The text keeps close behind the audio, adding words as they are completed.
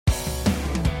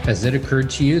Has it occurred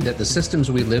to you that the systems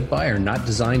we live by are not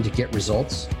designed to get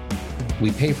results?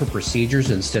 We pay for procedures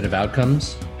instead of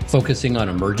outcomes, focusing on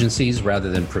emergencies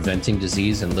rather than preventing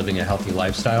disease and living a healthy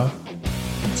lifestyle.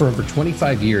 For over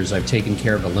 25 years, I've taken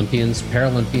care of Olympians,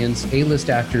 Paralympians, A-list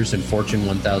actors, and Fortune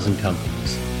 1000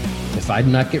 companies. If I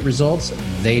did not get results,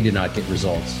 they did not get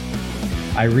results.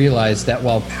 I realized that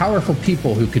while powerful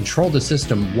people who control the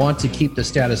system want to keep the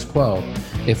status quo,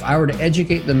 if I were to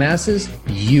educate the masses,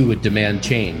 you would demand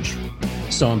change.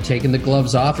 So I'm taking the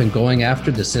gloves off and going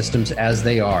after the systems as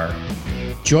they are.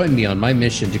 Join me on my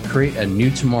mission to create a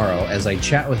new tomorrow as I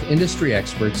chat with industry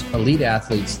experts, elite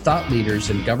athletes, thought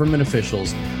leaders, and government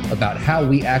officials about how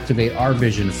we activate our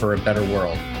vision for a better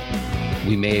world.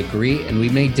 We may agree and we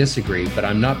may disagree, but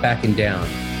I'm not backing down.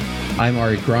 I'm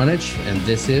Ari Gronich, and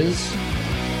this is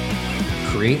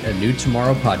Create a New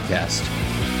Tomorrow podcast.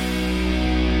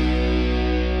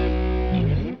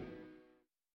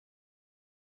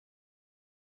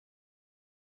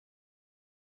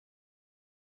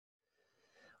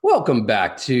 Welcome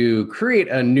back to Create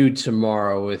a New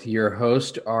Tomorrow with your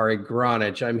host, Ari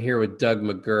Gronich. I'm here with Doug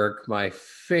McGurk, my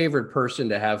favorite person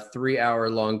to have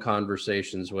 3-hour-long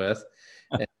conversations with.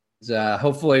 And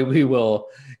hopefully we will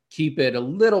keep it a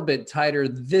little bit tighter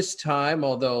this time,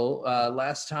 although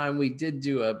last time we did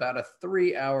do about a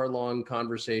 3-hour-long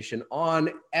conversation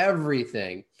on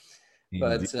everything.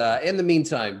 But in the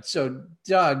meantime, so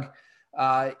Doug,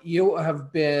 you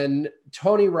have been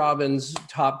Tony Robbins'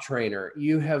 top trainer.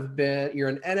 You're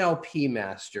an NLP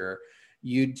master.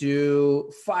 You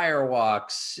do fire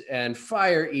walks and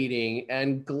fire eating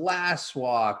and glass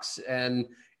walks and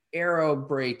arrow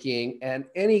breaking and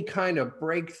any kind of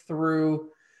breakthrough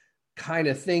kind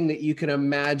of thing that you can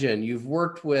imagine. You've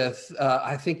worked with,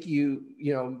 I think you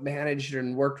managed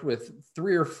and worked with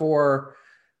 3 or 4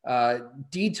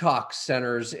 detox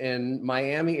centers in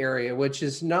Miami area, which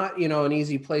is not, an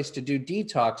easy place to do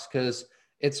detox because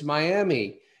it's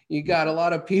Miami. You got a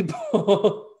lot of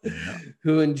people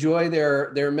who enjoy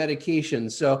their medication.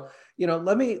 So,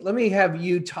 let me have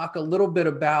you talk a little bit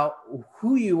about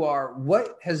who you are.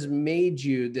 What has made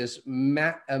you this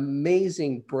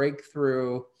amazing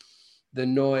breakthrough, the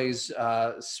noise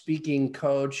speaking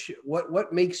coach?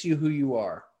 What makes you who you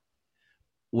are?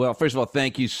 Well, first of all,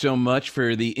 thank you so much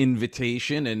for the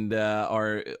invitation and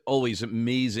our always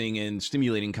amazing and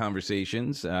stimulating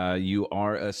conversations. You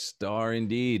are a star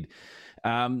indeed.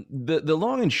 The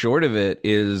long and short of it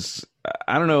is,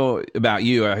 I don't know about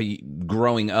you,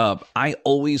 growing up, I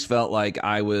always felt like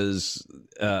I was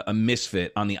a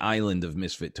misfit on the island of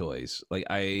misfit toys. Like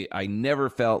I never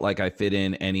felt like I fit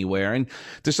in anywhere. And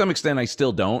to some extent, I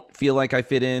still don't feel like I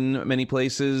fit in many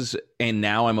places. And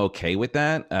now I'm okay with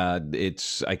that.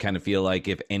 I kind of feel like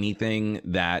if anything,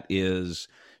 that is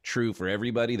true for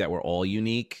everybody, that we're all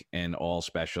unique and all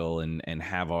special and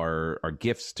have our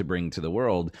gifts to bring to the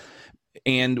world.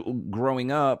 And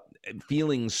growing up,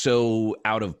 feeling so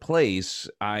out of place,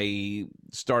 I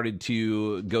started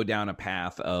to go down a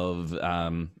path of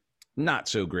not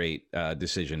so great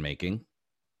decision making.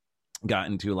 Got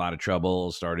into a lot of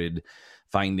trouble, started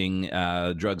finding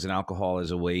drugs and alcohol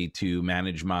as a way to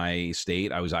manage my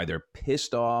state. I was either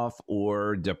pissed off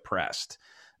or depressed.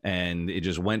 And it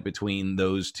just went between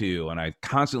those two. And I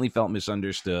constantly felt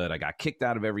misunderstood. I got kicked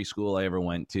out of every school I ever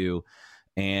went to.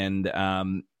 And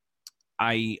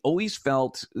I always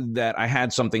felt that I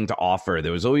had something to offer.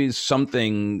 There was always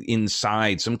something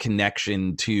inside, some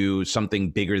connection to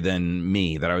something bigger than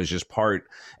me, that I was just part,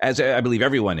 as I believe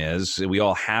everyone is. We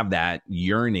all have that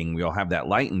yearning. We all have that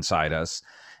light inside us.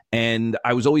 And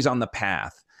I was always on the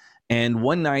path. And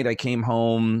one night I came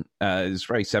home, I was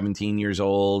probably 17 years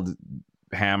old,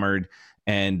 hammered.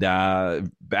 And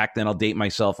back then, I'll date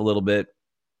myself a little bit.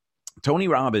 Tony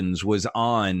Robbins was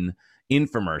on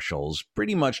infomercials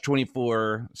pretty much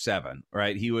 24/7,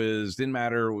 right? He didn't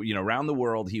matter, around the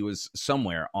world, he was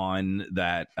somewhere on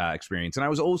that experience. And I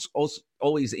was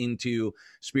always into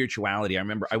spirituality. I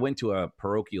remember I went to a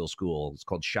parochial school. It's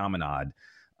called Chaminade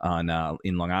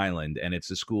in Long Island. And it's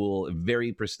a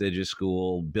very prestigious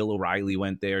school. Bill O'Reilly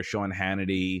went there, Sean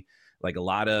Hannity, like a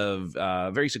lot of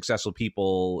very successful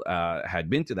people had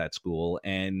been to that school.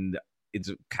 And it's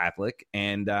Catholic.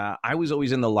 And I was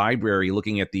always in the library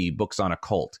looking at the books on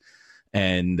occult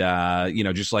and,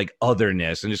 just like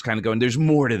otherness and just kind of going, there's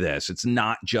more to this. It's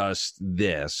not just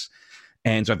this.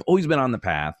 And so I've always been on the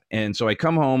path. And so I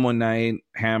come home one night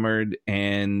hammered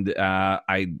and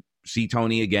I see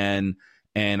Tony again.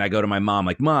 And I go to my mom,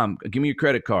 like, Mom, give me your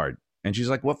credit card. And she's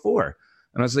like, what for?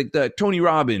 And I was like, Tony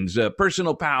Robbins,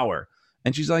 personal power.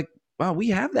 And she's like, wow,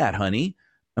 we have that, honey.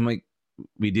 I'm like,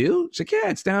 we do? She's like,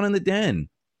 yeah, it's down in the den.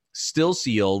 still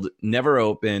sealed, never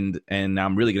opened, and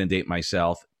I'm really going to date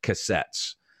myself,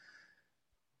 cassettes.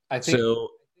 I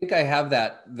think I have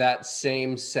that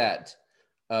same set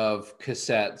of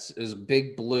cassettes, is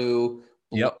big blue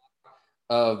Yep.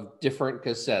 of different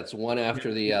cassettes, one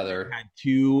after the other. Had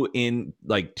two in,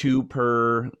 like two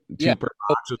per Yeah.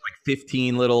 box with like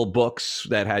 15 little books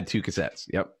that had two cassettes.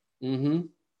 Yep. Mm-hmm.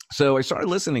 So I started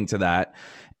listening to that,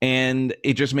 and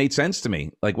it just made sense to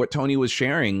me. Like what Tony was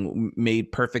sharing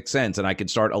made perfect sense, and I could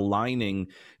start aligning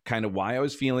kind of why I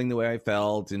was feeling the way I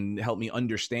felt and help me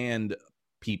understand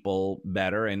people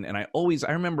better. And I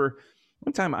remember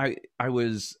one time I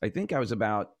think I was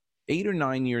about 8 or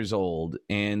 9 years old,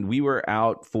 and we were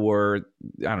out for,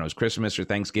 I don't know, it was Christmas or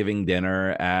Thanksgiving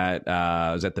dinner at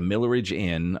I was at the Milleridge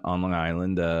Inn on Long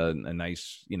Island, a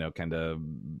nice, kind of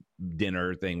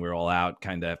dinner thing. We we're all out,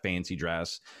 kind of fancy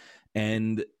dress,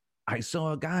 and I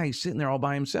saw a guy sitting there all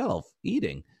by himself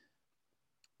eating,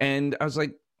 and I was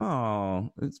like,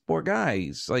 oh, this poor guy.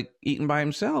 He's like eating by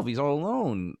himself. He's all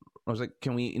alone. I was like,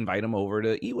 can we invite him over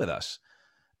to eat with us?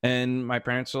 And my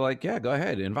parents were like, yeah, go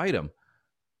ahead, invite him.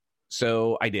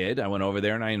 So I did. I went over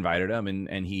there and I invited him,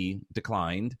 and he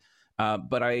declined.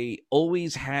 But I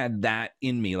always had that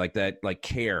in me, like that, like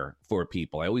care for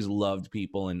people. I always loved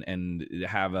people and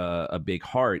have a big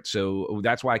heart. So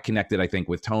that's why I connected, I think,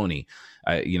 with Tony.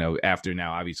 After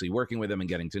now obviously working with him and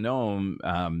getting to know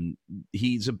him,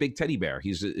 he's a big teddy bear.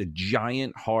 He's a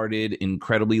giant-hearted,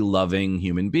 incredibly loving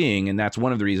human being, and that's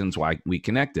one of the reasons why we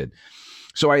connected.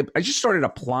 So I just started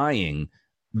applying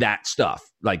that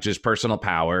stuff, like just personal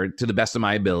power to the best of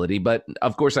my ability. But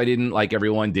of course, I didn't, like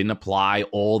everyone, didn't apply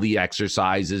all the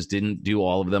exercises, didn't do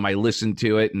all of them. I listened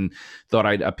to it and thought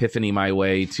I'd epiphany my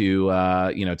way to,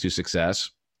 to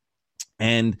success.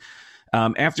 And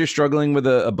after struggling with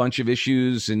a bunch of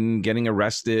issues and getting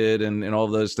arrested and all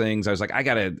of those things, I was like, I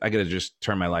gotta just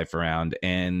turn my life around.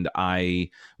 And I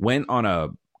went on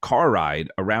a car ride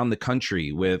around the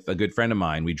country with a good friend of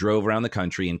mine. We drove around the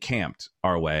country and camped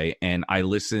our way, and I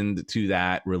listened to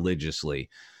that religiously.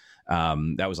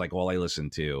 That was like all I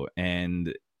listened to.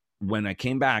 And when I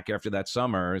came back after that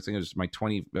summer, I think it was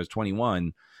I was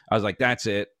 21. I was like, that's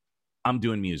it. I'm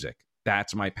doing music.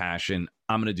 That's my passion.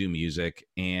 I'm going to do music.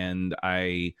 And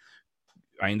I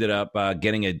ended up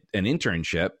getting an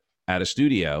internship at a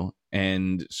studio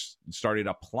and started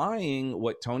applying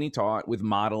what Tony taught with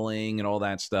modeling and all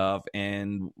that stuff.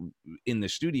 And in the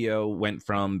studio, went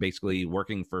from basically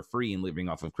working for free and living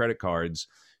off of credit cards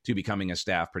to becoming a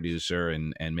staff producer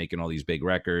and making all these big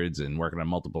records and working on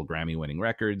multiple Grammy-winning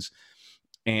records.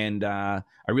 And I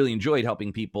really enjoyed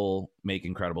helping people make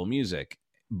incredible music.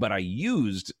 But I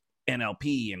used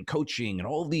NLP and coaching and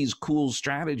all these cool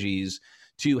strategies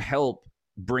to help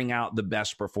bring out the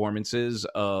best performances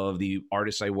of the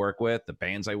artists I work with, the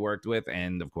bands I worked with,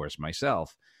 and of course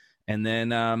myself. And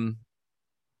then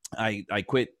I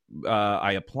quit.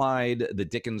 I applied the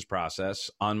Dickens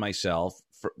process on myself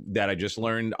that I just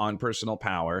learned on Personal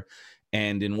Power.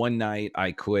 And in one night,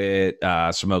 I quit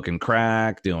smoking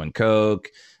crack, doing coke,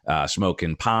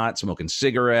 smoking pot, smoking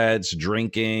cigarettes,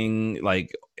 drinking,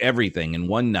 like everything in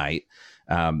one night.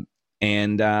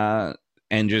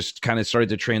 And just kind of started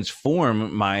to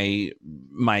transform my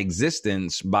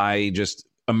existence by just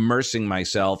immersing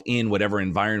myself in whatever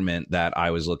environment that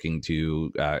I was looking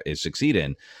to succeed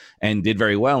in, and did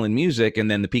very well in music. And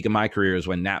then the peak of my career is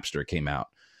when Napster came out.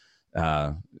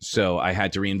 So I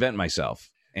had to reinvent myself.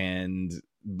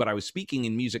 But I was speaking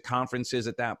in music conferences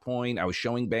at that point. I was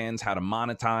showing bands how to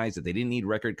monetize, that they didn't need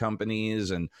record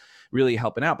companies, and really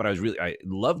helping out. But I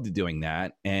loved doing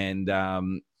that. And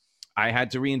I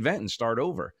had to reinvent and start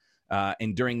over.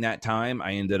 And during that time,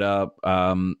 I ended up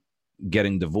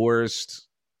getting divorced,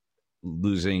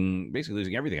 basically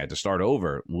losing everything. I had to start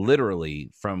over, literally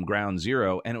from ground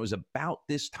zero. And it was about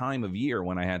this time of year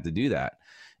when I had to do that,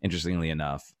 interestingly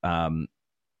enough.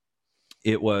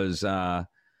 It was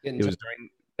during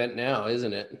reinvent now,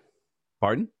 isn't it?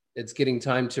 Pardon? It's getting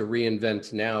time to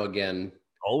reinvent now again.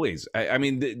 Always. I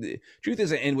mean, the truth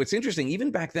is, and what's interesting,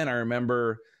 even back then, I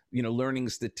remember, learning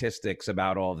statistics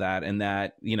about all that, and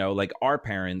that, like our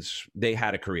parents, they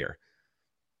had a career.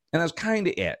 And that's kind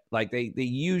of it. Like they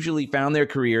usually found their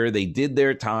career, they did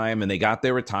their time, and they got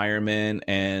their retirement.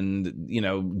 And,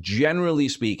 generally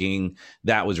speaking,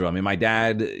 that was real. I mean, my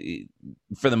dad,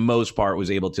 for the most part,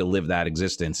 was able to live that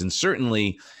existence. And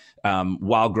certainly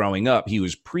while growing up, he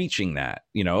was preaching that,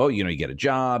 you get a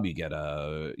job, you get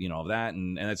all that.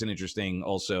 And that's an interesting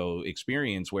also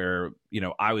experience where,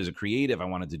 I was a creative. I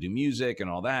wanted to do music and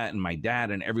all that. And my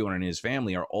dad and everyone in his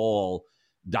family are all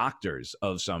doctors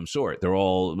of some sort. They're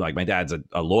all like, my dad's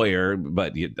a lawyer,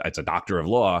 but it's a doctor of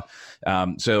law.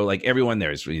 So like everyone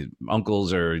there's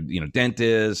uncles are,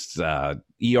 dentists,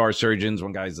 ER surgeons.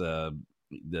 One guy's the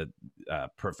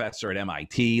professor at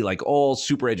MIT, like all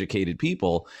super educated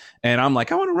people. And I'm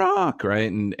like, I want to rock.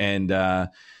 Right. And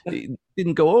it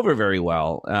didn't go over very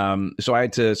well. So I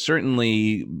had to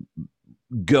certainly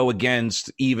go against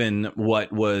even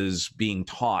what was being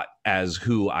taught as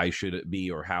who I should be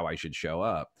or how I should show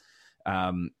up.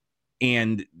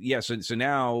 And yeah, so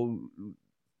now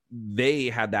they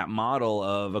had that model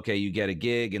of, okay, you get a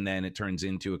gig and then it turns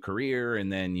into a career and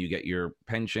then you get your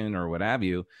pension or what have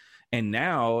you. And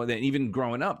now that even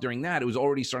growing up during that, it was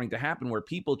already starting to happen where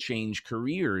people change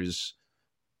careers,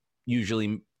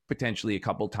 usually potentially a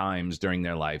couple times during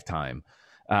their lifetime.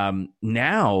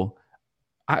 Now,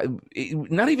 I'm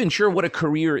not even sure what a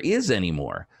career is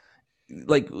anymore.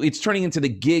 Like it's turning into the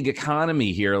gig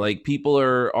economy here. Like people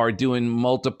are doing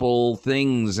multiple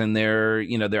things and there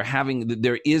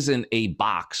isn't a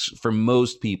box for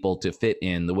most people to fit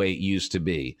in the way it used to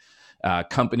be.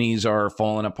 Companies are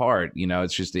falling apart.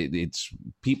 It's just, it's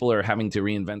people are having to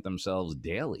reinvent themselves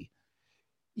daily.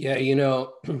 Yeah.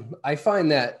 I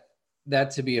find that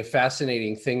to be a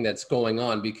fascinating thing that's going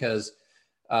on because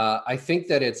I think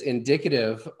that it's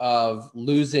indicative of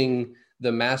losing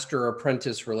the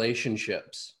master-apprentice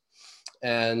relationships.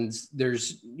 And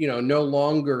there's, no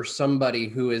longer somebody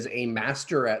who is a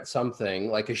master at something,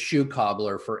 like a shoe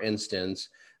cobbler, for instance,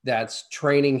 that's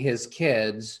training his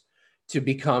kids to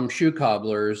become shoe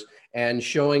cobblers and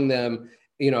showing them,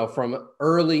 from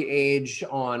early age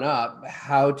on up,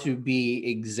 how to be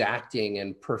exacting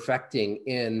and perfecting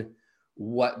in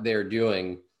what they're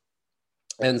doing.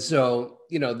 And so,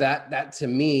 that to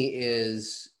me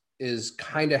is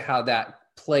kind of how that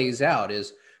plays out.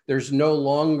 Is there's no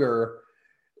longer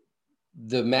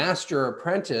the master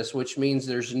apprentice, which means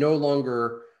there's no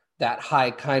longer that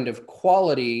high kind of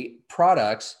quality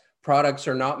products. Products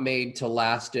are not made to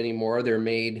last anymore. They're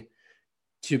made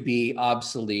to be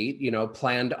obsolete,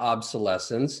 planned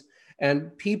obsolescence.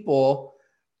 And people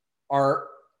are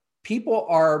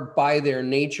by their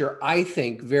nature, I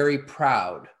think, very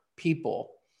proud people.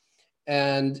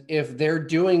 And if they're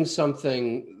doing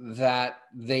something that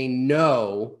they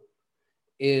know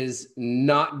is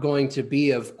not going to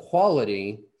be of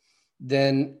quality,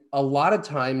 then a lot of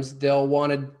times they'll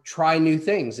want to try new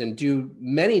things and do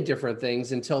many different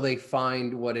things until they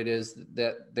find what it is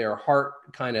that their heart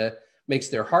kind of makes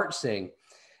their heart sing.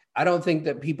 I don't think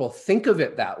that people think of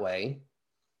it that way,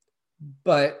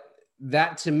 but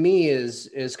that to me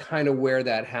is kind of where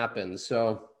that happens.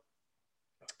 So,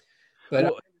 but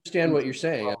well, I understand what you're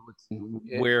saying.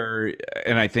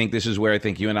 And I think this is where I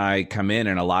think you and I come in,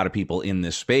 and a lot of people in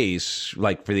this space,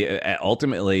 like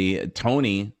ultimately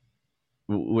Tony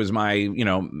was my,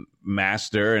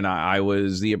 master and I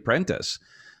was the apprentice.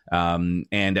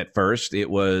 And at first it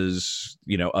was,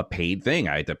 a paid thing.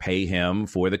 I had to pay him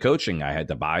for the coaching. I had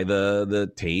to buy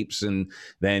the tapes and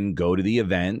then go to the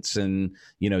events and,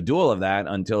 do all of that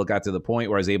until it got to the point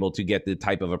where I was able to get the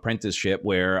type of apprenticeship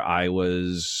where I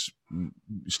was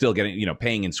still getting,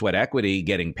 paying in sweat equity,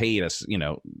 getting paid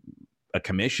a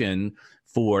commission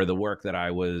for the work that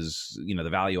I was, the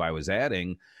value I was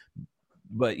adding.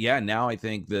 But yeah, now I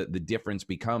think the difference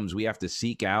becomes we have to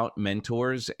seek out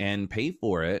mentors and pay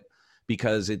for it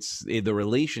because the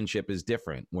relationship is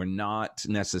different. We're not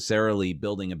necessarily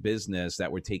building a business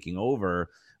that we're taking over.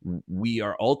 We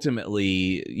are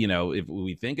ultimately, if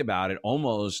we think about it,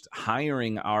 almost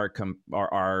hiring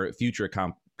our future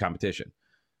competition.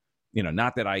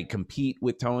 Not that I compete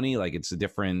with Tony, like it's a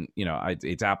different,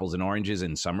 it's apples and oranges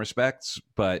in some respects,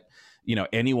 but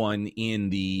anyone in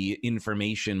the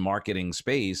information marketing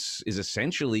space is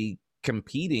essentially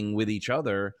competing with each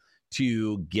other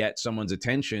to get someone's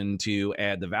attention, to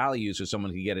add the value so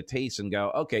someone can get a taste and go,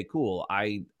 okay, cool.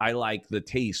 I like the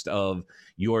taste of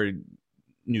your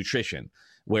nutrition,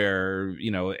 where,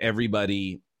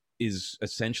 everybody is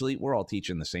essentially, we're all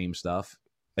teaching the same stuff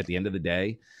at the end of the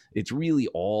day. It's really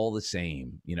all the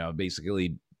same,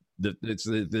 basically. It's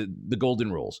the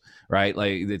golden rules, right?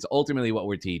 Like it's ultimately what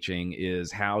we're teaching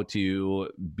is how to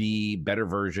be better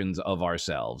versions of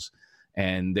ourselves.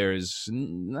 And there's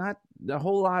not a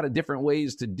whole lot of different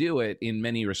ways to do it in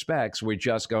many respects. We're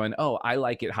just going, oh, I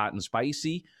like it hot and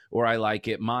spicy, or I like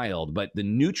it mild, but the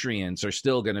nutrients are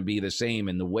still going to be the same.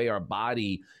 And the way our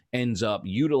body ends up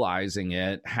utilizing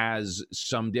it has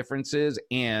some differences,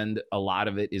 and a lot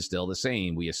of it is still the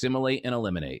same. We assimilate and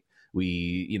eliminate.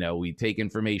 We take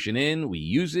information in, we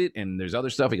use it, and there's other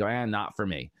stuff we go, not for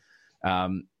me.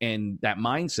 And that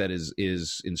mindset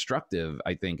is instructive,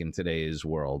 I think, in today's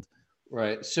world.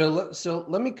 Right. So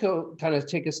let me go kind of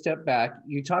take a step back.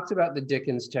 You talked about the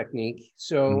Dickens technique.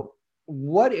 So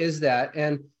what is that?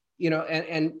 And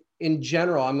and in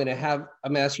general, I'm gonna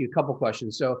ask you a couple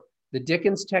questions. So the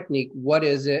Dickens technique, what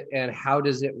is it and how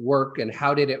does it work and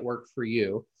how did it work for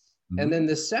you? Mm-hmm. And then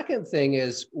the second thing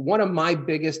is one of my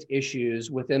biggest issues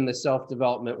within the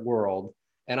self-development world,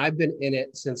 and I've been in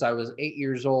it since I was 8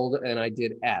 years old and I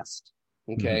did EST.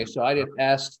 Okay, so I did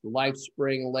EST,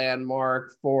 LifeSpring,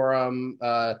 Landmark, Forum,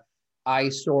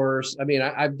 iSource. I mean,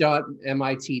 I've done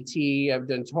MITT, I've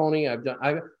done Tony, I've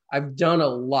done a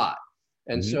lot,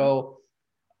 and so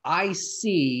I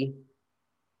see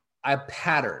a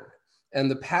pattern, and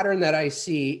the pattern that I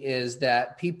see is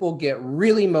that people get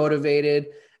really motivated,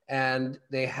 and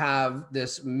they have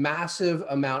this massive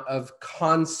amount of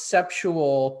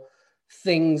conceptual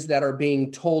things that are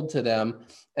being told to them.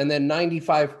 And then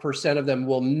 95% of them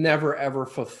will never, ever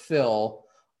fulfill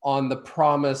on the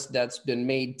promise that's been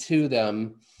made to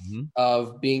them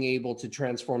of being able to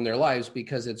transform their lives,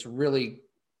 because it's really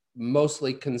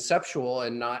mostly conceptual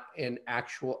and not in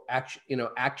actual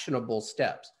actionable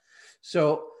steps.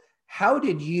 So how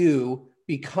did you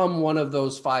become one of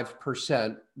those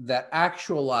 5% that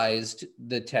actualized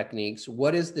the techniques?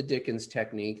 What is the Dickens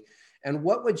technique? And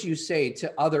what would you say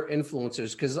to other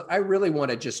influencers? Because I really want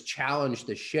to just challenge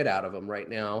the shit out of them right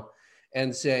now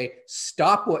and say,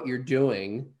 stop what you're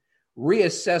doing,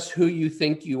 reassess who you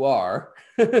think you are,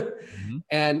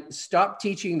 and stop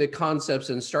teaching the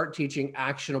concepts and start teaching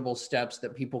actionable steps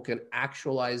that people can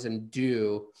actualize and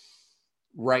do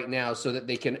right now so that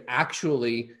they can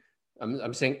actually,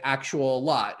 I'm saying actual a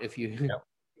lot, if you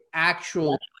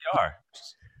actually are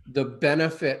the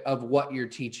benefit of what you're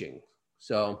teaching.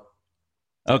 So.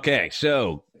 Okay,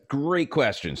 so great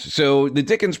questions. So the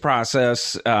Dickens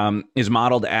process is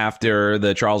modeled after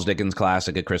the Charles Dickens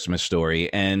classic, A Christmas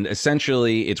Story, and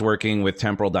essentially it's working with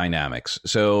temporal dynamics.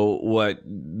 So what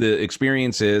the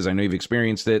experience is, I know you've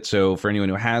experienced it, so for anyone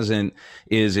who hasn't,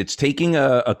 is it's taking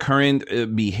a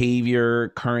current behavior,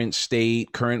 current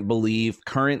state, current belief,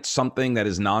 current something that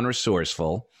is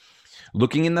non-resourceful,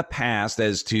 looking in the past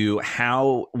as to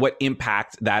what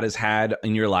impact that has had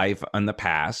in your life in the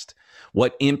past.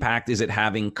 What impact is it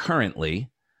having currently?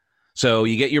 So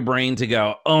you get your brain to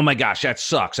go, oh my gosh, that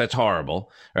sucks. That's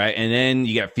horrible, right? And then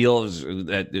you get feels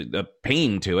that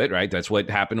pain to it, right? That's what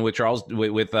happened with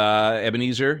with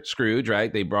Ebenezer Scrooge,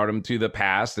 right? They brought him to the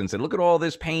past and said, look at all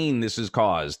this pain this has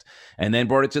caused, and then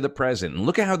brought it to the present. And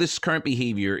look at how this current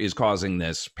behavior is causing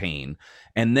this pain.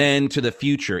 And then to the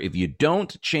future, if you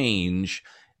don't change,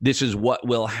 this is what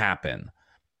will happen.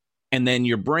 And then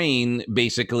your brain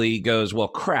basically goes, well,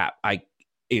 crap,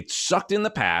 it sucked in the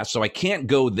past, so I can't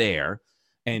go there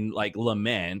and like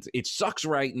lament. It sucks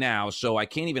right now, so I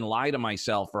can't even lie to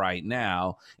myself right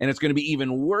now. And it's going to be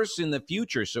even worse in the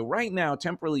future. So right now,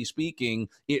 temporally speaking,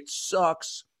 it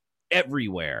sucks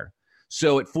everywhere.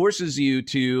 So it forces you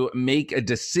to make a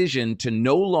decision to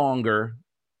no longer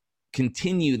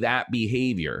continue that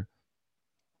behavior.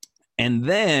 And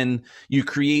then you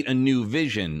create a new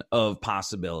vision of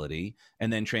possibility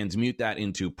and then transmute that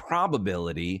into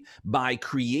probability by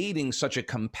creating such a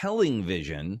compelling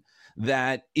vision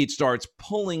that it starts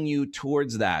pulling you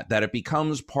towards that it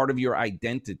becomes part of your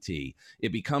identity.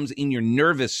 It becomes in your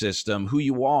nervous system who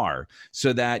you are,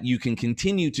 so that you can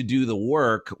continue to do the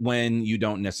work when you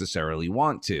don't necessarily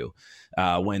want to,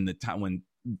 when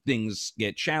things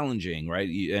get challenging, right?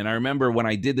 And I remember when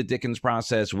I did the Dickens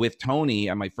process with Tony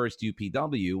at my first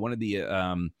UPW, one of the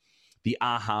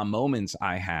aha moments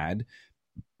I had,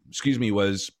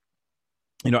 was,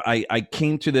 I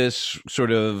came to this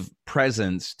sort of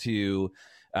presence to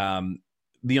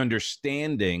the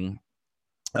understanding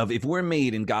of, if we're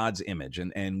made in God's image,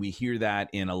 and we hear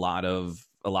that in a lot of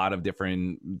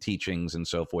different teachings and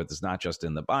so forth. It's not just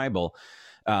in the Bible.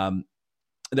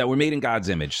 That we're made in God's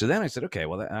image. So then I said, okay,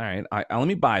 well, all right, let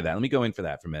me buy that. Let me go in for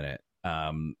that for a minute.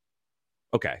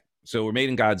 Okay, so we're made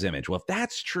in God's image. Well, if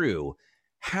that's true,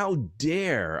 how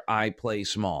dare I play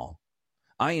small?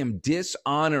 I am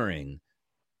dishonoring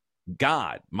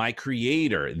God, my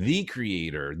creator, the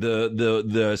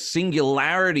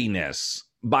singularityness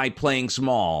by playing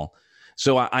small.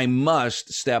 So I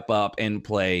must step up and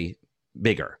play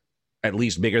bigger, at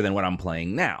least bigger than what I'm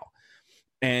playing now.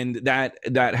 And that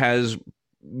has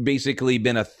basically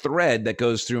been a thread that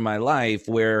goes through my life,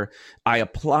 where I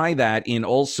apply that in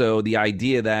also the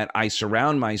idea that I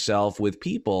surround myself with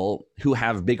people who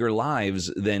have bigger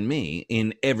lives than me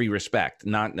in every respect.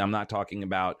 I'm not talking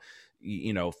about,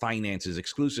 finances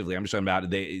exclusively. I'm just talking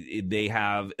about they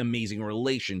have amazing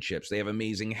relationships. They have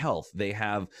amazing health. They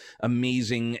have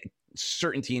amazing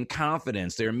certainty and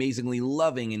confidence. They're amazingly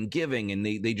loving and giving, and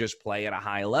they just play at a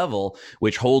high level,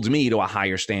 which holds me to a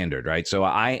higher standard, right? So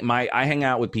I hang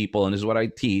out with people, and this is what I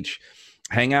teach: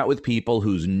 hang out with people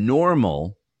whose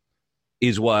normal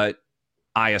is what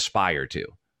I aspire to.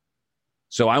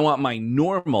 So I want my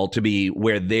normal to be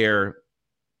where they're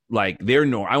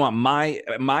normal. I want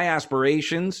my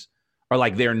aspirations are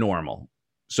like their normal.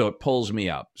 So it pulls me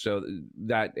up. So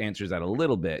that answers that a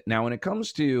little bit. Now, when it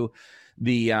comes to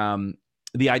the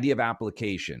idea of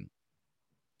application,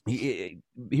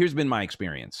 here's been my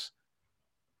experience.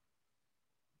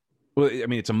 Well, I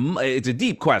mean, it's a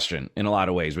deep question in a lot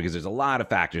of ways, because there's a lot of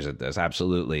factors at this.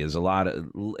 Absolutely, there's a lot of,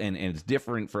 and it's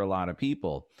different for a lot of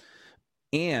people.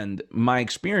 And my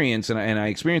experience, and I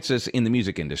experienced this in the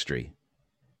music industry,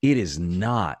 it is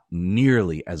not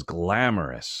nearly as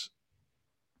glamorous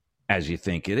as you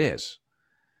think it is.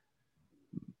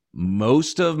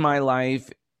 Most of my life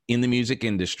in the music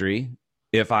industry,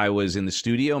 if I was in the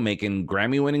studio making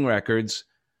Grammy-winning records,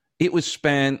 it was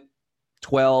spent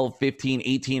 12, 15,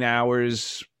 18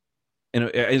 hours. And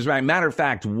as a matter of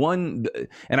fact, and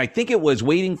I think it was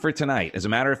Waiting for Tonight. As a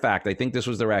matter of fact, I think this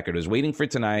was the record. It was Waiting for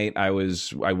Tonight. I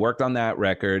worked on that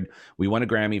record. We won a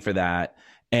Grammy for that.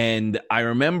 And I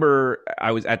remember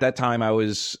I was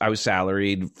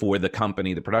salaried for the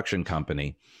company, the production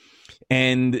company.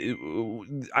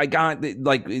 And I got,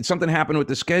 like, something happened with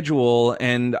the schedule,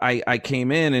 and I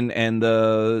came in, and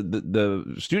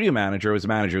the studio manager was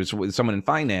someone in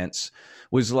finance,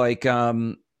 was like,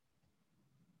 I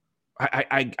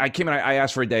came in, I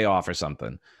asked for a day off or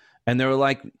something, and they were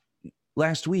like,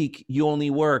 last week you only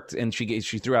worked, and she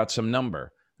threw out some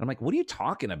number. And I'm like, what are you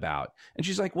talking about? And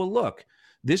she's like, well, look,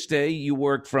 this day you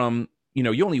worked from,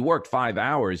 you only worked 5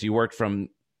 hours. You worked from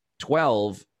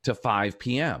 12 to 5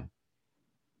 p.m.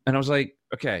 And I was like,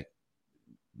 okay,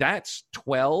 that's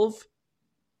 12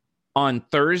 on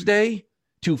Thursday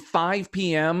to 5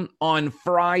 p.m. on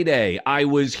Friday. I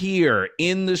was here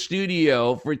in the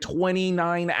studio for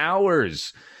 29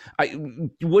 hours.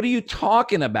 What are you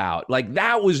talking about? Like,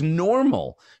 that was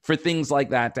normal for things like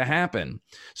that to happen.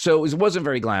 So it wasn't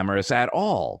very glamorous at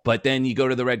all. But then you go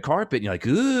to the red carpet and you're like,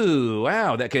 ooh,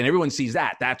 wow, and everyone sees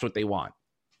that. That's what they want.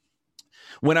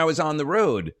 When I was on the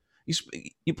road,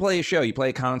 you play a show, you play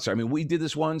a concert. I mean, we did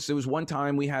this once. There was one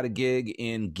time we had a gig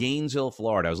in Gainesville,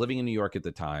 Florida. I was living in New York at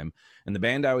the time, and the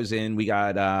band I was in, we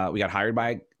got hired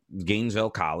by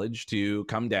Gainesville College to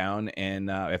come down and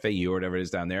FAU or whatever it is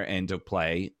down there, and to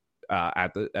play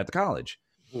at the college.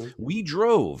 Mm-hmm. We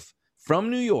drove from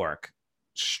New York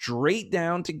straight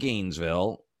down to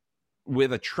Gainesville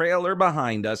with a trailer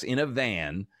behind us in a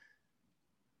van.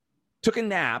 Took a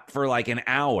nap for like an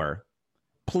hour,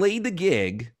 played the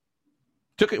gig.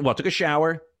 Took a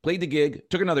shower, played the gig,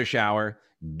 took another shower,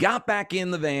 got back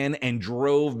in the van, and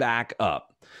drove back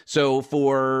up. So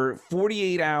for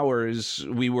 48 hours,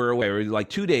 we were away. We were like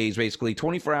 2 days, basically,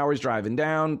 24 hours driving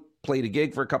down, played a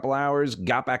gig for a couple hours,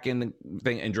 got back in the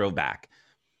thing, and drove back.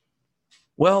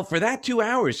 Well, for that 2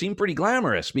 hours seemed pretty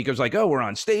glamorous, because like, oh, we're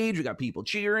on stage, we got people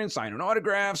cheering, signing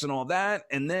autographs and all that,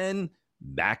 and then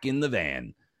back in the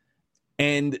van.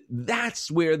 And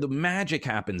that's where the magic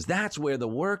happens. That's where the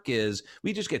work is.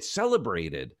 We just get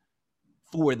celebrated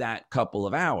for that couple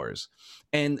of hours.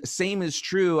 And same is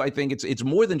true. I think it's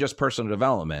more than just personal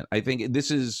development. I think this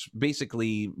is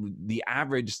basically the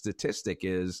average statistic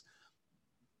is,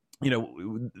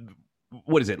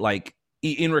 what is it? Like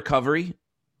in recovery,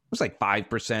 it's like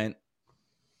 5%.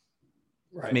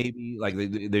 Right. Maybe like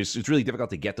it's really difficult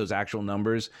to get those actual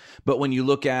numbers. But when you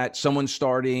look at someone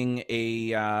starting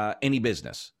any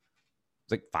business,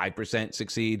 it's like 5%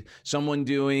 succeed. Someone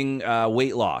doing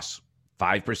weight loss,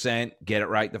 5% get it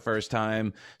right the first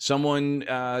time. Someone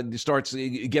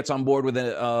gets on board with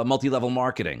a multi-level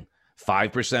marketing.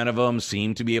 5% of them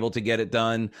seem to be able to get it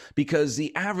done, because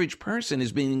the average person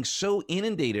is being so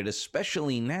inundated,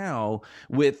 especially now,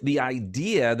 with the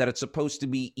idea that it's supposed to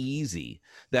be easy,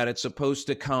 that it's supposed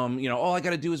to come, all I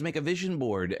got to do is make a vision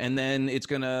board and then it's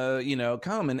going to,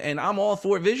 come. And I'm all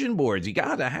for vision boards. You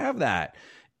got to have that.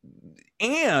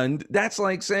 And that's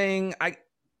like saying,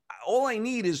 all I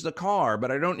need is the car,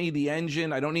 but I don't need the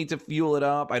engine. I don't need to fuel it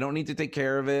up. I don't need to take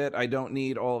care of it. I don't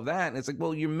need all of that. And it's like,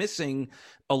 well, you're missing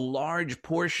a large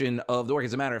portion of the work.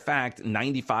 As a matter of fact,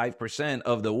 95%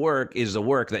 of the work is the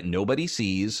work that nobody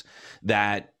sees,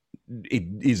 that it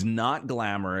is not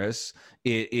glamorous.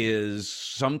 It is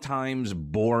sometimes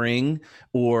boring,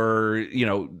 or,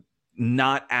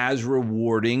 not as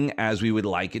rewarding as we would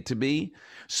like it to be.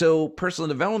 So personal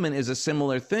development is a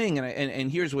similar thing.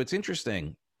 And here's what's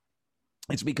interesting.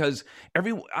 It's because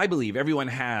I believe everyone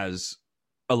has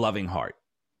a loving heart,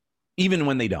 even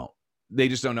when they don't. They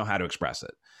just don't know how to express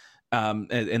it.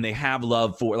 And they have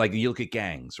love for, like, you look at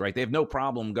gangs, right? They have no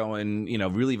problem going,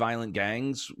 really violent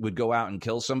gangs would go out and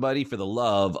kill somebody for the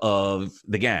love of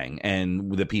the gang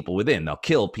and the people within. They'll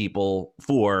kill people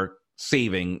for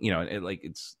saving,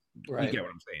 it's, right. You get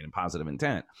what I'm saying, in positive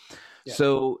intent. Yeah.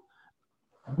 So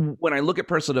when I look at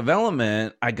personal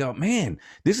development, I go, man,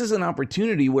 this is an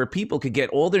opportunity where people could get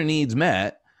all their needs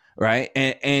met, right?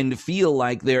 And feel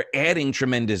like they're adding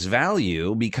tremendous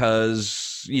value because,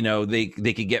 they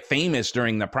could get famous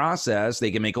during the process. They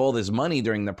can make all this money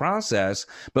during the process.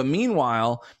 But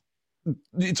meanwhile,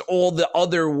 it's all the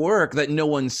other work that no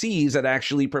one sees that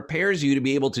actually prepares you to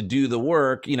be able to do the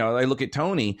work. I look at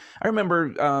Tony. I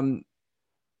remember,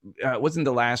 it wasn't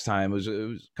the last time. It was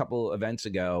a couple events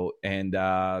ago. And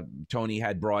Tony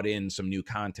had brought in some new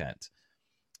content.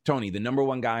 Tony, the number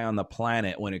one guy on the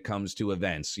planet when it comes to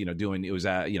events,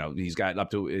 he's got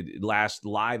up to, last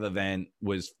live event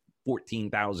was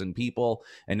 14,000 people.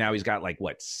 And now he's got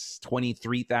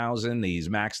 23,000. He's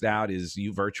maxed out his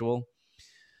virtual.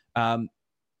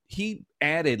 He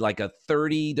added a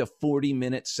 30 to 40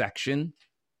 minute section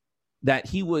that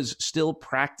he was still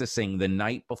practicing the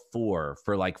night before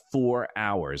for 4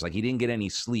 hours. He didn't get any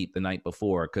sleep the night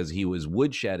before because he was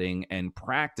woodshedding and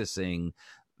practicing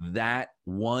that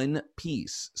one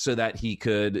piece so that he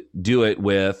could do it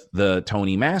with the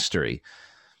Tony Mastery.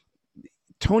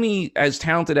 Tony, as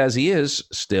talented as he is,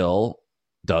 still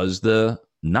does the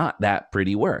not that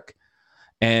pretty work.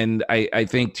 And I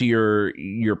think to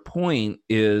your point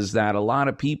is that a lot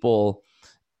of people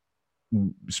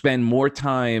spend more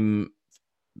time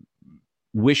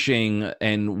wishing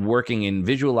and working and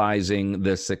visualizing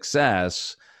the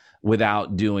success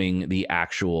without doing the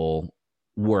actual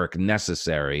work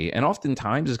necessary. And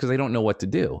oftentimes it's because they don't know what to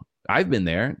do. I've been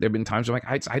there. There have been times I'm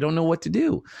like, I don't know what to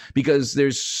do because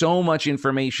there's so much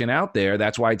information out there.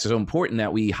 That's why it's so important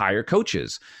that we hire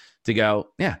coaches to go,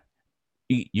 yeah,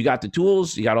 you got the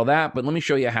tools, you got all that, but let me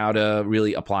show you how to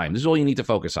really apply them. This is all you need to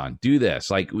focus on. Do this.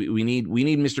 We need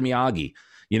Mr. Miyagi,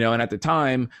 and at the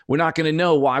time, we're not going to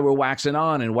know why we're waxing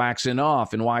on and waxing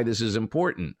off and why this is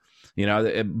important.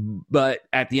 But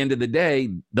at the end of the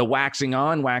day, the waxing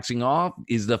on, waxing off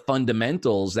is the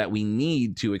fundamentals that we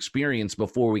need to experience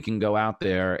before we can go out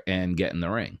there and get in the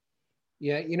ring.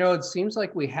 Yeah, it seems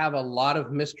like we have a lot of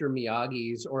Mr.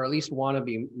 Miyagi's, or at least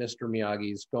wannabe Mr.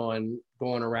 Miyagi's going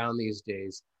around these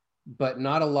days, but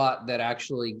not a lot that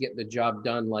actually get the job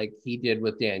done like he did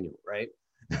with Daniel, right?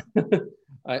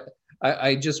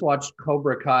 I just watched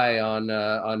Cobra Kai on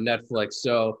Netflix,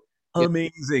 so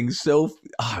amazing, so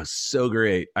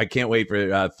great. I can't wait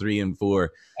for 3 and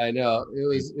 4. I know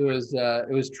it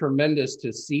was tremendous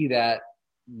to see that.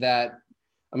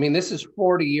 I mean, this is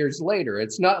 40 years later.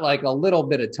 It's not like a little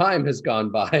bit of time has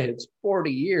gone by. It's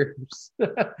 40 years.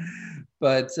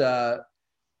 But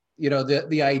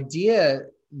the idea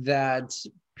that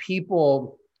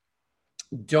people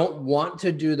don't want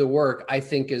to do the work, I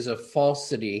think, is a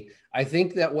falsity. I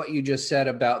think that what you just said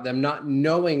about them not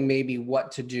knowing maybe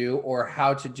what to do or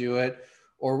how to do it,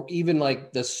 or even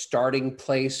the starting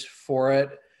place for it,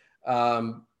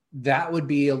 that would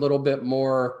be a little bit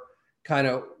more kind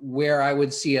of where I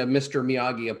would see a Mr.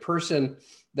 Miyagi, a person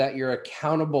that you're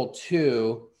accountable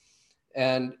to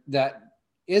and that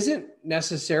isn't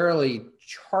necessarily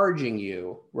charging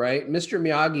you, right? Mr.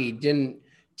 Miyagi didn't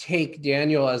take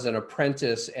Daniel as an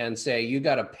apprentice and say, you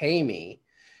got to pay me.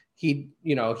 He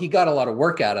got a lot of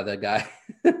work out of the guy,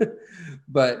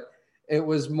 but it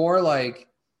was more like,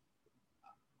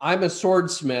 I'm a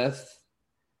swordsmith.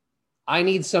 I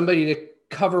need somebody to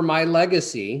cover my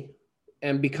legacy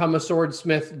and become a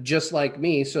swordsmith just like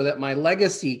me so that my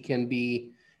legacy can be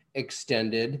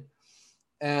extended.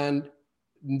 And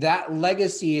that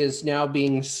legacy is now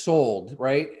being sold,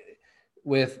 right?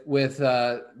 With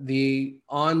the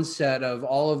onset of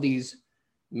all of these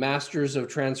masters of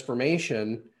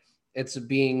transformation, it's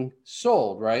being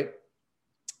sold, right?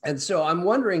 And so I'm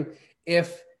wondering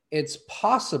if it's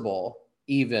possible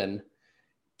even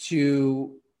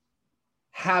to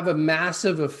have a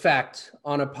massive effect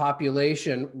on a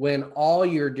population when all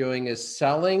you're doing is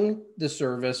selling the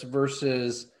service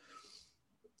versus,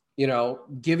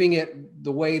 giving it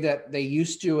the way that they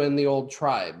used to in the old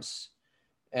tribes.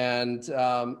 And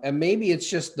maybe it's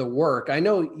just the work. I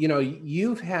know,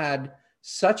 you've had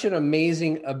such an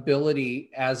amazing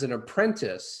ability as an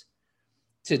apprentice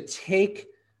to take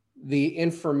the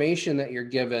information that you're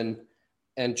given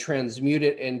and transmute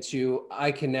it into,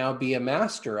 I can now be a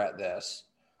master at this.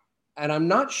 And I'm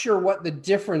not sure what the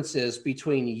difference is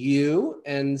between you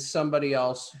and somebody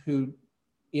else who,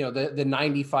 the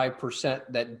 95%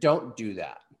 that don't do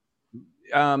that.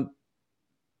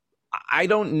 I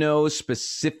don't know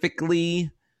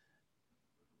specifically.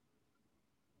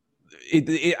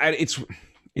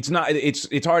 It's not.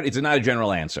 It's hard. It's not a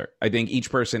general answer. I think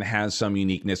each person has some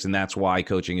uniqueness, and that's why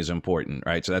coaching is important,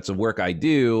 right? So that's the work I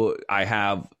do. I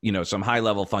have, some high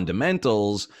level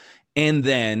fundamentals, and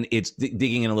then it's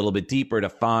digging in a little bit deeper to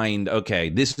find, okay,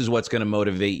 this is what's going to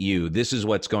motivate you. This is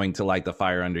what's going to light the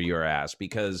fire under your ass,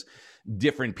 because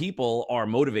different people are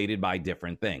motivated by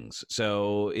different things.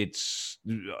 So it's,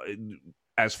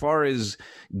 as far as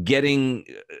getting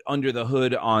under the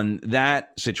hood on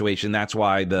that situation, that's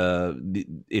why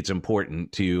it's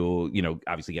important to,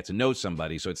 obviously get to know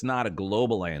somebody. So it's not a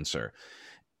global answer.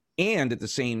 And at the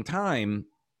same time,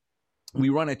 we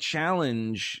run a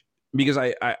challenge, because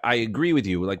I agree with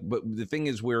you. But the thing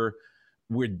is, we're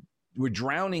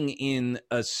drowning in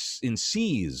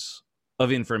seas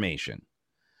of information.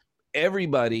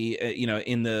 Everybody,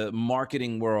 in the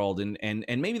marketing world, and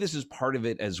maybe this is part of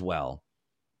it as well.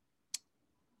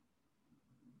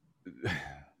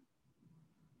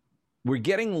 We're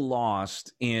getting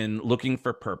lost in looking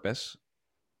for purpose.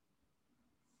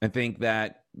 I think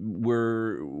that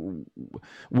we're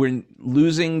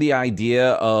losing the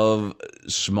idea of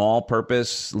small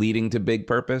purpose leading to big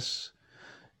purpose.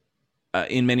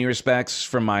 In many respects,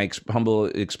 from my humble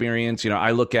experience,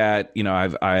 I look at,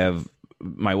 I have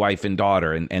my wife and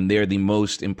daughter, and they're the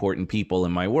most important people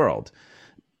in my world.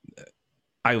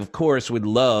 I, of course, would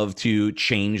love to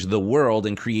change the world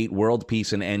and create world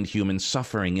peace and end human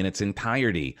suffering in its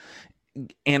entirety.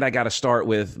 And I got to start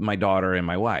with my daughter and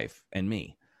my wife and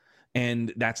me.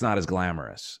 And that's not as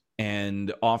glamorous.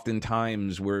 And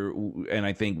oftentimes and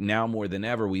I think now more than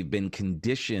ever, we've been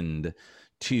conditioned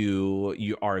to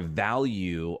our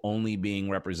value only being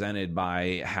represented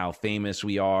by how famous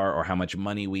we are, or how much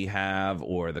money we have,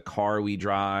 or the car we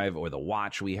drive, or the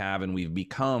watch we have. And we've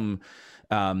become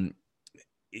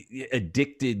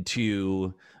addicted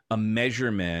to a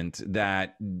measurement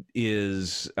that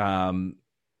is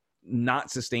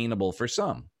not sustainable for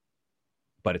some,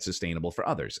 but it's sustainable for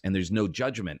others. And there's no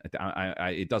judgment.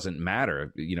 It doesn't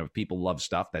matter. If people love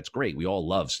stuff, that's great. We all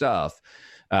love stuff.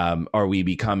 Are we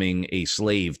becoming a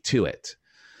slave to it?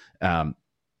 And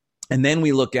then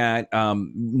we look at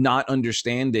not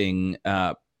understanding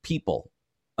people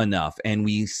enough, and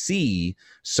we see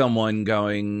someone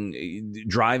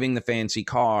driving the fancy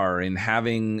car and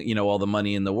having all the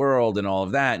money in the world and all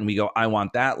of that, and we go, I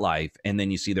want that life. And then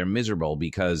you see they're miserable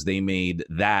because they made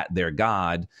that their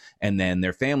god, and then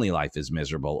their family life is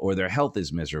miserable, or their health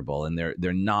is miserable, and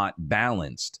they're not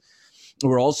balanced.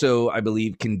 We're also, I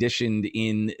believe, conditioned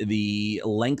in the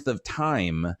length of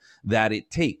time that it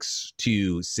takes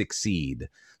to succeed.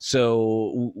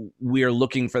 So we're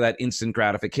looking for that instant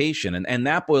gratification. And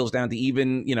that boils down to,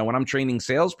 even, when I'm training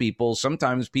salespeople,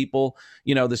 sometimes people,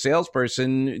 the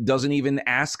salesperson doesn't even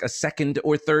ask a second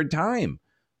or third time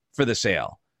for the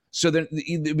sale. So then,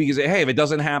 because, hey, if it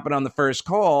doesn't happen on the first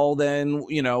call, then,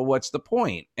 what's the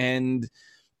point? And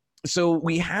so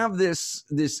we have this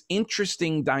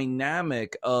interesting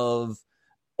dynamic of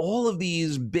all of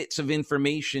these bits of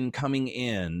information coming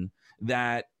in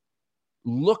that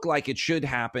look like it should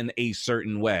happen a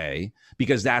certain way,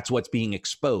 because that's what's being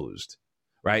exposed,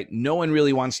 right? No one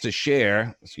really wants to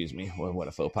share. Excuse me, what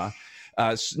a faux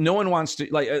pas. No one wants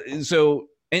to so.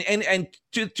 And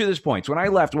to this point, so when I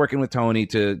left working with Tony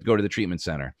to go to the treatment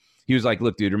center, he was like,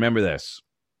 "Look, dude, remember this.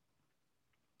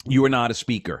 You are not a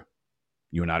speaker.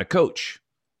 You're not a coach.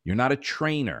 You're not a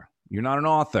trainer. You're not an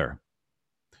author.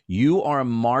 You are a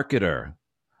marketer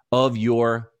of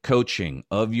your coaching,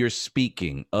 of your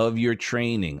speaking, of your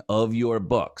training, of your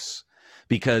books,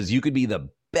 because you could be the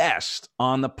best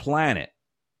on the planet.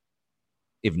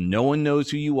 If no one knows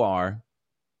who you are,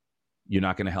 you're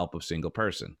not going to help a single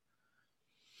person."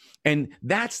 And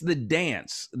that's the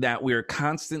dance that we're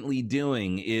constantly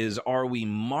doing, is, are we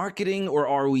marketing or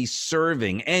are we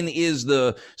serving? And is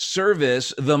the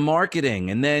service the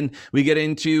marketing? And then we get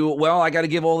into, well, I got to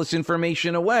give all this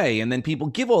information away. And then people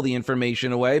give all the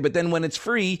information away, but then when it's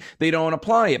free, they don't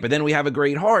apply it. But then we have a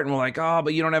great heart and we're like, oh,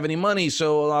 but you don't have any money.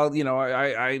 So,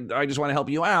 I just want to help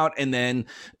you out. And then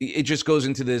it just goes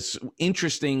into this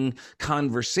interesting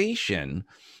conversation.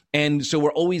 And so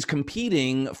we're always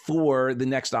competing for the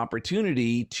next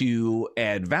opportunity to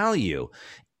add value.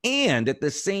 And at the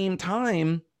same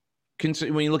time,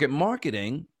 when you look at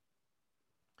marketing,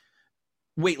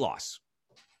 weight loss.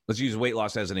 Let's use weight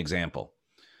loss as an example.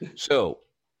 So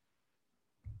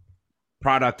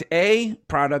product A,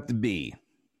 product B.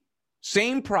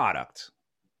 Same product.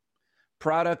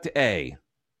 Product A.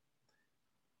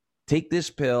 Take this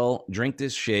pill, drink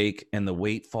this shake, and the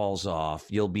weight falls off.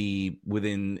 You'll be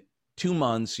within 2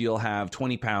 months, you'll have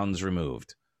 20 pounds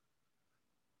removed.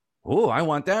 Oh, I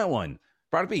want that one.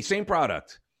 Product B, same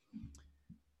product.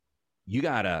 It's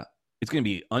going to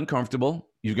be uncomfortable.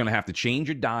 You're going to have to change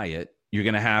your diet. You're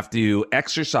going to have to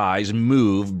exercise,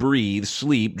 move, breathe,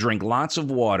 sleep, drink lots of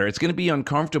water. It's going to be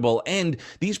uncomfortable. And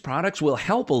these products will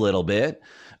help a little bit.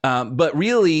 But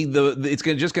really, it's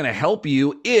just going to help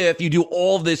you if you do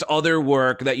all this other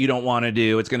work that you don't want to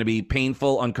do. It's going to be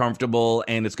painful, uncomfortable,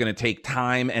 and it's going to take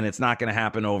time, and it's not going to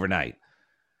happen overnight.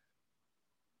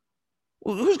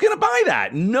 Who's going to buy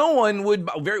that? No one would.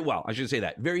 I should say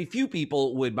that. Very few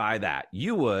people would buy that.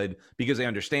 You would, because they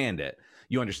understand it.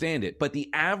 You understand it. But the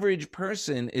average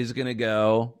person is going to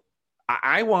go,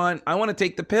 I want to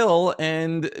take the pill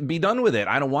and be done with it.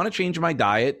 I don't want to change my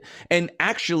diet. And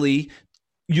actually,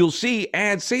 you'll see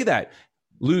ads say that.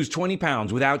 Lose 20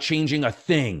 pounds without changing a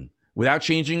thing, without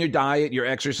changing your diet, your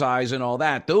exercise, and all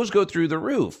that. Those go through the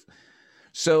roof.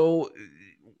 So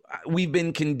we've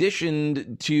been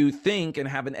conditioned to think and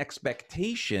have an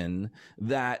expectation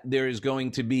that there is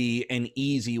going to be an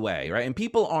easy way, right? And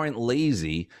people aren't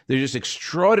lazy. They're just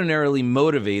extraordinarily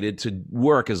motivated to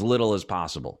work as little as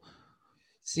possible.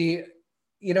 See,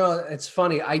 it's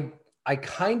funny. I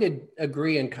kind of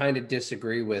agree and kind of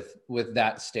disagree with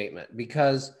that statement,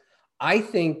 because I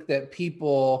think that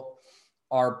people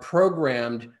are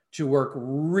programmed to work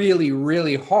really,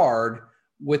 really hard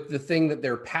with the thing that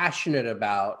they're passionate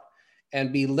about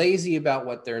and be lazy about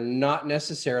what they're not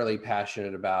necessarily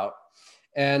passionate about.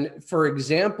 And for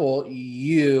example,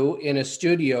 you in a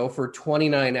studio for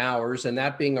 29 hours and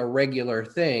that being a regular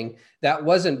thing, that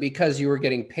wasn't because you were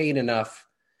getting paid enough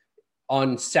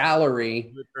on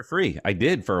salary. For free. I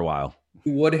did for a while.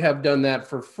 You would have done that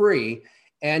for free,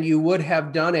 and you would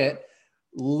have done it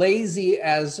lazy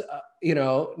as,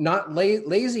 not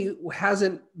lazy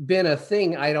hasn't been a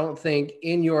thing, I don't think,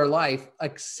 in your life,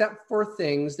 except for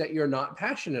things that you're not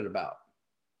passionate about.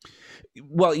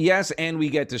 Well, yes, and we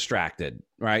get distracted,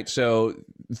 right? So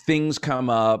things come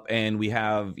up and we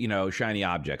have, shiny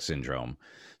object syndrome.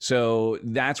 So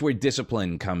that's where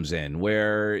discipline comes in,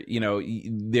 where,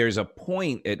 there's a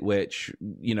point at which,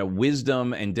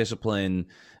 wisdom and discipline,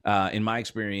 in my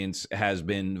experience, has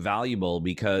been valuable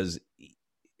because,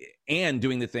 and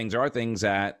doing the things are things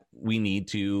that we need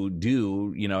to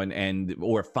do,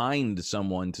 or find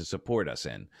someone to support us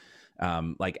in.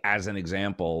 Like as an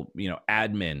example,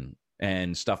 admin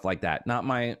and stuff like that.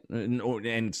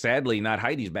 And sadly, not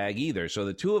Heidi's bag either. So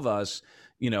the two of us,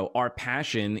 our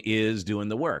passion is doing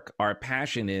the work. Our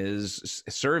passion is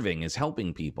serving, is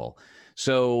helping people.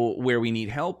 So where we need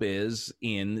help is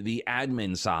in the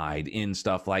admin side, in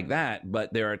stuff like that.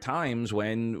 But there are times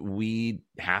when we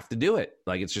have to do it.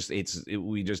 Like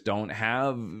we just don't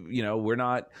have, we're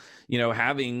not,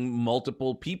 having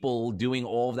multiple people doing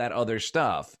all of that other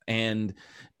stuff. And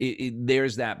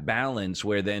there's that balance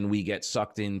where then we get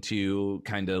sucked into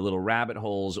kind of little rabbit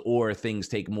holes, or things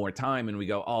take more time and we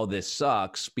go, oh, this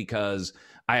sucks because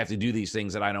I have to do these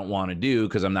things that I don't want to do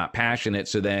because I'm not passionate.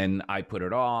 So then I put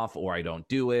it off, or I don't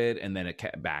do it, and then it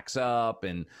backs up.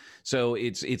 And so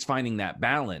it's finding that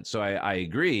balance. So I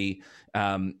agree.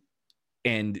 And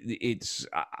it's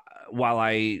while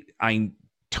I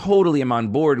totally am on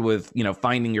board with,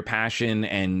 finding your passion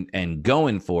and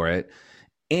going for it.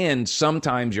 And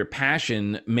sometimes your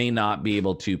passion may not be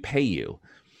able to pay you.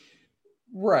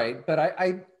 Right. But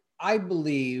I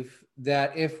believe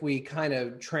that if we kind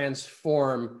of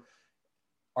transform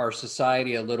our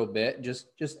society a little bit, just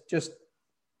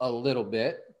a little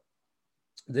bit,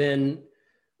 then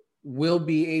we'll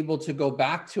be able to go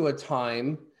back to a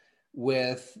time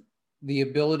with the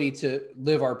ability to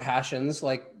live our passions,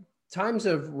 like times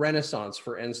of Renaissance,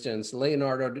 for instance,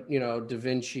 Leonardo, da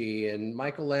Vinci and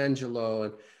Michelangelo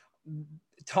and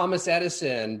Thomas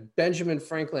Edison, Benjamin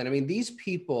Franklin. I mean, these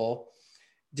people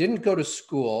didn't go to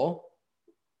school.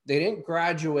 They didn't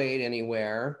graduate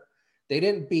anywhere. They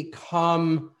didn't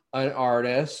become an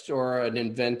artist or an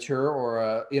inventor or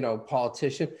a,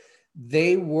 politician.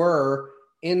 They were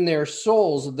in their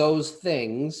souls those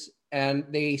things, and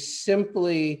they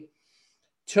simply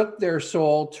took their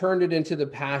soul, turned it into the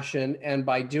passion, and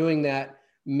by doing that,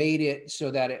 made it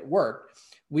so that it worked.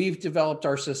 We've developed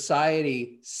our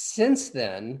society since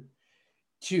then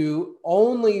to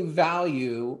only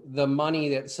value the money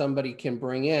that somebody can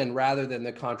bring in rather than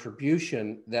the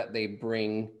contribution that they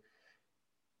bring.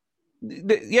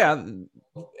 Yeah.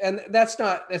 And that's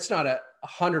not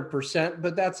 100%,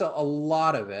 but that's a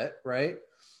lot of it, right?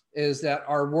 Is that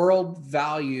our world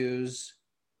values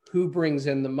who brings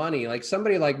in the money. Like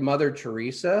somebody like Mother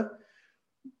Teresa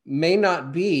may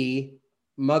not be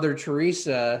Mother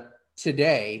Teresa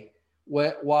today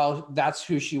while that's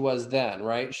who she was then,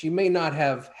 right? She may not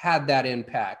have had that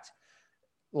impact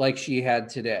like she had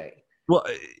today. Well,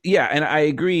 yeah, and I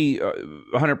agree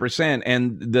 100%.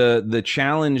 And the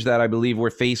challenge that I believe we're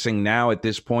facing now at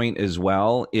this point as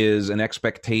well is an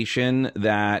expectation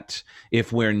that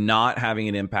if we're not having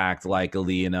an impact like a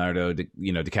Leonardo,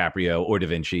 DiCaprio or Da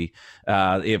Vinci,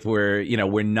 if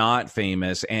we're not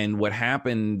famous, and what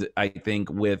happened, I think,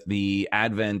 with the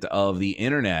advent of the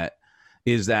internet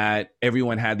is that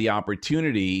everyone had the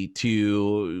opportunity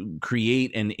to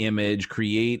create an image,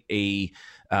 create a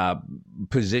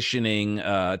positioning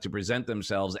to present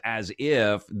themselves as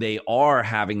if they are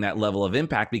having that level of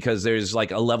impact, because there's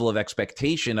like a level of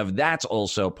expectation of that's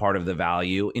also part of the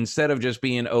value, instead of just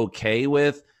being okay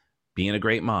with being a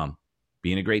great mom,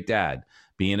 being a great dad,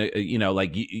 being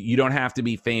you don't have to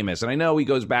be famous. And I know he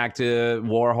goes back to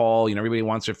Warhol, everybody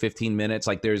wants their 15 minutes.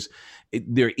 Like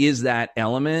there is that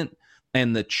element.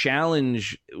 And the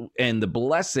challenge and the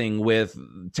blessing with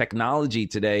technology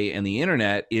today and the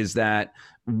internet is that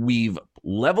we've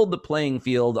leveled the playing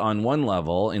field on one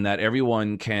level, in that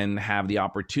everyone can have the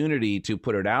opportunity to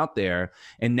put it out there.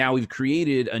 And now we've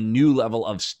created a new level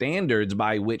of standards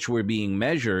by which we're being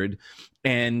measured,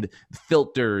 and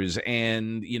filters,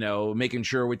 and making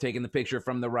sure we're taking the picture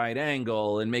from the right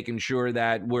angle, and making sure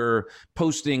that we're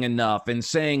posting enough and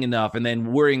saying enough, and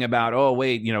then worrying about, oh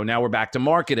wait, now we're back to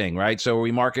marketing, right? So are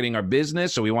we marketing our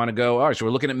business? So we want to go, all right, so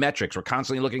we're looking at metrics. We're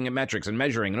constantly looking at metrics and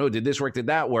measuring, and did this work? Did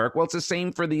that work? Well, it's the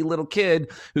same for the little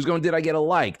kid who's going, did I get a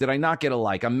like? Did I not get a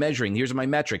like? I'm measuring. Here's my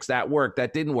metrics. That worked.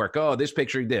 That didn't work. Oh, this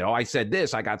picture did. Oh, I said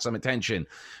this. I got some attention,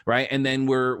 right? And then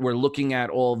we're looking at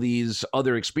all these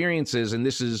other experiences. And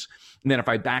then if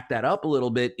I back that up a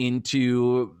little bit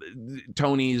into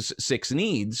Tony's 6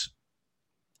 needs,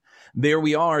 there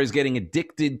we are, is getting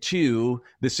addicted to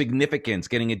the significance,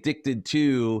 getting addicted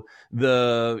to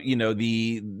the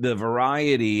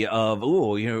variety of,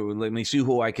 let me see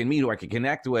who I can meet, who I can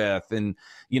connect with. And,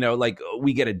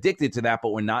 we get addicted to that,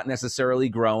 but we're not necessarily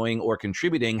growing or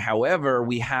contributing. However,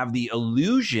 we have the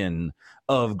illusion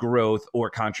of growth or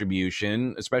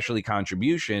contribution, especially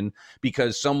contribution,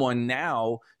 because someone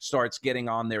now starts getting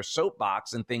on their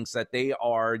soapbox and thinks that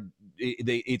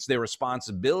it's their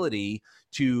responsibility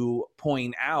to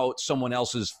point out someone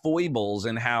else's foibles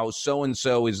and how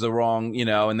so-and-so is the wrong,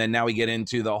 and then now we get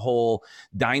into the whole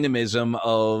dynamism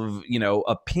of,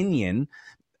 opinion,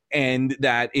 and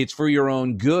that it's for your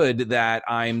own good that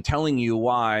I'm telling you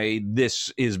why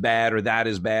this is bad or that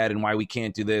is bad, and why we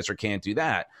can't do this or can't do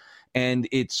that. And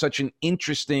it's such an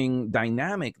interesting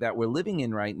dynamic that we're living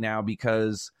in right now,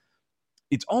 because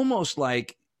it's almost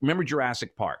like, remember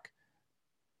Jurassic Park?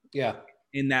 Yeah.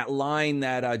 In that line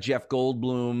that Jeff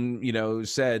Goldblum,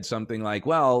 said something like,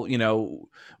 well,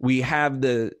 we have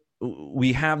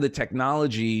the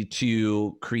technology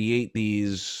to create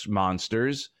these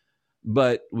monsters,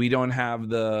 but we don't have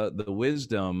the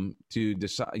wisdom to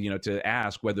decide, to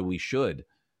ask whether we should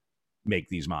make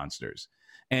these monsters.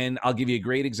 And I'll give you a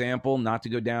great example, not to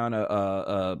go down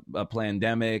a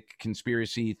pandemic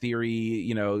conspiracy theory,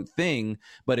 thing,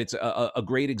 but it's a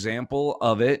great example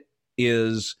of it.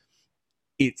 Is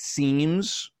it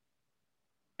seemed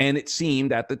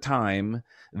at the time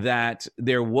that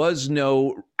there was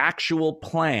no actual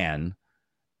plan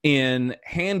in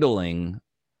handling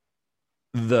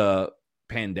the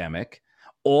pandemic.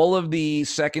 All of the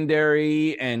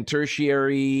secondary and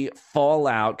tertiary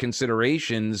fallout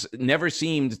considerations never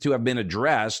seemed to have been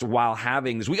addressed, while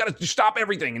having this, we got to stop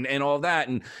everything and all of that,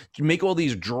 and make all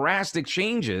these drastic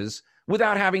changes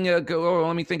without having to go,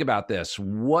 let me think about this.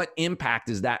 What impact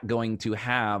is that going to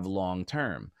have long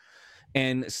term?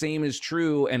 And same is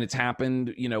true, and it's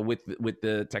happened, with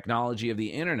the technology of the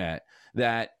internet,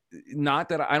 that not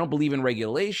that I don't believe in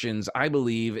regulations, I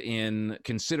believe in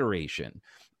consideration.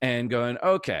 And going,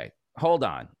 okay, hold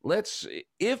on.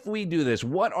 If we do this,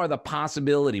 what are the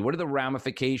possibility? What are the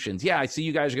ramifications? Yeah, I see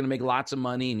you guys are going to make lots of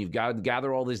money, and you've got to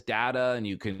gather all this data, and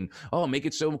you can, make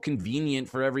it so convenient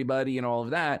for everybody and all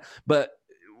of that. But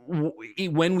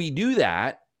when we do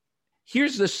that,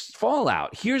 here's the fallout.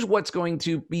 Here's what's going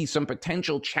to be some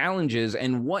potential challenges,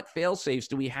 and what fail-safes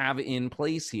do we have in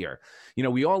place here?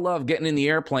 We all love getting in the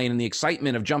airplane and the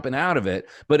excitement of jumping out of it.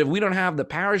 But if we don't have the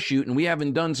parachute and we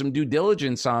haven't done some due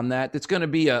diligence on that, it's going to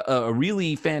be a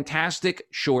really fantastic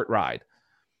short ride.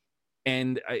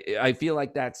 And I feel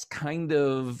like that's kind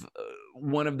of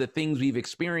one of the things we've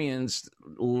experienced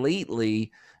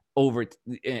lately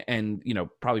and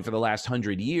probably for the last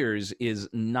 100 years, is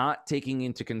not taking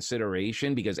into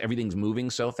consideration, because everything's moving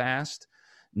so fast,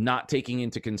 not taking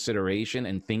into consideration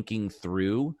and thinking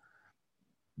through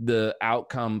the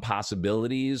outcome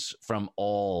possibilities from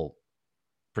all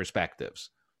perspectives.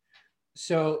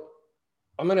 So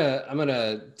I'm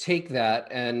gonna take that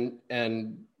and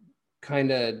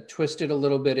kind of twist it a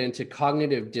little bit into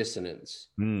cognitive dissonance,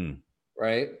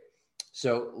 right?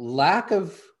 So lack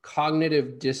of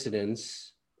cognitive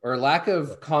dissonance or lack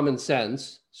of common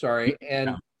sense, sorry,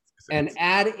 and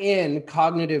add in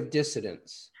cognitive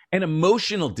dissonance. And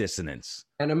emotional dissonance.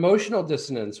 And emotional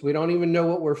dissonance. We don't even know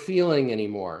what we're feeling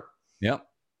anymore. Yep.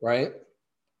 Right?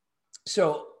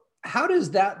 So how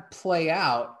does that play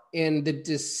out in the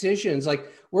decisions?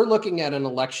 Like, we're looking at an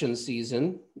election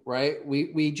season, right?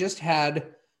 We just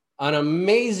had an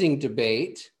amazing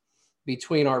debate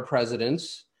between our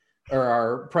presidents, or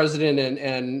our president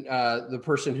and the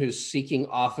person who's seeking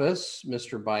office,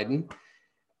 Mr. Biden.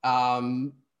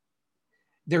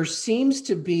 There seems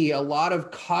to be a lot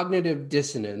of cognitive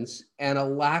dissonance and a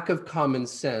lack of common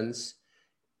sense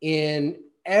in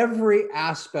every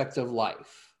aspect of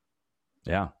life.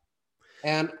 Yeah.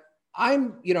 And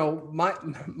I'm,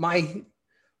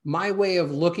 my way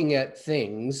of looking at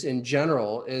things in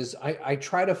general is I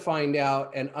try to find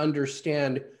out and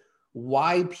understand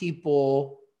why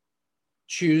people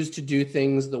choose to do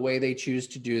things the way they choose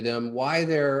to do them, why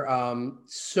they're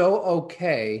so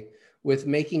okay with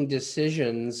making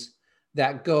decisions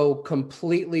that go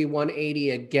completely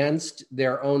 180 against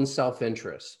their own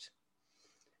self-interest.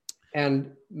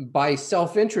 And by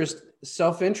self-interest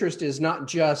is not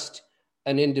just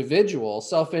an individual.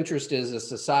 Self-interest is a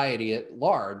society at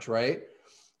large, right?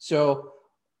 So,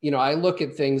 I look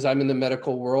at things, I'm in the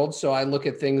medical world, so I look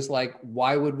at things like,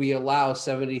 why would we allow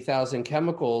 70,000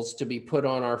 chemicals to be put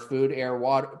on our food, air,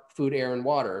 and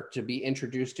water, to be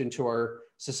introduced into our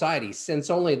society? Since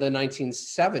only the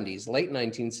 1970s, late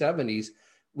 1970s,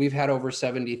 we've had over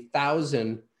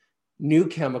 70,000 new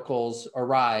chemicals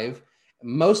arrive.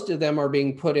 Most of them are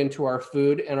being put into our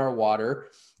food and our water.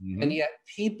 Mm-hmm. And yet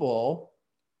people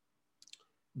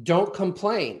don't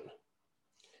complain.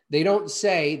 They don't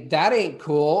say, that ain't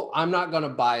cool, I'm not going to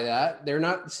buy that. They're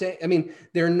not saying,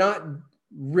 they're not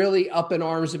really up in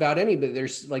arms about anybody.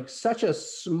 There's like such a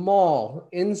small,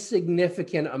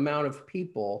 insignificant amount of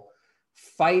people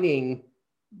fighting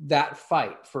that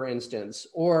fight, for instance.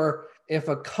 Or if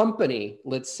a company,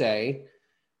 let's say,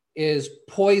 is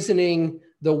poisoning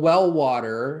the well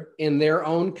water in their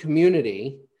own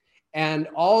community and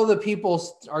all the people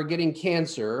are getting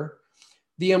cancer,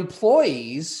 the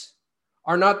employees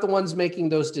are not the ones making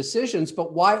those decisions,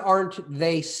 but why aren't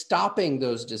they stopping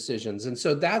those decisions? And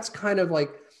so that's kind of like,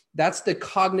 that's the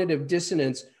cognitive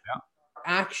dissonance. Yeah.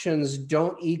 Actions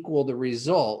don't equal the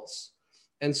results.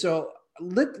 And so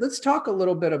let's talk a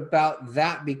little bit about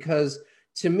that, because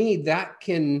to me, that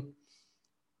can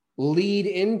lead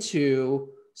into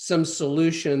some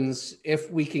solutions if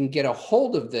we can get a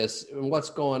hold of this and what's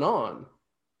going on.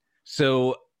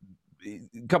 So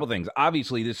a couple things.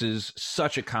 Obviously, this is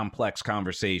such a complex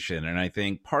conversation. And I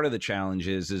think part of the challenge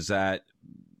is that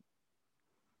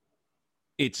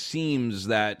it seems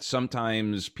that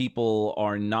sometimes people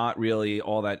are not really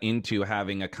all that into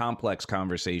having a complex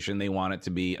conversation. They want it to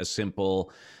be a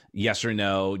simple yes or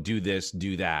no, do this,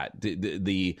 do that.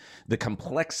 The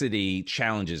complexity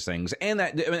challenges things, and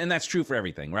that's true for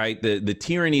everything, right? The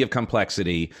tyranny of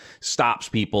complexity stops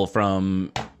people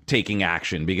from taking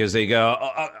action because they go,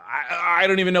 I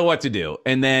don't even know what to do,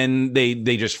 and then they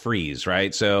just freeze,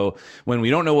 right? So when we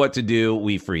don't know what to do,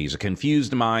 we freeze. A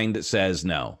confused mind says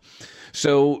no.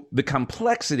 So the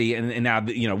complexity, and now,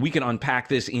 we can unpack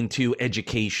this into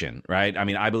education, right?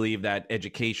 I believe that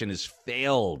education has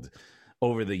failed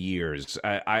over the years.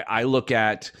 I look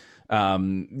at,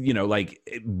 like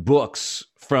books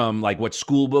from like what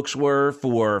school books were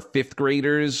for fifth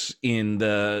graders in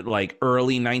the like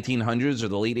early 1900s or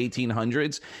the late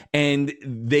 1800s. And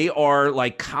they are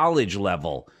like college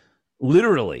level,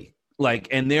 literally.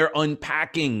 And they're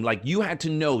unpacking, you had to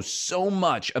know so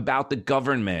much about the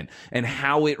government and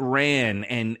how it ran.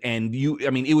 And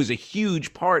it was a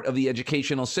huge part of the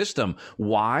educational system.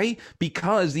 Why?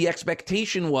 Because the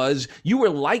expectation was you were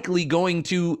likely going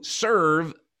to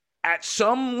serve at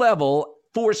some level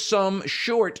for some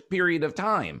short period of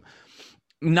time,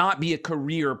 not be a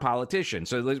career politician.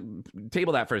 So let's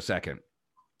table that for a second.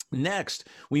 Next,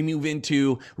 we move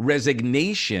into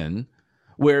resignation,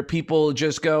 where people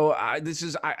just go, I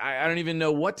don't even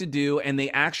know what to do. And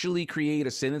they actually create a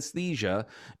synesthesia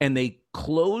and they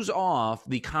close off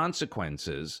the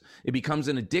consequences. It becomes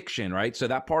an addiction, right? So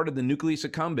that part of the nucleus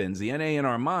accumbens, the NA in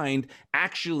our mind,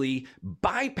 actually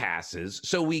bypasses.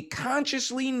 So we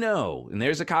consciously know, and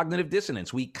there's a cognitive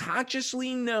dissonance, we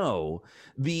consciously know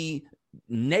the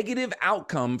negative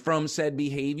outcome from said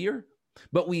behavior,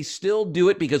 But we still do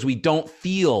it because we don't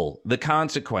feel the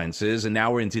consequences. And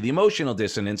now we're into the emotional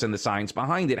dissonance and the science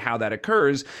behind it. How that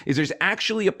occurs is there's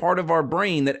actually a part of our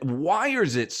brain that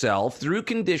wires itself through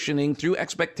conditioning, through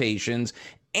expectations,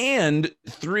 and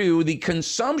through the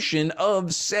consumption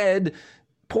of said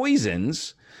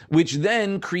poisons, which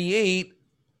then create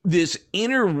this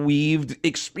interweaved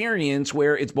experience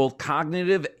where it's both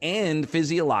cognitive and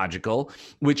physiological,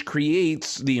 which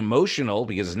creates the emotional,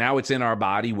 because now it's in our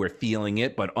body, we're feeling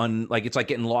it, but like it's like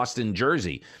getting lost in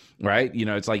Jersey, right? You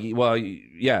know, it's like, well,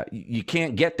 yeah, you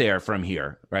can't get there from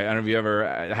here, right? I don't know if you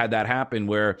ever had that happen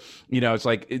where, you know, it's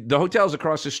like the hotel's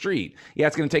across the street. Yeah,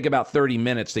 it's going to take about 30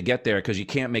 minutes to get there because you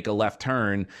can't make a left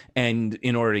turn. And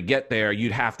in order to get there,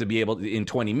 you'd have to be able to,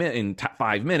 in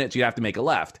 5 minutes, you have to make a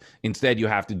left. Instead, you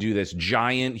have to do this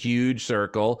giant, huge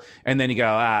circle. And then you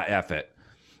go, F it.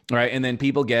 Right. And then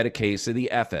people get a case of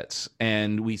the F-its.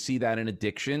 And we see that in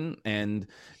addiction. And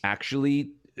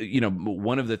actually, you know,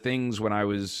 one of the things when I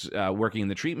was working in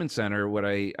the treatment center, what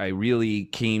I really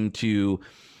came to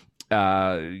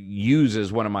use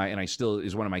as one of my, and I still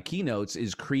is one of my keynotes,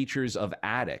 is creatures of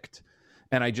addict.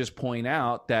 And I just point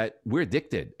out that we're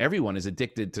addicted. Everyone is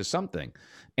addicted to something.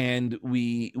 And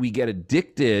we get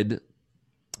addicted.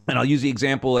 And I'll use the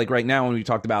example like right now when we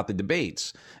talked about the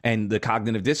debates and the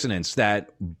cognitive dissonance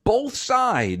that both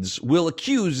sides will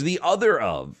accuse the other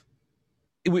of.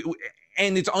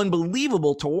 And it's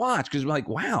unbelievable to watch because we're like,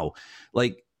 wow,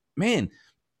 like, man,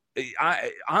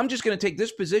 I'm just going to take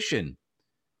this position.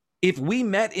 If we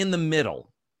met in the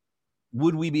middle,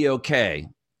 would we be okay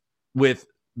with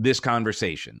this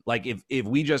conversation? Like if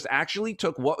we just actually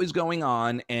took what was going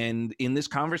on and in this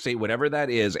conversation, whatever that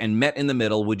is, and met in the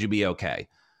middle, would you be okay?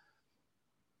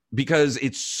 Because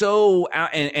it's so,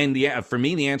 and yeah, for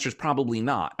me, the answer is probably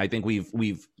not. I think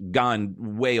we've gone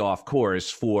way off course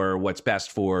for what's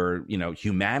best for, you know,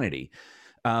 humanity.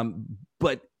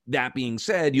 But that being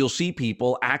said, you'll see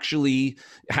people actually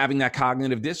having that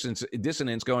cognitive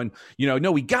dissonance going, you know,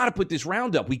 no, we got to put this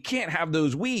Roundup. We can't have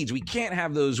those weeds. We can't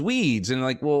have those weeds. And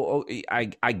like, well,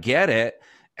 I get it.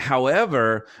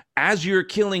 However, as you're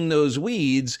killing those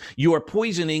weeds, you are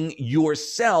poisoning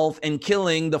yourself and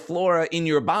killing the flora in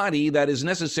your body that is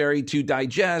necessary to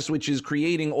digest, which is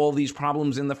creating all these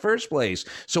problems in the first place.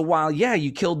 So while, yeah,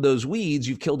 you killed those weeds,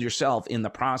 you've killed yourself in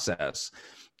the process.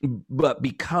 But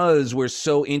because we're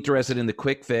so interested in the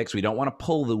quick fix, we don't want to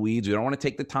pull the weeds. We don't want to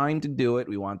take the time to do it.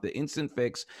 We want the instant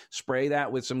fix, spray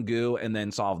that with some goo, and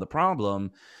then solve the problem.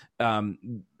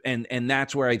 And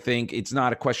that's where I think it's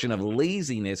not a question of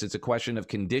laziness. It's a question of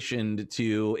conditioned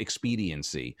to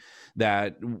expediency,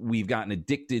 that we've gotten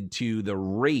addicted to the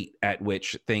rate at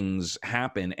which things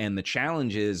happen. And the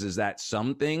challenge is that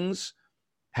some things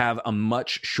have a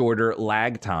much shorter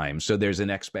lag time. So there's an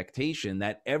expectation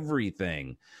that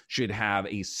everything should have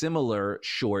a similar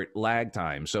short lag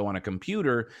time. So on a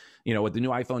computer, you know, with the new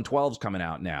iPhone 12s coming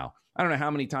out now, I don't know how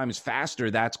many times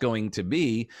faster that's going to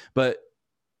be, but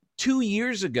 2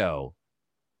 years ago,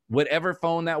 whatever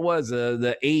phone that was,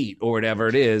 the 8 or whatever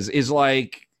it is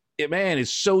like, man, it's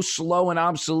so slow and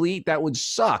obsolete. That would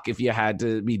suck if you had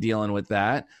to be dealing with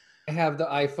that. I have the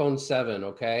iPhone 7,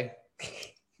 okay?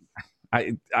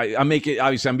 I make it,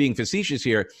 obviously I'm being facetious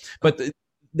here, but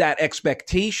that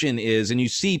expectation is, and you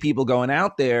see people going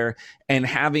out there and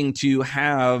having to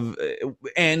have,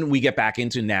 and we get back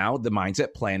into now the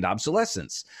mindset planned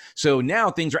obsolescence. So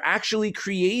now things are actually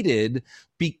created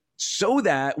so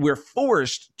that we're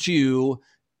forced to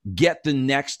get the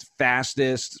next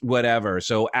fastest whatever.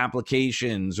 So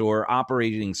applications or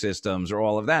operating systems or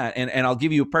all of that. And I'll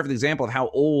give you a perfect example of how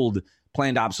old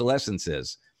planned obsolescence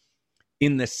is.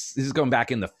 This is going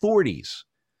back in the 40s.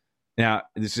 Now,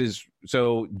 this is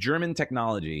so German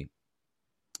technology.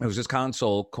 There was this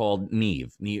console called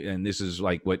Neve, and this is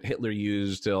like what Hitler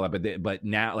used to. But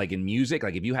now, like in music,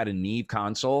 like if you had a Neve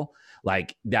console,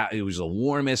 like that, it was the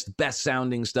warmest, best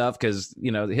sounding stuff because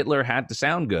you know Hitler had to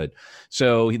sound good.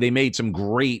 So they made some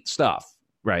great stuff,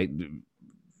 right?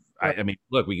 I mean,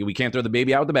 look, we can't throw the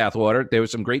baby out with the bathwater. There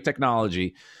was some great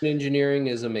technology. Engineering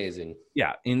is amazing.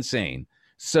 Yeah, insane.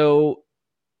 So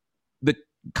the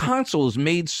console is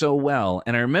made so well.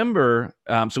 And I remember,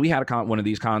 so we had one of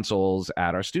these consoles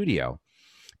at our studio.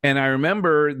 And I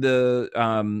remember the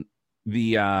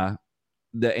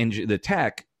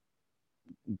tech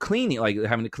cleaning, like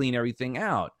having to clean everything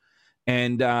out.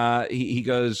 And he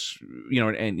goes, you know,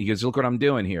 and he goes, look what I'm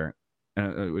doing here.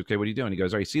 Okay, what are you doing? He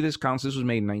goes, all right, see this console? This was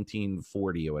made in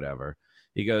 1940 or whatever.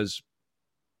 He goes,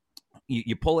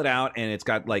 you pull it out and it's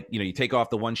got like, you know, you take off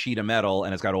the one sheet of metal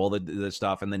and it's got all the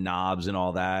stuff and the knobs and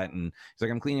all that. And he's like,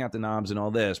 I'm cleaning out the knobs and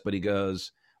all this. But he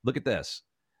goes, look at this.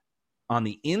 on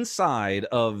the inside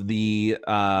of the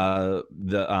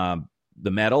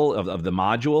metal of the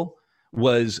module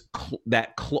was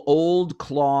old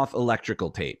cloth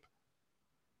electrical tape.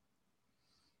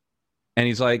 And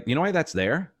he's like, you know why that's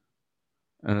there?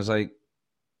 And I was like,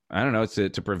 I don't know. It's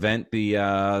to prevent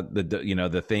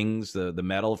the things, the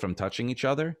metal from touching each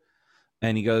other.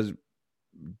 And he goes,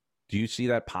 do you see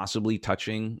that possibly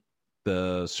touching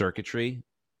the circuitry?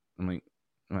 I'm like,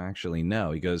 well, actually,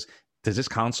 no. He goes, does this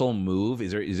console move?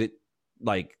 Is it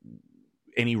like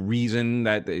any reason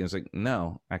that it's like,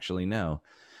 no, actually, no.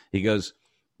 He goes,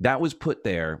 that was put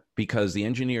there because the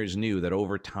engineers knew that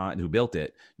over time, who built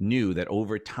it, knew that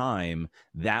over time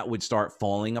that would start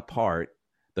falling apart.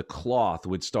 The cloth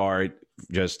would start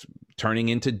just turning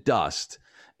into dust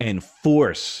and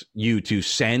force you to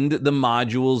send the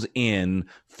modules in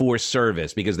for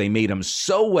service because they made them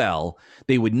so well,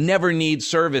 they would never need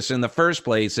service in the first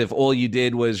place if all you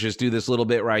did was just do this little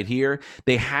bit right here.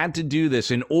 They had to do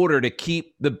this in order to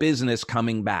keep the business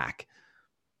coming back.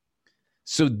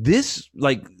 So these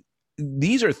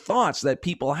are thoughts that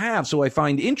people have. So I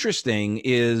find interesting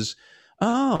is,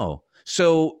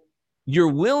 so you're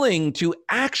willing to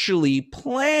actually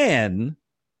plan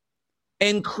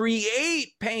and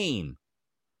create pain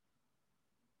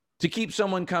to keep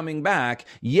someone coming back.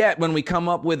 Yet when we come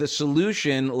up with a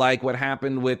solution like what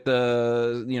happened with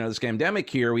the scamdemic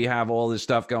here, we have all this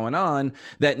stuff going on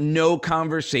that no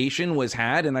conversation was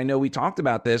had. And I know we talked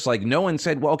about this, like no one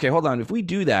said, well, okay, hold on. If we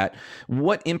do that,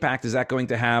 what impact is that going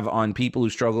to have on people who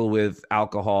struggle with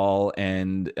alcohol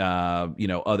and,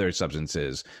 other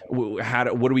substances? What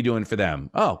are we doing for them?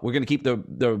 Oh, we're going to keep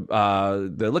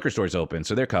the liquor stores open.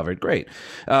 So they're covered. Great.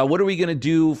 What are we going to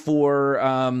do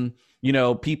for,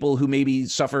 people who maybe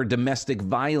suffer domestic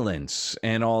violence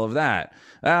and all of that?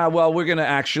 Well, we're going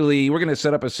to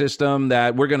set up a system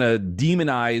that we're going to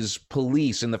demonize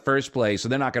police in the first place, so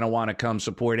they're not going to want to come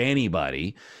support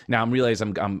anybody. Now, I realize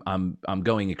I'm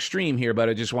going extreme here, but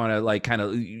I just want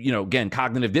to again,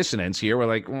 cognitive dissonance here. We're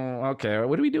like, okay,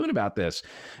 what are we doing about this?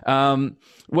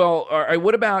 Well, all right,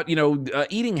 what about,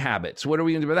 eating habits? What are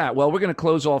we going to do with that? Well, we're going to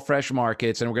close all fresh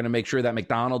markets, and we're going to make sure that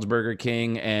McDonald's, Burger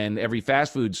King, and every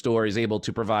fast food store is able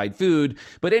to provide food.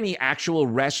 But any actual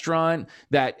restaurant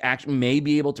that may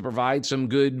be able to provide some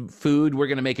good food, we're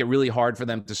going to make it really hard for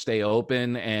them to stay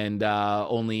open and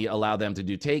only allow them to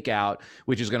do takeout,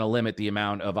 which is going to limit the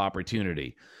amount of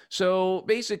opportunity. So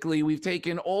basically, we've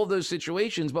taken all those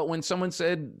situations, but when someone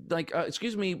said,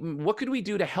 excuse me, what could we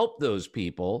do to help those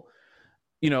people?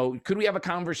 Could we have a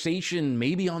conversation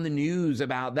maybe on the news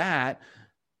about that?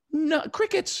 No,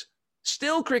 crickets.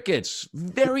 Still crickets.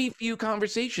 Very few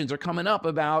conversations are coming up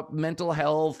about mental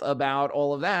health, about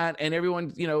all of that. And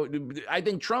everyone, I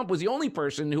think Trump was the only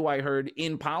person who I heard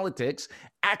in politics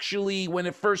actually, when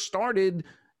it first started,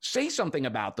 say something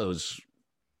about those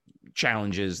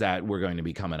challenges that were going to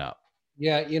be coming up.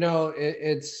 Yeah,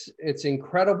 it's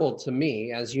incredible to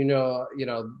me, as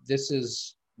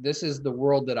this is the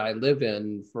world that I live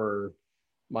in for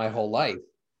my whole life.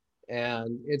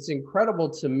 And it's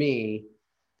incredible to me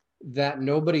that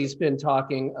nobody's been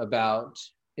talking about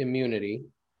immunity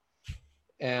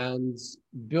and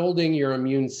building your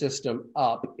immune system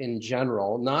up in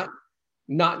general, not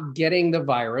getting the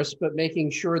virus, but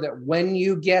making sure that when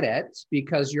you get it,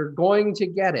 because you're going to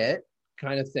get it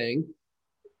kind of thing,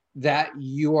 that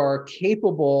you are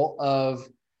capable of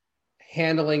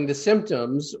handling the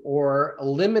symptoms or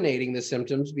eliminating the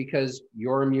symptoms because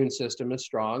your immune system is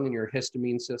strong and your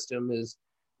histamine system is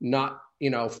not,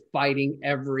 fighting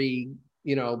every,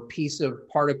 piece of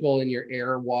particle in your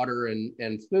air, water,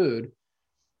 and food.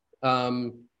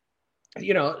 So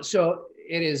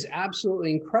it is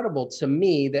absolutely incredible to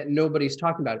me that nobody's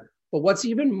talking about it. But what's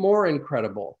even more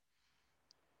incredible,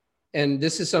 and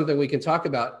this is something we can talk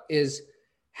about, is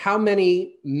how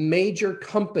many major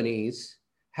companies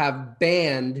have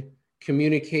banned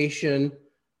communication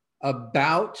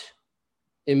about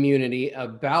immunity,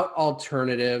 about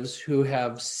alternatives, who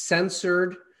have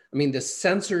censored. I mean, the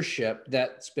censorship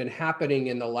that's been happening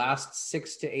in the last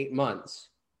 6 to 8 months.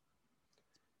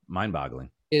 Mind-boggling.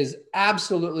 Is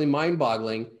absolutely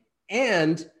mind-boggling.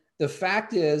 And the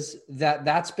fact is that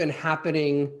that's been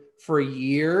happening for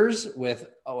years with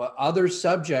other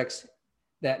subjects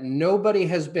that nobody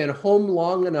has been home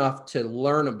long enough to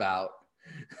learn about.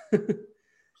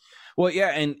 Well, yeah,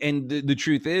 and the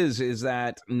truth is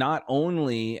that not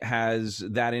only has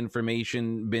that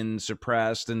information been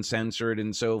suppressed and censored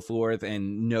and so forth,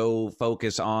 and no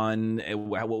focus on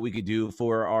what we could do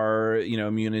for our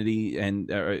immunity and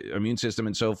our immune system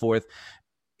and so forth,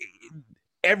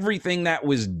 everything that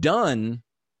was done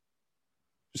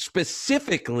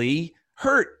specifically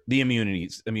hurt the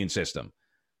immune system,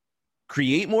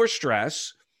 create more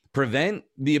stress, prevent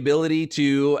the ability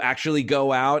to actually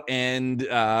go out and,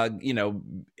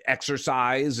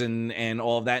 exercise and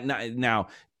all of that. Now,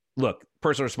 look,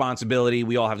 personal responsibility,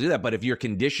 we all have to do that. But if you're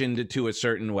conditioned to a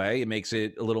certain way, it makes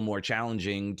it a little more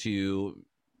challenging to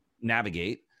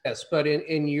navigate. Yes, but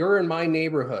in your and my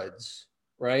neighborhoods,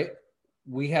 right,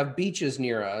 we have beaches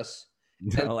near us.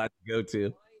 A lot to go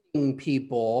to.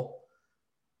 People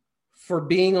for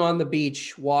being on the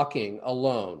beach walking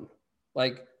alone.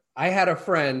 Like, I had a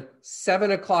friend,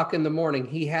 7:00 in the morning,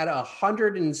 he had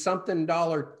 $100 and something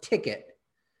ticket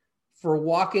for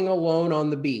walking alone on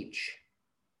the beach,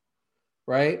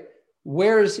 right?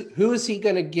 Who is he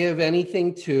going to give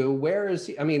anything to? Where is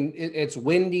he? I mean, it's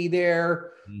windy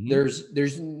there. Mm-hmm.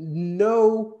 There's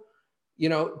no,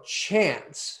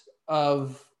 chance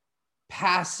of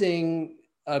passing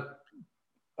a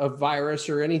virus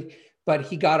or anything, but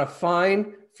he got a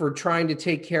fine for trying to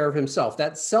take care of himself.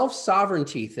 That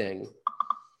self-sovereignty thing,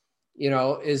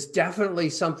 is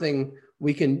definitely something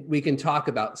we can talk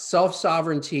about.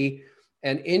 Self-sovereignty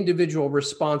and individual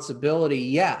responsibility,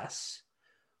 yes.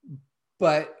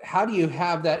 But how do you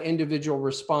have that individual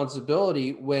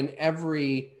responsibility when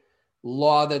every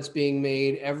law that's being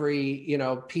made, every,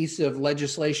 piece of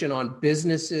legislation on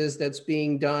businesses that's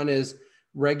being done is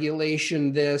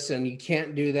regulation this, and you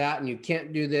can't do that, and you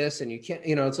can't do this, and you can't,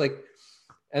 it's like,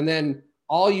 and then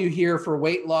all you hear for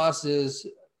weight loss is,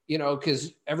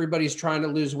 because everybody's trying to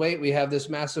lose weight. We have this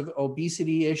massive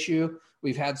obesity issue.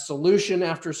 We've had solution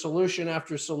after solution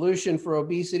after solution for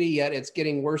obesity, yet it's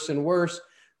getting worse and worse.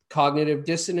 Cognitive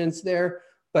dissonance there.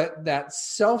 But that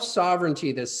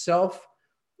self-sovereignty, the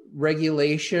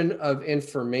self-regulation of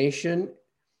information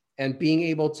and being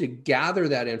able to gather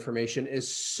that information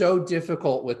is so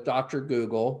difficult with Dr.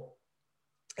 Google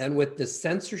and with the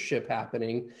censorship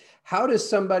happening. How does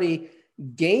somebody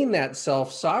gain that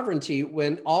self-sovereignty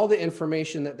when all the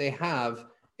information that they have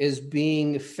is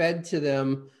being fed to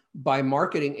them by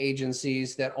marketing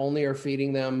agencies that only are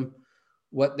feeding them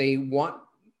what they want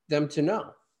them to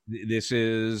know? This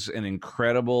is an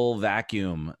incredible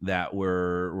vacuum that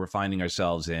we're finding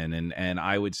ourselves in. And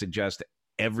I would suggest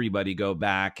everybody go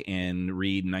back and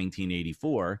read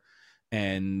 1984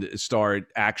 and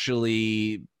start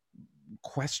actually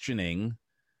questioning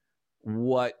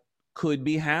what could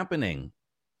be happening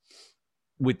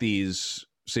with these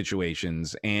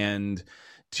situations, and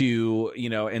to,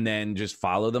 and then just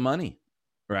follow the money,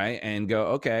 right? And go,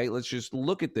 okay, let's just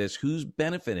look at this. Who's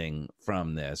benefiting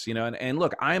from this? And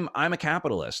look, I'm a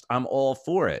capitalist. I'm all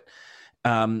for it.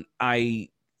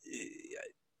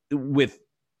 With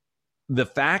the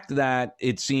fact that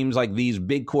it seems like these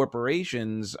big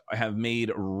corporations have made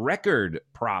record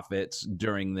profits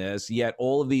during this, yet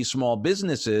all of these small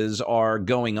businesses are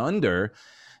going under.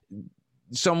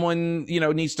 Someone,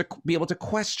 needs to be able to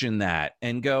question that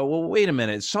and go, well, wait a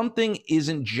minute, something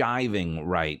isn't jiving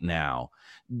right now.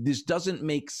 This doesn't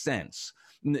make sense.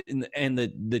 And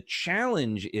the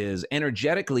challenge is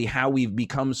energetically how we've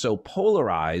become so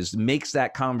polarized makes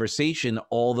that conversation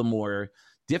all the more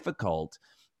difficult,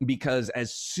 because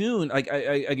as soon, like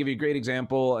I give you a great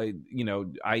example.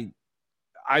 I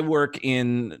work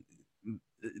in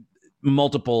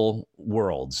multiple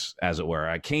worlds, as it were.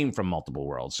 I came from multiple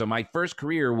worlds. So my first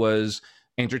career was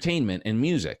entertainment and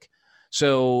music.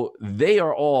 So they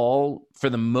are all, for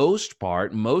the most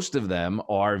part, most of them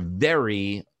are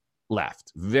very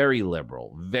left, very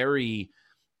liberal, very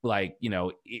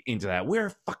into that. Wear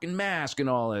a fucking mask and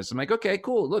all this. I'm like, okay,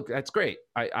 cool. Look, that's great.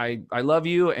 I love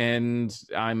you, and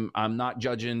I'm not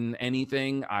judging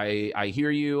anything. I hear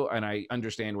you, and I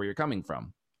understand where you're coming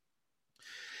from.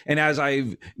 And as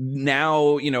I've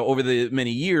now, over the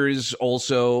many years,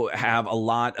 also have a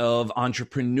lot of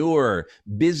entrepreneur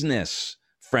business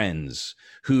friends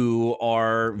who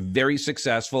are very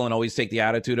successful and always take the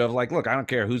attitude of like, look, I don't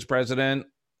care who's president.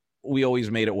 We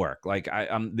always made it work. Like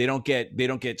they don't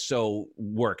get so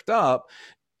worked up,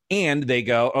 and they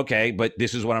go, okay, but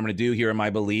this is what I'm going to do. Here are my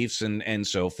beliefs and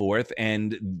so forth.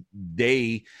 And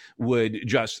they would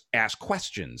just ask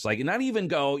questions, like not even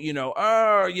go,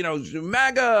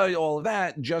 MAGA, all of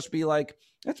that. Just be like,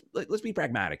 let's be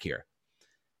pragmatic here.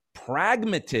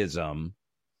 Pragmatism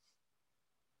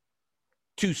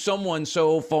to someone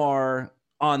so far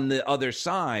on the other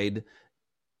side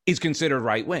is considered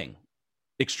right-wing,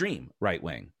 extreme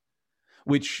right-wing,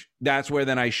 which that's where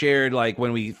then I shared, like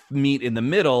when we meet in the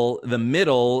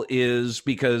middle is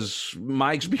because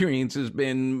my experience has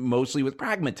been mostly with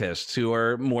pragmatists who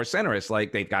are more centrist.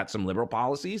 Like they've got some liberal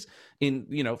policies in,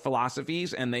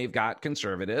 philosophies, and they've got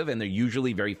conservative, and they're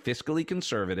usually very fiscally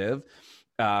conservative.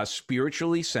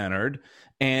 spiritually centered,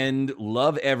 and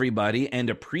love everybody and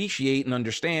appreciate and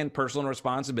understand personal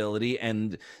responsibility.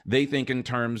 And they think in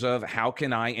terms of, how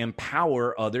can I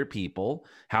empower other people?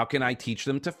 How can I teach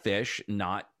them to fish,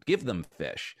 not give them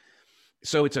fish?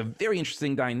 So it's a very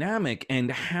interesting dynamic,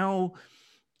 and how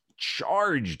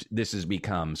charged this has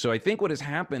become. So I think what has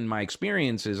happened, my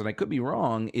experience is, and I could be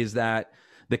wrong, is that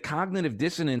the cognitive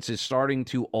dissonance is starting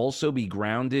to also be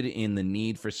grounded in the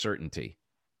need for certainty.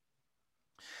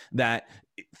 That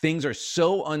things are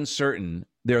so uncertain,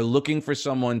 they're looking for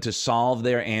someone to solve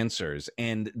their answers,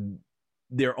 and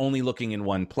they're only looking in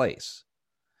one place.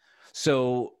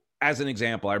 So as an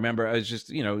example, I remember I was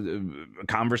just, a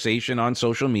conversation on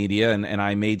social media, and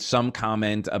I made some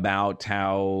comment about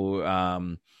how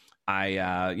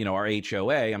our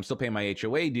HOA, I'm still paying my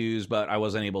HOA dues, but I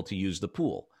wasn't able to use the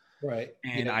pool. Right.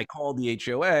 And I called the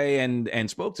HOA and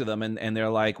spoke to them, and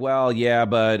they're like, well, yeah,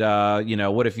 but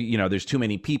what if there's too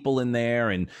many people in there,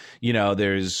 and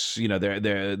there's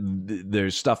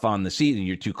there's stuff on the seat, and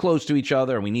you're too close to each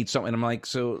other, and we need something. And I'm like,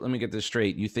 so let me get this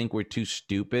straight. You think we're too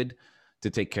stupid to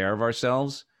take care of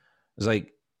ourselves? It's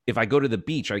like, if I go to the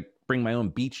beach, I bring my own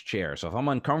beach chair. So if I'm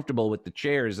uncomfortable with the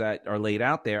chairs that are laid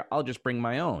out there, I'll just bring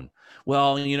my own.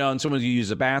 Well, and someone, you use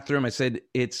a bathroom. I said,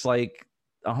 it's like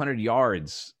 100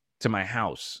 yards to my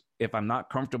house. If I'm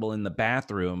not comfortable in the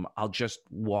bathroom, I'll just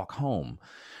walk home.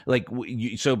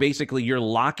 So basically you're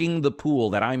locking the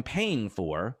pool that I'm paying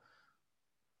for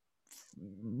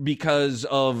because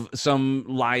of some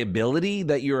liability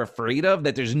that you're afraid of,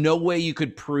 that there's no way you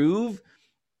could prove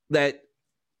that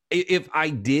if I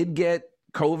did get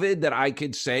COVID, that I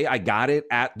could say I got it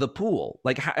at the pool.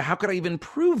 Like, how could I even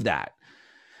prove that?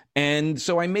 And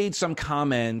so I made some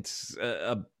comments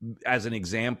as an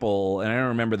example, and I don't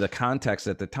remember the context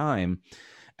at the time.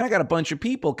 And I got a bunch of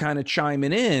people kind of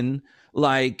chiming in,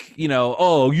 like,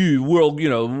 oh, you world,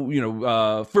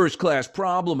 first class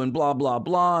problem, and blah blah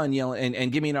blah, and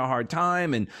and giving me a hard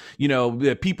time, and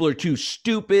people are too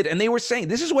stupid. And they were saying,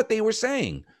 this is what they were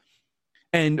saying.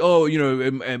 And,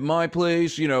 at my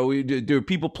place, there are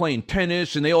people playing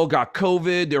tennis, and they all got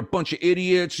COVID. They're a bunch of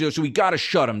idiots, so we got to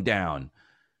shut them down.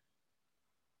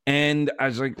 And I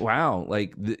was like, wow,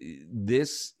 like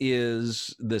this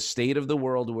is the state of the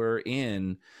world we're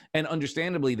in. And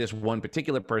understandably, this one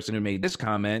particular person who made this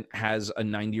comment has a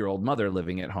 90-year-old mother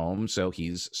living at home, so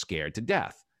he's scared to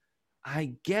death.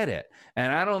 I get it.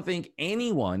 And I don't think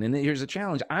anyone, and here's a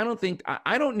challenge, I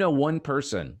don't know one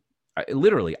person, I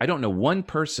don't know one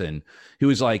person who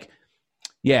is like,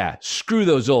 yeah, screw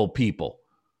those old people.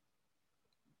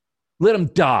 Let them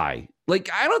die. Like,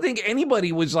 I don't think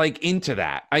anybody was like into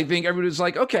that. I think everybody was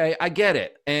like, okay, I get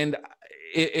it. And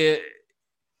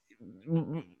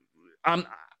I'm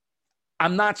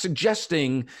not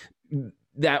suggesting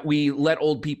that we let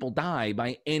old people die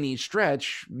by any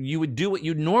stretch. You would do what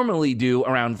you'd normally do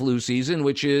around flu season,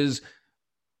 which is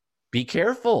be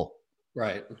careful.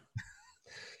 Right.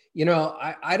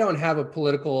 I don't have a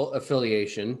political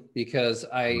affiliation because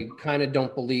I kind of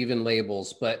don't believe in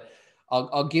labels, but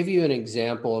I'll give you an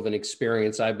example of an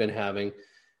experience I've been having.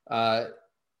 I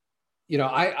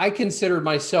consider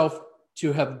myself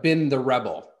to have been the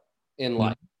rebel in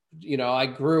life. I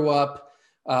grew up,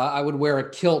 I would wear a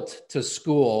kilt to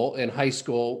school in high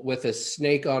school with a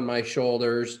snake on my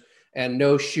shoulders and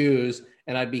no shoes.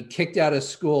 And I'd be kicked out of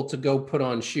school to go put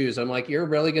on shoes. I'm like, you're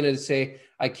really going to say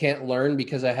I can't learn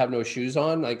because I have no shoes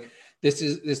on? Like, this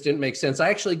didn't make sense. I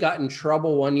actually got in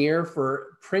trouble one year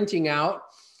for printing out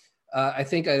I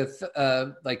think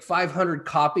like 500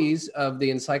 copies of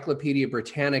the Encyclopedia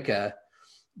Britannica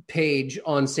page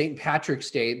on St. Patrick's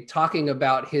Day, talking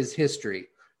about his history,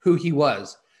 who he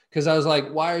was. Because I was like,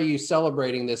 why are you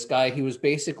celebrating this guy? He was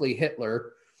basically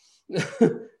Hitler,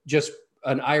 just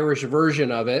an Irish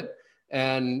version of it.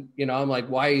 And, I'm like,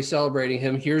 why are you celebrating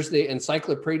him? Here's the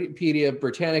Encyclopedia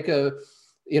Britannica,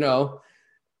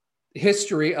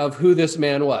 history of who this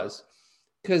man was.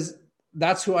 Because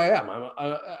that's who I am.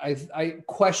 I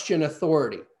question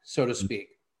authority, so to speak.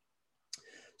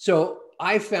 So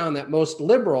I found that most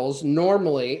liberals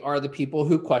normally are the people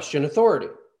who question authority.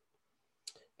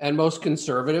 And most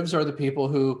conservatives are the people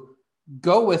who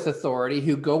go with authority,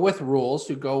 who go with rules,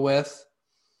 who go with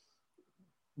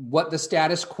what the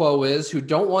status quo is, who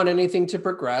don't want anything to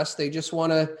progress. They just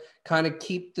want to kind of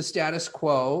keep the status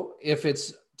quo if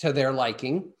it's to their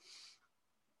liking.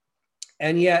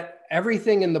 And yet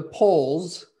everything in the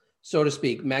polls, so to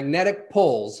speak, magnetic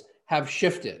poles, have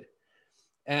shifted.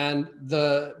 And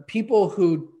the people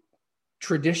who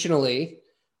traditionally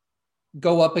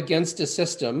go up against a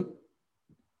system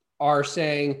are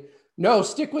saying, no,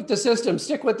 stick with the system,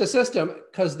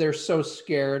 because they're so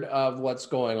scared of what's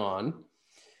going on.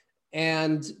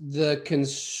 And the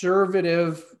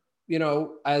conservative,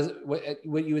 as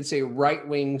what you would say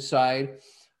right-wing side,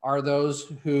 are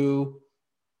those who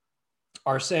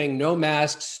are saying no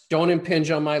masks, don't impinge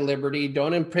on my liberty,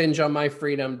 don't impinge on my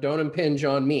freedom, don't impinge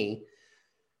on me.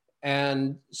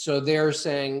 And so they're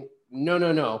saying, no,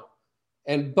 no, no.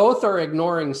 And both are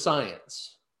ignoring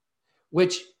science,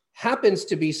 which happens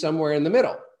to be somewhere in the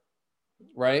middle,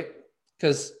 right?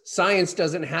 Because science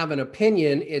doesn't have an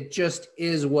opinion. It just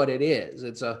is what it is.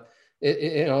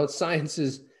 Science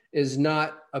is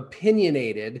not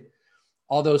opinionated,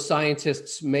 although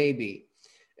scientists may be.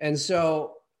 And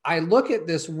so I look at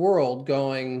this world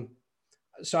going,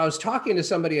 so I was talking to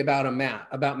somebody about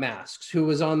masks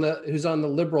who's on the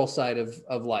liberal side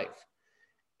of life.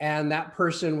 And that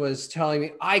person was telling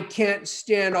me, I can't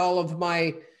stand all of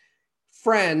my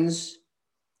friends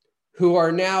who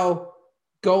are now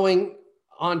going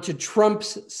onto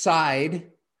Trump's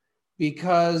side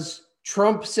because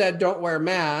Trump said don't wear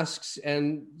masks.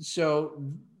 And so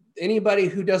anybody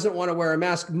who doesn't want to wear a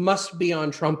mask must be on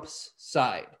Trump's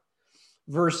side,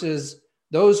 versus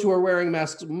those who are wearing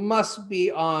masks must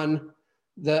be on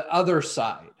the other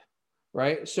side,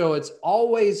 right? So it's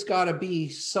always got to be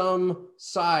some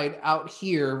side out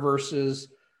here versus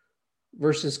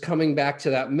coming back to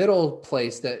that middle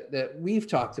place that we've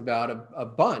talked about a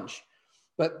bunch.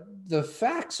 But the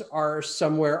facts are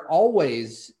somewhere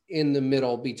always in the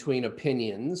middle between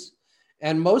opinions.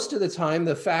 And most of the time,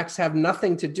 the facts have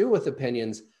nothing to do with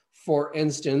opinions. For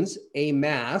instance, a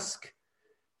mask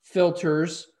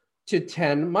filters to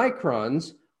 10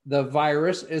 microns. The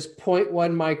virus is 0.1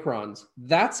 microns.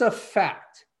 That's a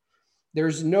fact.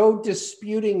 There's no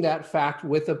disputing that fact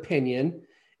with opinion.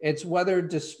 It's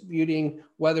disputing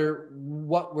whether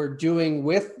what we're doing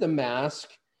with the mask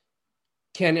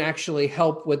can actually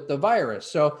help with the virus.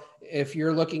 So if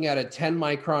you're looking at a 10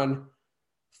 micron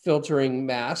filtering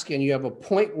mask and you have a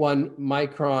 0.1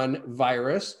 micron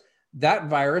virus, that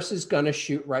virus is going to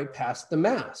shoot right past the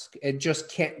mask. It just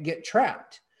can't get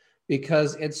trapped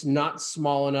because it's not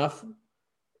small enough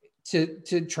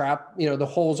to trap, the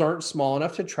holes aren't small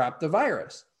enough to trap the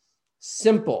virus.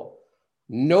 Simple.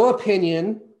 No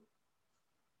opinion.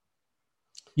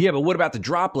 Yeah, but what about the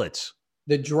droplets?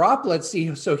 The droplets,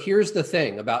 so here's the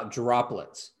thing about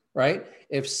droplets, right?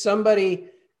 If somebody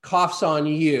coughs on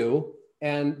you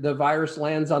and the virus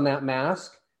lands on that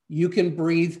mask, you can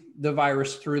breathe the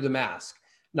virus through the mask.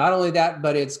 Not only that,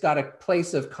 but it's got a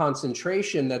place of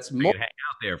concentration that's hang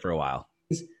out there for a while.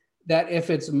 That if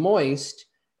it's moist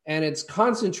and it's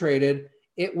concentrated,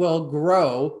 it will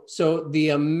grow. So the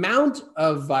amount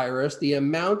of virus, the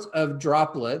amount of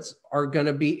droplets are going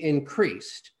to be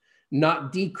increased,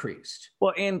 not decreased.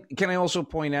 Well, and can I also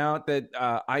point out that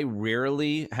I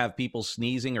rarely have people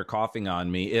sneezing or coughing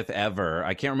on me, if ever.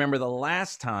 I can't remember the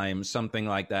last time something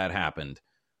like that happened.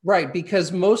 Right,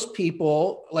 because most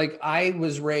people, like I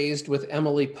was raised with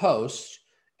Emily Post,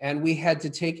 and we had to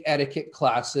take etiquette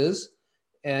classes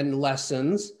and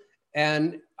lessons.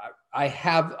 And I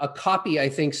have a copy, I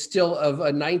think, still of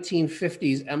a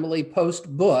 1950s Emily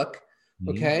Post book,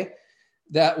 okay?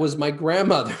 That was my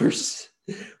grandmother's.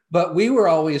 But we were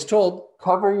always told,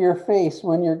 cover your face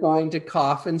when you're going to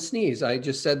cough and sneeze. I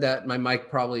just said that. My mic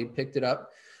probably picked it up.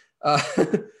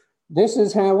 This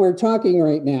is how we're talking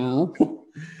right now.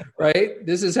 Right?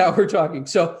 This is how we're talking.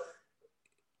 So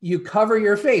you cover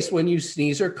your face when you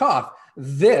sneeze or cough.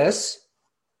 This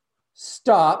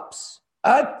stops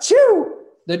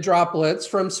the droplets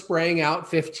from spraying out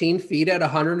 15 feet at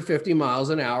 150 miles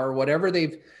an hour, whatever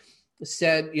they've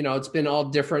said. It's been all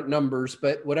different numbers,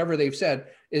 but whatever they've said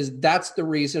is that's the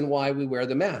reason why we wear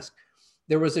the mask.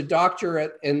 There was a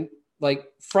doctor in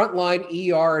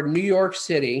Frontline ER in New York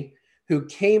City who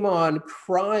came on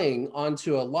crying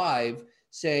onto a live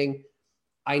saying,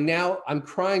 I'm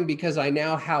crying because I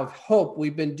now have hope.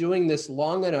 We've been doing this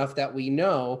long enough that we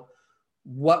know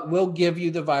what will give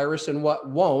you the virus and what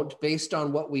won't based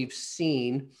on what we've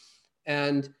seen.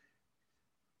 And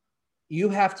you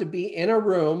have to be in a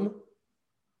room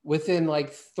within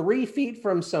 3 feet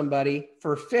from somebody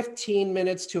for 15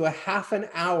 minutes to a half an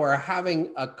hour,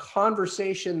 having a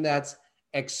conversation that's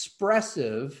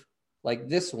expressive, like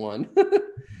this one,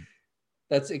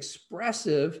 that's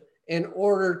expressive, in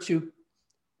order to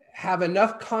have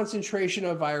enough concentration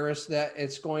of virus that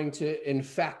it's going to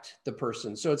infect the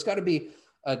person. So it's got to be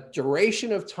a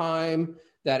duration of time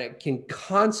that it can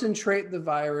concentrate the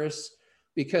virus,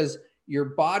 because your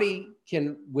body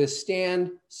can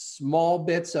withstand small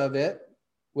bits of it,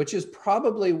 which is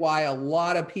probably why a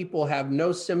lot of people have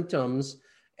no symptoms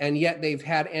and yet they've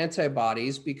had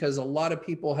antibodies because a lot of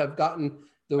people have gotten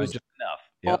those just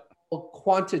enough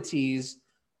quantities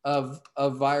of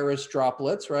virus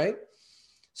droplets, right?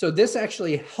 So this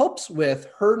actually helps with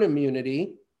herd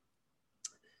immunity.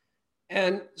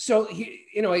 And so,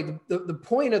 the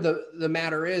point of the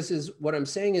matter is what I'm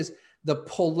saying is the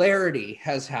polarity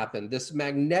has happened. This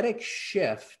magnetic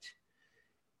shift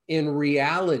in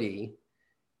reality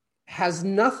has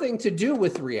nothing to do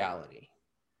with reality.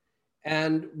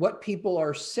 And what people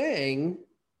are saying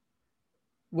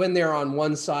when they're on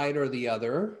one side or the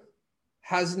other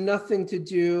has nothing to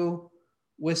do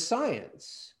with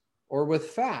science or with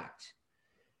fact.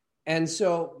 And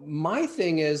so my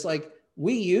thing is, like,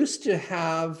 we used to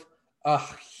have a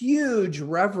huge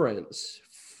reverence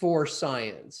for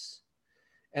science,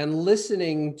 and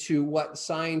listening to what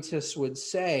scientists would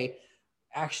say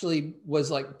actually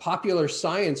was like Popular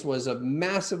Science was a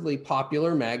massively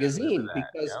popular magazine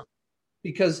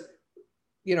because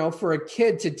for a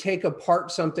kid to take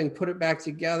apart something, put it back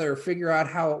together, figure out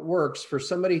how it works, for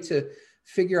somebody to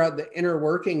figure out the inner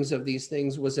workings of these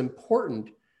things was important.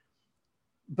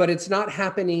 But it's not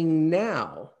happening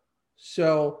now.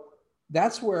 So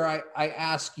that's where I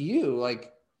ask you,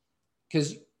 like,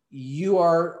 because you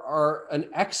are an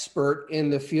expert in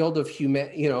the field of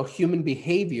human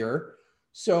behavior.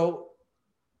 So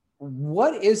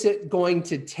what is it going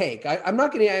to take? I'm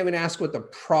not going to even ask what the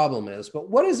problem is, but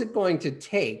what is it going to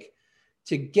take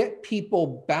to get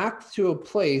people back to a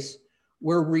place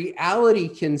where reality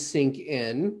can sink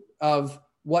in of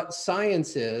what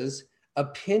science is,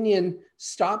 opinion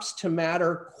stops to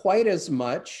matter quite as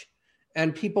much,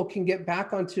 and people can get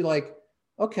back onto, like,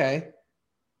 okay,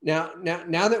 now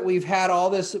that we've had all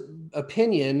this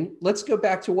opinion, let's go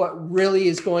back to what really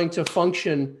is going to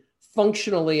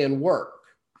functionally and work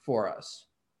for us.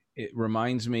 It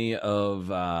reminds me of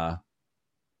the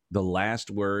last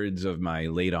words of my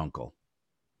late uncle.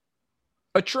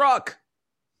 A truck.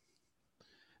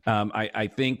 I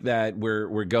think that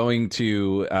we're going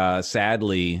to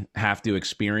sadly have to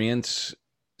experience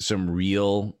some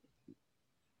real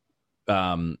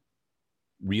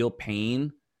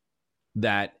pain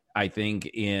that I think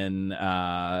in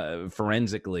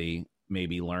forensically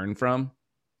maybe learn from.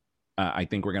 I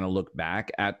think we're going to look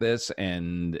back at this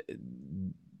and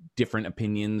different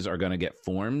opinions are going to get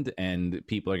formed and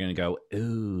people are going to go,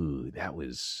 ooh, that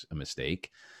was a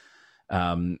mistake.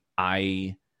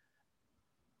 I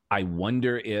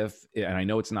wonder if, and I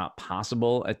know it's not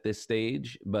possible at this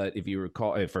stage, but if you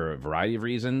recall, for a variety of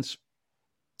reasons,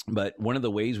 but one of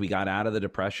the ways we got out of the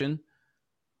Depression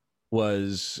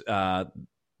was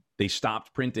they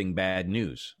stopped printing bad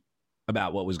news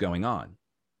about what was going on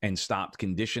and stopped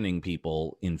conditioning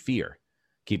people in fear,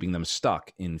 keeping them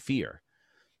stuck in fear.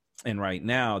 And right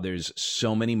now there's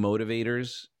so many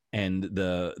motivators, and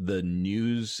the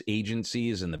news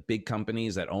agencies and the big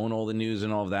companies that own all the news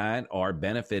and all of that are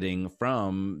benefiting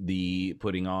from the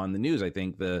putting on the news. I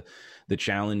think the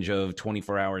challenge of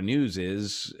 24-hour news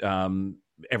is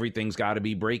everything's got to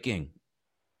be breaking.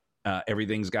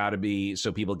 Everything's got to be,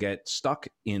 so people get stuck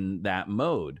in that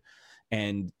mode.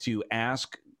 And to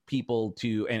ask people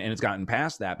to, and it's gotten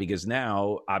past that, because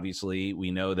now obviously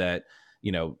we know that,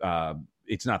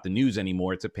 it's not the news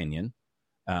anymore, it's opinion.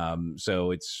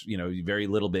 So it's, very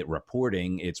little bit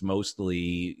reporting. It's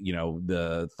mostly,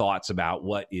 the thoughts about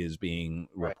what is being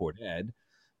reported. Right.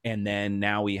 And then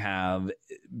now we have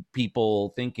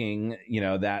people thinking,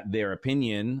 that their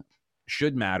opinion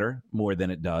should matter more than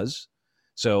it does.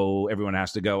 So everyone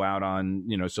has to go out on,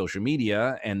 social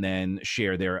media and then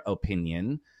share their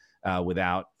opinion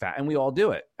without fact. And we all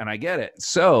do it. And I get it.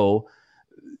 So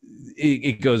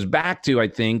it goes back to, I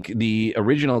think, the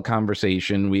original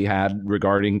conversation we had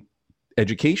regarding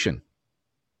education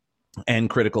and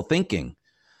critical thinking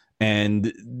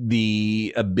and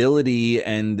the ability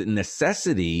and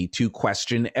necessity to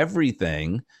question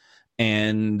everything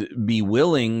and be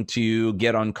willing to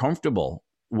get uncomfortable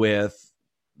with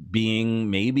being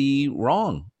maybe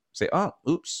wrong. Say, oh,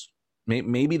 oops,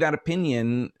 maybe that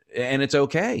opinion, and it's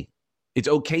okay. It's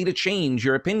okay to change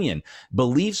your opinion.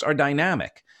 Beliefs are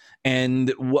dynamic.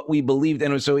 And what we believed,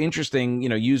 and it was so interesting,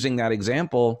 using that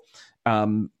example,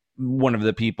 one of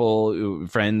the people,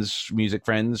 music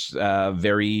friends,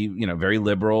 very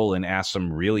liberal, and asked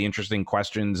some really interesting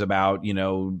questions about, he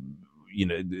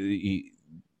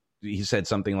said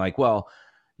something like, well,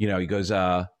 he goes,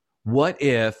 what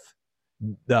if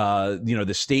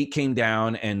the state came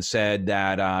down and said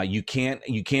that you can't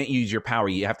use your power.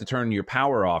 You have to turn your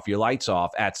power off, your lights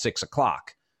off at 6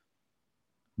 o'clock.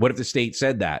 What if the state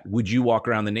said that? Would you walk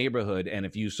around the neighborhood, and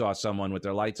if you saw someone with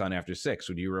their lights on after 6,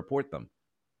 would you report them?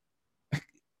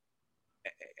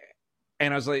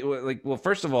 And I was well,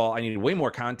 first of all, I needed way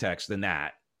more context than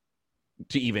that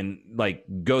to even like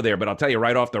go there. But I'll tell you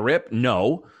right off the rip,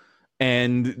 no.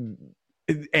 And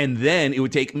then it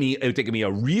would take me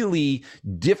a really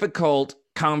difficult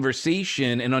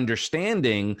conversation and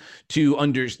understanding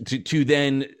to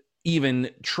then even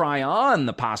try on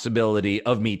the possibility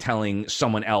of me telling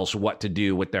someone else what to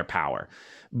do with their power.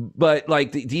 But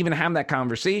like to even have that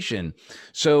conversation.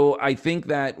 So I think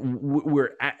that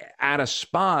we're at a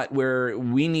spot where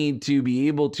we need to be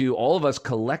able to, all of us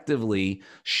collectively,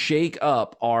 shake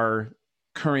up our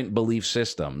current belief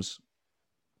systems,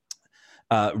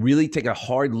 really take a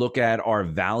hard look at our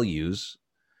values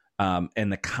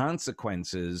and the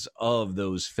consequences of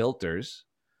those filters.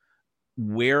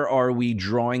 Where are we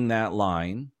drawing that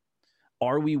line?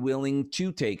 Are we willing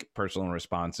to take personal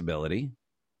responsibility?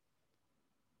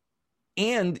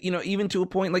 And, even to a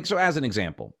point, like, so as an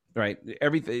example, right?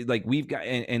 Everything like we've got,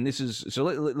 and this is, so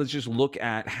let's just look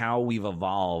at how we've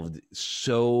evolved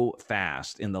so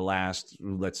fast in the last,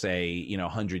 let's say,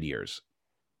 100 years.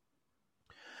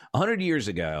 100 years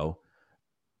ago,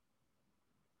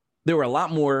 there were a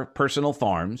lot more personal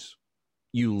farms.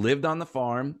 You lived on the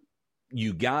farm.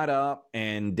 You got up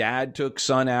and dad took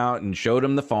son out and showed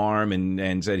him the farm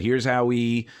and said, here's how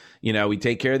we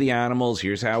take care of the animals.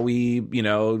 Here's how we,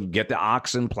 get the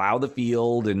oxen, plow the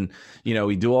field. And,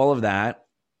 we do all of that.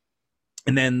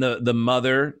 And then the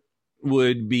mother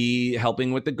would be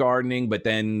helping with the gardening, but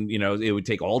then, it would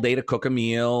take all day to cook a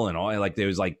meal and all, like, there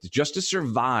was like, just to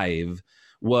survive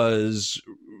was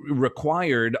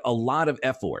required a lot of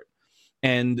effort.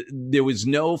 And there was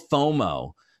no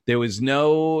FOMO. There was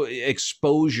no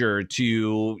exposure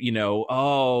to,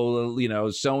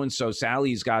 so-and-so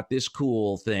Sally's got this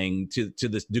cool thing to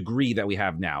this degree that we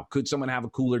have now. Could someone have a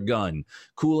cooler gun,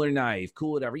 cooler knife,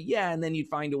 cool whatever? Yeah. And then you'd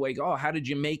find a way, how did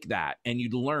you make that? And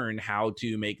you'd learn how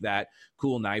to make that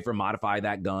cool knife or modify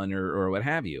that gun or what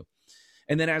have you.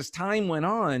 And then as time went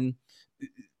on,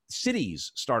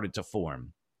 cities started to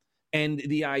form. And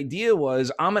the idea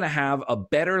was, I'm going to have a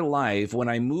better life when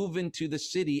I move into the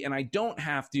city and I don't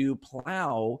have to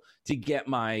plow to get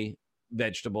my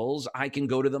vegetables. I can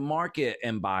go to the market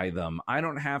and buy them. I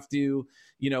don't have to,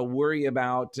 worry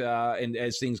about, and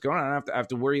as things go on, I don't have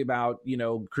to worry about,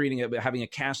 having a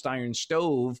cast iron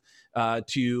stove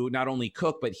to not only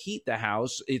cook, but heat the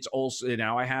house. It's also,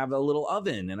 now I have a little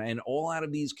oven and all out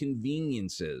of these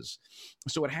conveniences.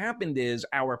 So what happened is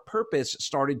our purpose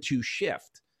started to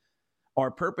shift. Our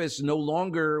purpose no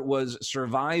longer was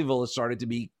survival. It started to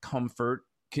be comfort,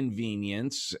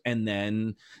 convenience, and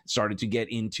then started to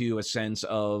get into a sense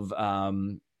of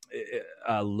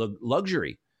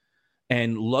luxury.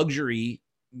 And luxury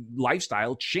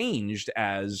lifestyle changed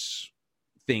as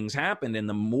things happened. And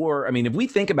the more, if we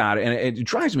think about it, and it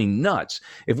drives me nuts,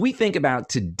 if we think about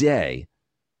today,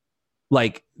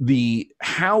 like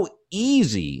how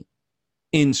easy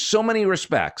in so many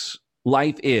respects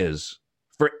life is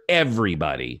for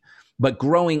everybody. But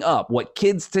growing up, what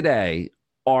kids today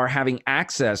are having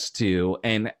access to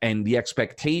and the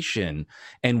expectation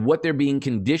and what they're being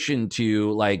conditioned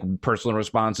to, like personal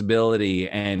responsibility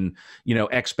and,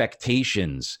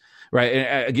 expectations, right?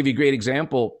 And I'll give you a great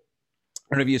example.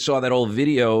 I don't know if you saw that old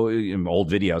video, it's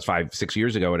 5-6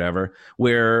 years ago, whatever,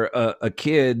 where a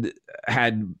kid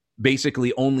had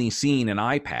basically only seen an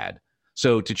iPad.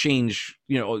 So to change,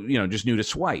 just knew to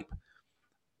swipe.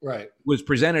 Right. Was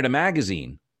presented a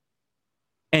magazine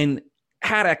and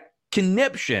had a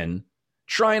conniption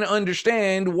trying to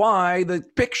understand why the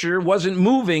picture wasn't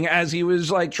moving as he was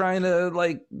like trying to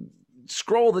like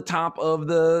scroll the top of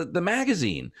the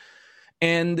magazine.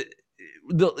 And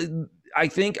I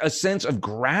think a sense of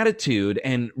gratitude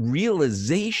and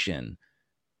realization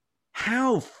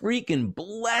how freaking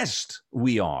blessed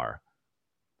we are,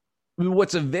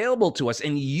 what's available to us,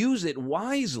 and use it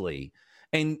wisely.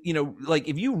 And, like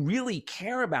if you really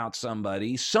care about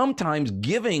somebody, sometimes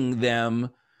giving them,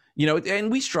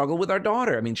 and we struggle with our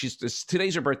daughter.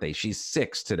 Today's her birthday. She's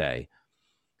 6 today.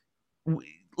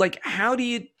 Like, how do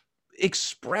you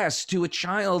express to a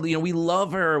child, we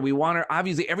love her. We want her.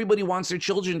 Obviously, everybody wants their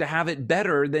children to have it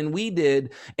better than we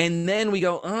did. And then we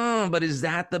go, but is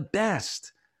that the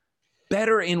best?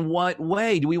 Better in what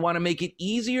way? Do we want to make it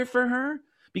easier for her?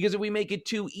 Because if we make it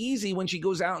too easy, when she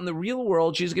goes out in the real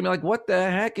world, she's going to be like, what the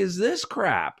heck is this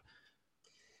crap?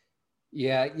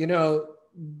 Yeah.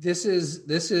 This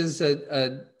is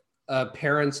a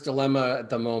parent's dilemma at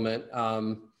the moment.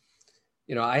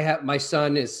 My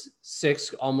son is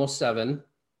 6, almost 7.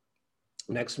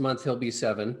 Next month, he'll be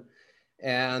 7.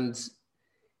 And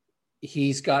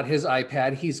he's got his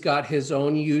iPad. He's got his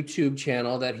own YouTube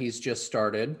channel that he's just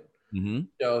started. Mm-hmm.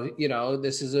 So,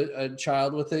 this is a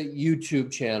child with a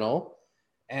YouTube channel.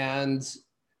 And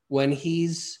when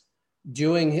he's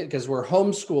doing it, because we're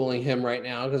homeschooling him right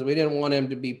now, because we didn't want him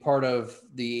to be part of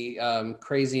the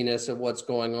craziness of what's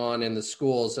going on in the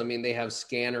schools. I mean, they have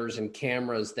scanners and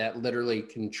cameras that literally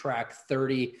can track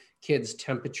 30 kids'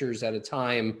 temperatures at a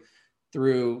time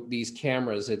through these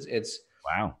cameras. It's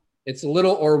wow. It's a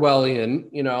little Orwellian,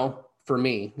 for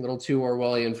me, a little too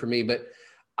Orwellian for me, but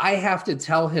I have to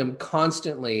tell him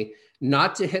constantly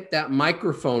not to hit that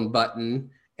microphone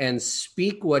button and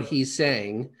speak what he's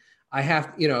saying. I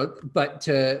have, but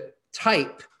to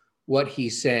type what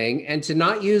he's saying and to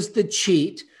not use the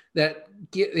cheat that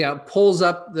pulls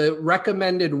up the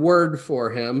recommended word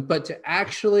for him, but to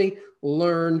actually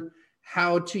learn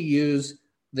how to use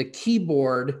the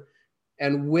keyboard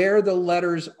and where the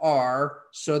letters are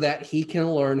so that he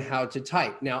can learn how to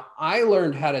type. Now, I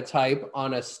learned how to type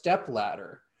on a step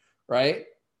ladder, right?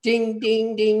 Ding,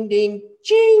 ding, ding, ding,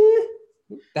 ching.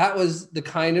 That was the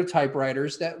kind of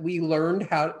typewriters that we learned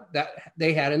that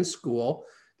they had in school.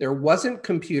 There wasn't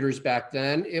computers back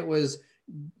then. It was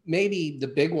maybe the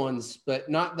big ones, but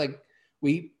not like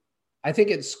I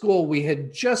think at school we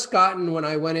had just gotten, when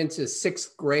I went into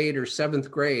 6th grade or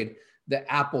 7th grade, the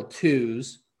Apple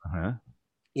IIs. Uh-huh.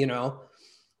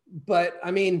 But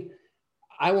I mean,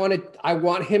 I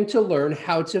want him to learn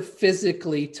how to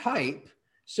physically type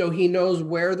so he knows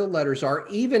where the letters are,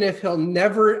 even if he'll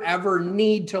never, ever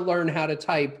need to learn how to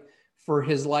type for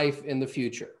his life in the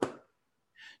future.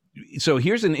 So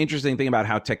here's an interesting thing about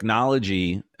how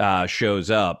technology shows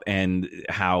up and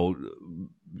how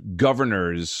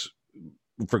governors,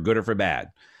 for good or for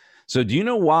bad. So do you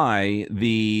know why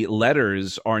the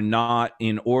letters are not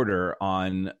in order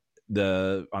on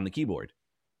the keyboard?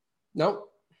 Nope.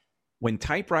 When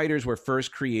typewriters were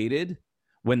first created,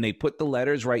 when they put the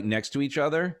letters right next to each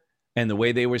other and the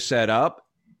way they were set up,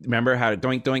 remember how to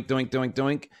doink, doink, doink, doink,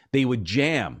 doink, they would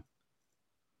jam.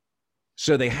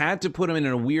 So they had to put them in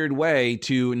a weird way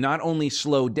to not only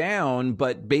slow down,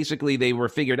 but basically they were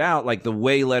figured out, like the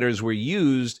way letters were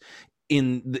used,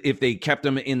 if they kept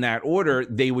them in that order,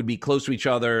 they would be close to each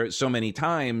other so many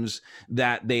times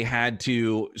that they had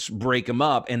to break them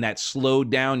up, and that slowed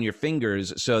down your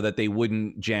fingers so that they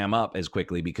wouldn't jam up as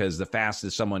quickly, because the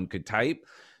fastest someone could type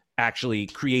actually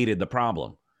created the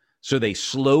problem. So they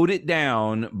slowed it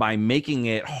down by making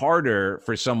it harder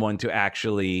for someone to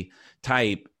actually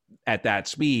type at that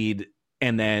speed.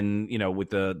 And then,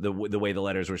 with the way the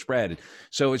letters were spread.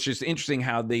 So it's just interesting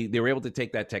how they were able to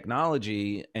take that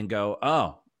technology and go,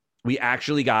 oh, we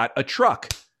actually got a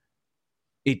truck.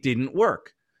 It didn't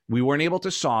work. We weren't able to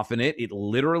soften it. It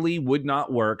literally would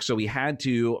not work. So we had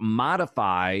to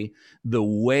modify the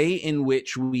way in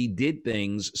which we did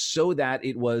things so that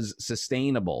it was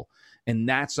sustainable. And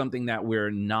that's something that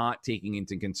we're not taking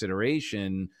into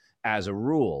consideration as a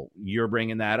rule. You're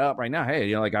bringing that up right now.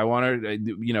 Hey, I want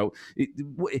to,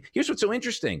 here's what's so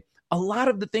interesting. A lot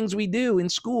of the things we do in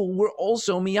school were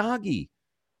also Miyagi.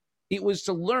 It was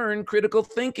to learn critical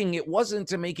thinking. It wasn't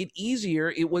to make it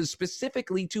easier. It was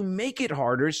specifically to make it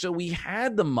harder. So we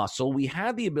had the muscle, we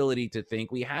had the ability to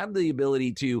think, we had the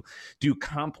ability to do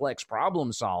complex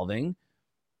problem solving,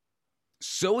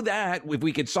 so that if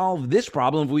we could solve this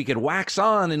problem, if we could wax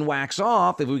on and wax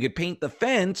off, if we could paint the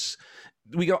fence,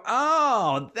 we go,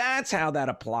 oh, that's how that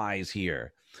applies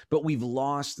here. But we've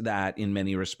lost that in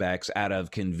many respects out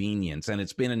of convenience. And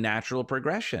it's been a natural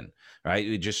progression, right?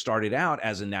 It just started out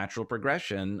as a natural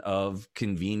progression of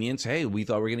convenience. Hey, we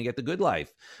thought we were going to get the good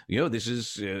life. This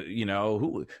is,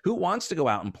 who wants to go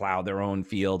out and plow their own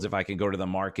fields if I can go to the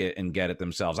market and get it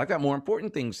themselves? I've got more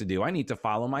important things to do. I need to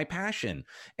follow my passion.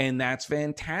 And that's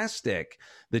fantastic.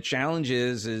 The challenge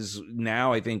is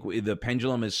now I think the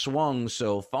pendulum has swung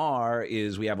so far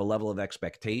is we have a level of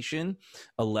expectation,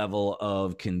 a level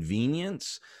of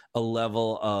convenience, a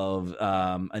level of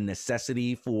a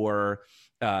necessity for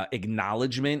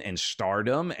acknowledgement and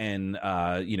stardom and,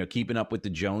 keeping up with the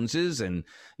Joneses. And,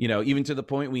 even to the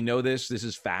point we know this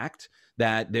is fact,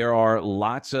 that there are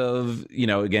lots of,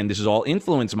 again, this is all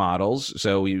influence models.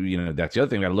 So, that's the other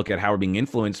thing. We got to look at how we're being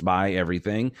influenced by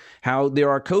everything, how there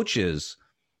are coaches,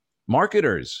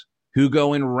 marketers who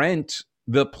go and rent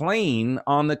the plane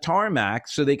on the tarmac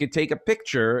so they could take a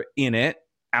picture in it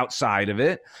outside of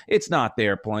it. It's not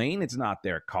their plane. It's not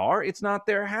their car. It's not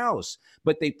their house.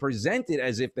 But they present it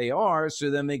as if they are.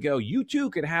 So then they go, you too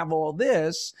could have all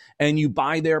this, and you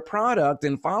buy their product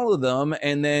and follow them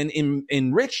and then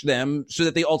enrich them so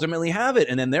that they ultimately have it.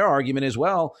 And then their argument is,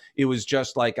 well, it was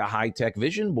just like a high-tech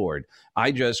vision board.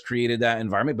 I just created that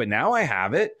environment, but now I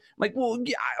have it. Like, well,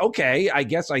 yeah, okay, I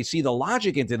guess I see the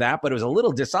logic into that, but it was a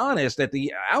little dishonest at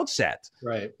the outset.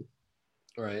 Right.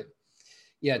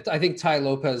 Yeah, I think Tai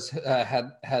Lopez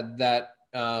had that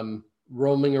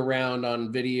roaming around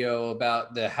on video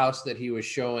about the house that he was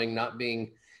showing not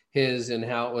being his and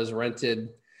how it was rented.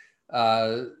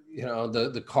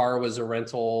 The car was a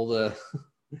rental.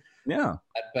 Yeah.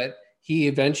 But he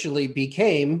eventually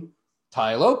became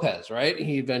Tai Lopez, right?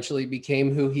 He eventually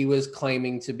became who he was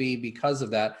claiming to be because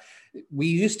of that. We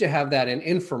used to have that in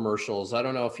infomercials. I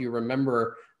don't know if you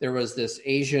remember, there was this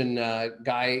Asian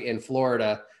guy in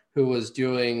Florida who was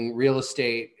doing real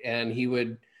estate, and he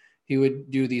would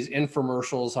do these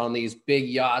infomercials on these big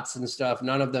yachts and stuff.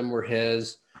 None of them were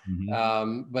his,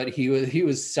 but he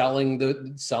was selling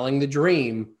the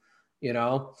dream.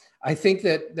 I think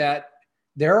that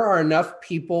there are enough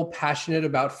people passionate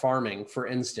about farming, for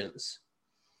instance,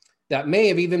 that may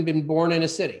have even been born in a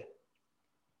city,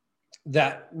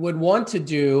 that would want to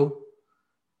do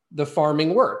the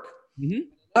farming work.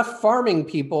 Enough farming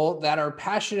people that are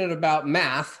passionate about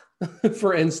math,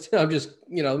 for instance, I'm just,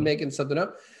 making something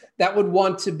up, that would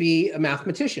want to be a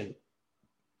mathematician.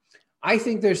 I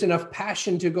think there's enough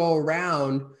passion to go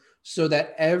around so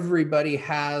that everybody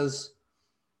has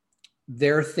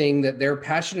their thing that they're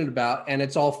passionate about, and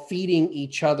it's all feeding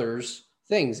each other's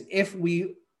things. If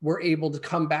we were able to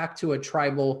come back to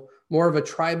more of a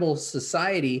tribal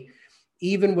society,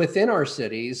 even within our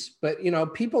cities, but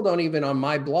people don't even on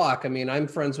my block. I mean, I'm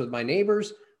friends with my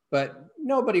neighbors, but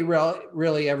nobody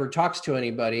really ever talks to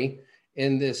anybody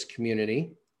in this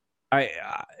community.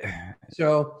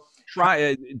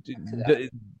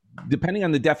 Depending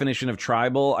on the definition of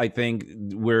tribal, I think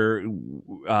we're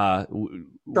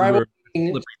slippery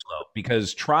slope,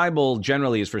 because tribal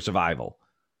generally is for survival.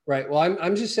 Right. Well,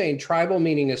 I'm just saying tribal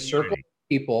meaning a circle of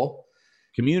people.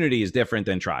 Community is different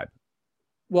than tribe.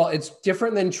 Well, it's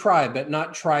different than tribe, but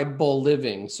not tribal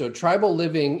living. So tribal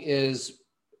living is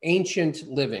ancient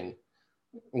living.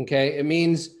 Okay. It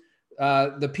means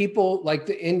the people like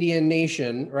the Indian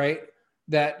nation, right,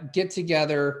 that get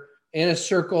together in a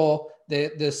circle.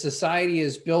 The society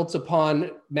is built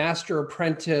upon master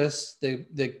apprentice.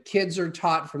 The kids are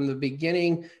taught from the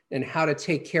beginning and how to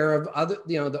take care of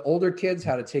the older kids,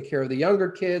 how to take care of the younger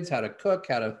kids, how to cook,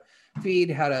 how to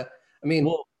feed,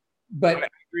 but I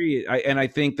agree. I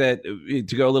think that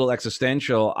to go a little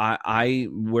existential,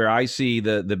 where I see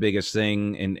the biggest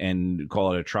thing and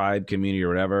call it a tribe, community, or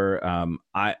whatever.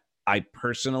 I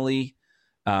personally,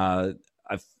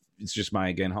 it's just my,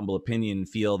 again, humble opinion,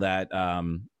 feel that,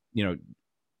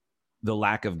 the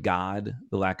lack of God,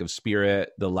 the lack of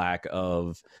spirit, the lack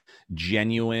of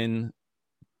genuine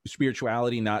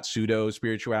spirituality, not pseudo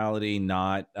spirituality,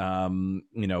 not,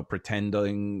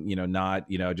 pretending, not,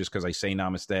 just because I say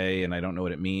namaste and I don't know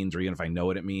what it means, or even if I know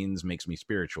what it means, makes me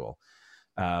spiritual.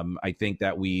 I think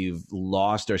that we've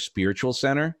lost our spiritual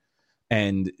center,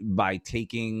 and by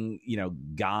taking,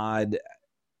 God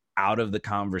out of the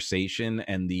conversation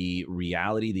and the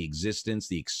reality, the existence,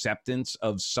 the acceptance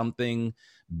of something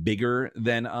bigger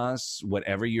than us,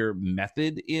 whatever your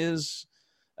method is.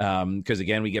 Because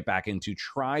again, we get back into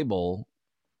tribal,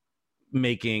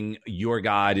 making your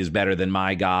God is better than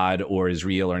my God or is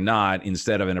real or not,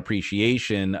 instead of an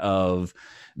appreciation of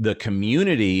the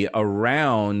community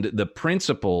around the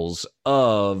principles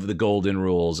of the golden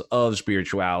rules of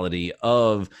spirituality,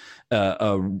 of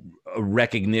a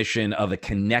recognition of a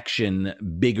connection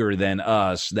bigger than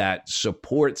us that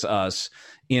supports us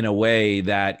in a way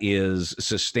that is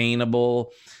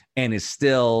sustainable and is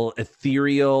still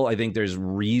ethereal. I think there's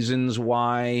reasons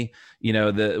why,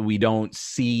 we don't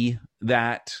see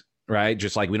that, right?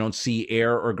 Just like we don't see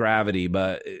air or gravity,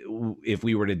 but if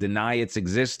we were to deny its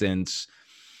existence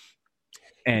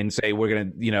and say we're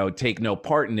going to, take no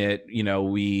part in it,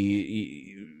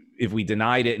 if we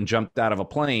denied it and jumped out of a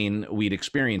plane, we'd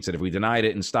experience it. If we denied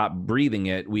it and stopped breathing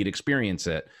it, we'd experience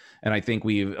it. And I think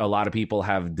a lot of people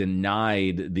have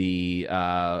denied the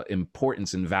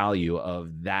importance and value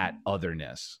of that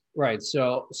otherness. Right.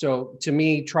 So to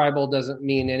me, tribal doesn't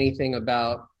mean anything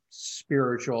about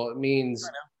spiritual.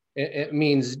 It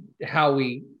means how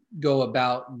we go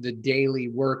about the daily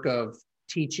work of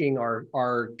teaching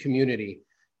our community.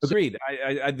 Agreed.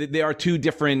 There are two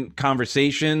different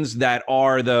conversations that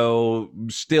are, though,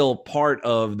 still part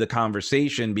of the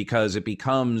conversation, because it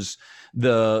becomes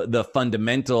the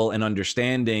fundamental and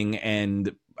understanding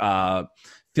and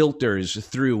filters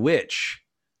through which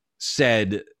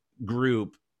said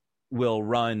group will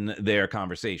run their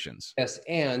conversations. Yes,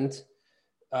 and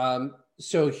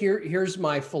so here's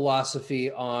my philosophy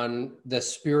on the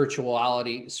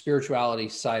spirituality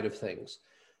side of things.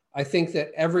 I think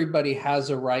that everybody has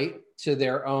a right to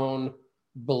their own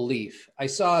belief. I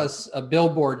saw a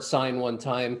billboard sign one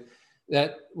time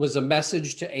that was a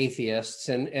message to atheists,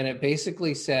 and it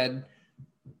basically said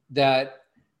that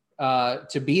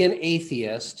to be an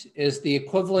atheist is the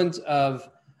equivalent of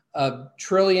a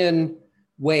trillion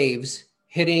waves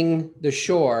hitting the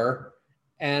shore,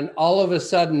 and all of a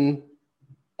sudden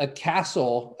a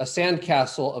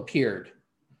sandcastle appeared,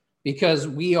 because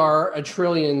we are a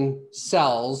trillion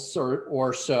cells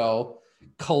or so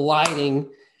colliding,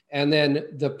 and then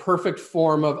the perfect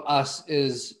form of us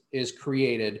is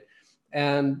created.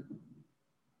 And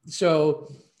so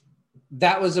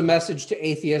that was a message to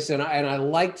atheists, and I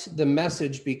liked the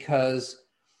message, because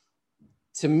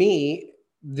to me,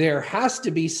 there has to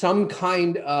be some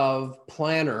kind of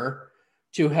planner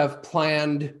to have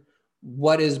planned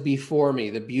what is before me,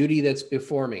 the beauty that's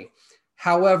before me.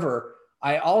 However,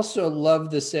 I also love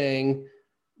the saying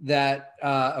that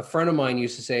a friend of mine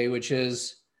used to say, which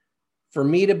is, for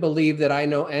me to believe that I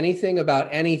know anything about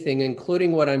anything,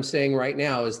 including what I'm saying right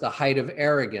now, is the height of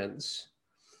arrogance.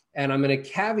 And I'm going to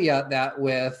caveat that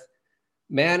with,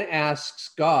 man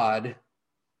asks God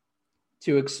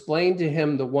to explain to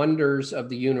him the wonders of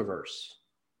the universe.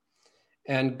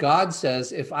 And God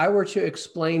says, if I were to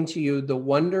explain to you the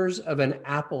wonders of an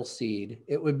apple seed,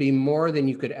 it would be more than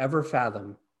you could ever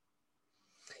fathom.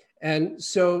 And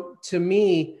so to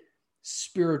me,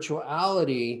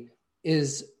 spirituality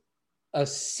is a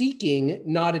seeking,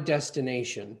 not a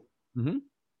destination. Mm-hmm.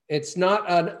 It's not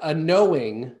a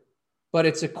knowing, but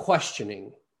it's a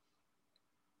questioning.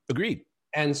 Agreed.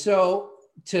 And so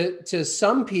to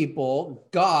some people,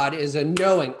 God is a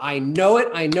knowing. I know it,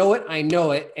 I know it, I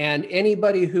know it. And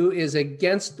anybody who is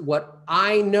against what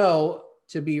I know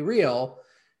to be real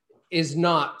is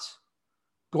not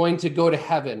going to go to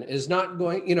heaven, is not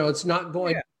going, it's not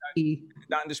going to be.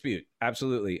 Not in dispute.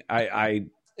 Absolutely. I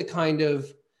the kind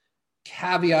of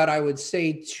caveat I would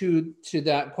say to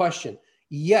that question.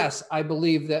 Yes, I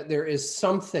believe that there is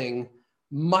something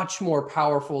much more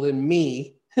powerful than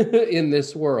me in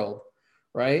this world,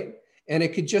 right? And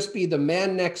it could just be the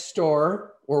man next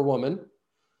door or woman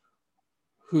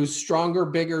who's stronger,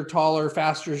 bigger, taller,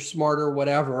 faster, smarter,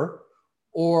 whatever,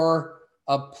 or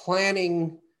a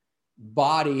planning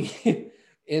body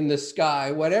in the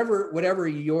sky, whatever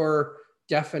your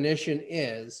definition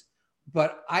is.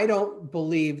 But I don't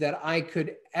believe that I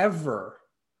could ever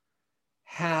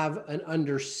have an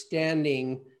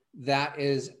understanding that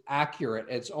is accurate.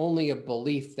 It's only a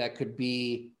belief that could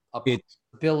be a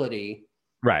possibility.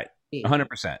 Right.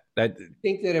 100%. I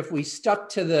think that if we stuck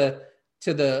to the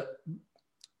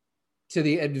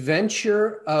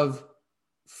adventure of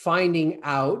finding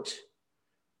out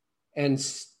and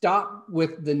stop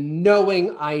with the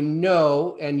knowing I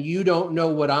know and you don't know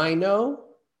what I know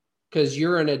because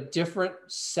you're in a different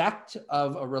sect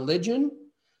of a religion,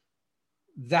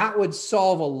 that would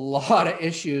solve a lot of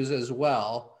issues as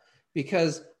well.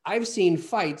 Because I've seen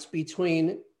fights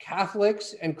between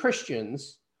Catholics and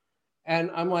Christians, and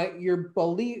I'm like, your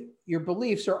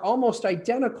beliefs are almost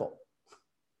identical.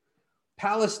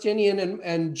 Palestinian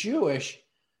and Jewish,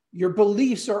 your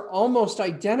beliefs are almost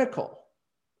identical.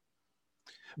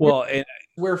 Well,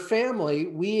 we're family.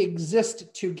 We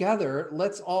exist together.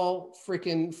 Let's all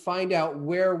freaking find out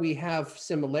where we have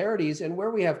similarities and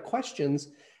where we have questions,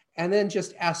 and then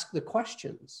just ask the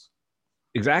questions.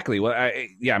 Exactly. Well, I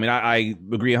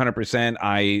agree 100%.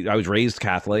 I was raised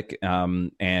Catholic,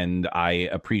 and I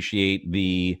appreciate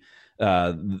the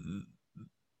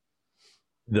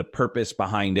purpose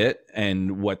behind it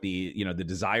and what the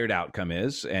desired outcome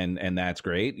is, and that's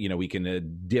great. We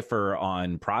can differ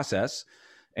on process,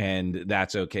 and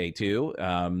that's okay too.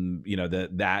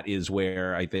 That is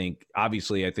where I think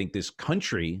this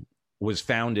country was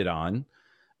founded on.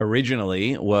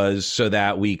 Originally was so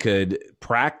that we could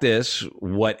practice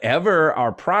whatever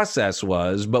our process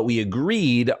was, but we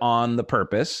agreed on the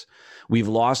purpose. We've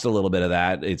lost a little bit of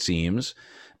that, it seems.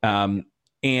 And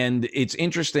it's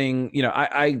interesting,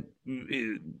 I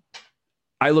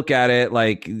look at it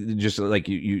like just like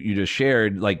you just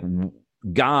shared, like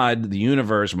God, the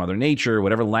universe, Mother Nature,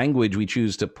 whatever language we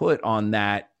choose to put on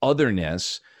that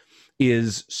otherness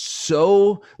is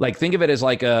so, like, think of it as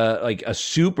like a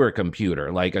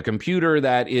supercomputer, like a computer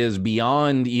that is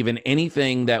beyond even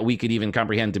anything that we could even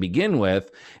comprehend to begin with.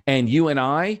 And you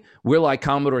and we're like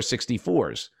Commodore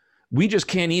 64s. We just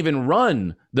can't even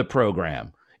run the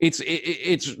program.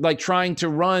 It's like trying to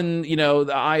run, the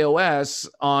iOS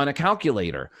on a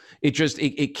calculator.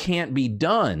 It can't be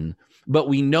done, but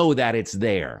we know that it's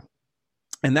there.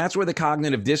 And that's where the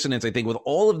cognitive dissonance, I think, with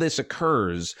all of this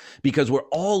occurs, because we're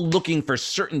all looking for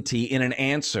certainty in an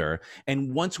answer.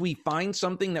 And once we find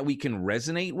something that we can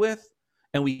resonate with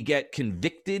and we get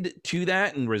convicted to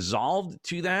that and resolved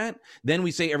to that, then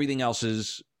we say everything else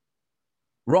is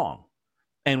wrong.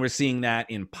 And we're seeing that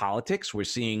in politics. We're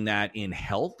seeing that in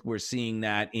health. We're seeing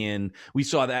that we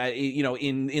saw that,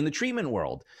 in the treatment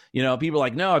world. People are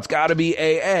like, no, it's got to be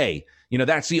AA.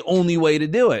 That's the only way to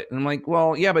do it. And I'm like,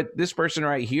 well, yeah, but this person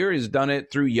right here has done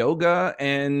it through yoga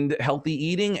and healthy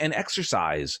eating and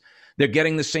exercise. They're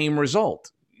getting the same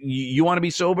result. You want to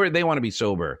be sober? They want to be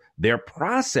sober. Their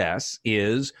process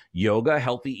is yoga,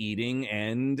 healthy eating,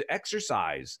 and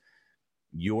exercise.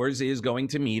 Yours is going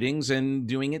to meetings and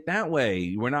doing it that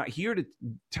way. We're not here to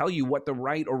tell you what the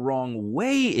right or wrong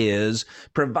way is,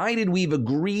 provided we've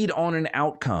agreed on an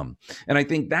outcome. And I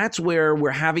think that's where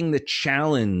we're having the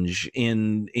challenge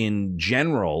in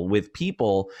general with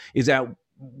people, is that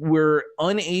we're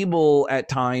unable at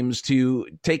times to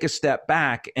take a step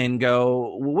back and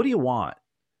go, well, what do you want?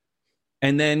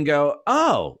 And then go,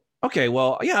 oh, okay,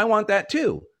 well, yeah, I want that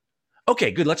too.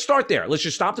 Okay, good. Let's start there. Let's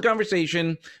just stop the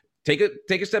conversation. Take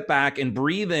a step back and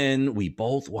breathe in. We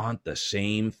both want the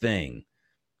same thing.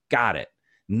 Got it.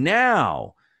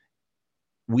 Now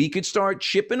we could start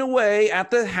chipping away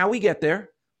at how we get there.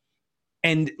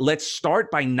 And let's start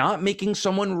by not making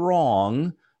someone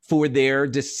wrong for their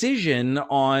decision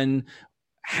on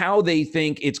how they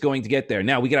think it's going to get there.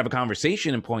 Now we could have a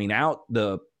conversation and point out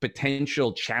the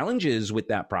potential challenges with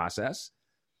that process.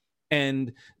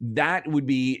 And that would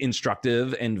be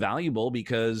instructive and valuable,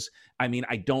 because, I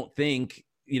don't think,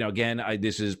 again,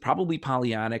 this is probably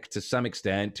Pollyannic to some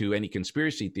extent to any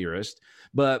conspiracy theorist,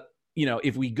 but,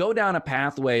 if we go down a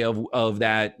pathway of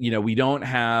that, we don't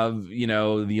have,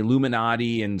 the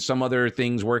Illuminati and some other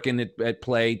things working at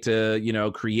play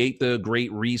to, create the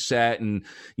Great Reset and,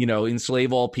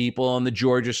 enslave all people and the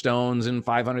Georgia Stones and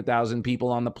 500,000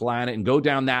 people on the planet, and go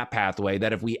down that pathway,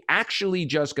 that if we actually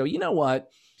just go,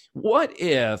 what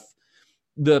if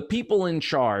the people in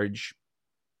charge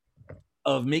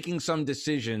of making some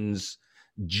decisions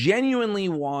genuinely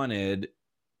wanted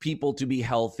people to be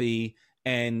healthy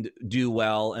and do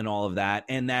well and all of that,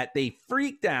 and that they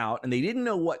freaked out and they didn't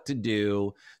know what to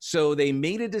do, so they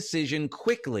made a decision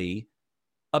quickly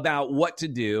about what to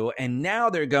do, and now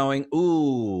they're going,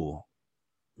 ooh,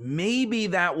 maybe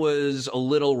that was a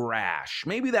little rash,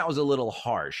 maybe that was a little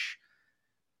harsh,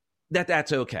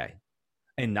 that's okay.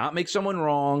 And not make someone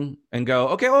wrong and go,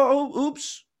 okay,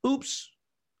 oops.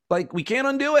 Like, we can't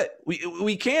undo it.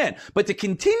 We can't. But to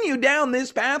continue down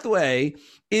this pathway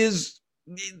is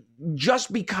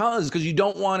just because you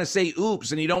don't want to say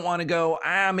oops, and you don't want to go,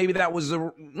 maybe that was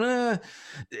the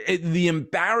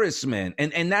embarrassment.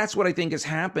 And that's what I think has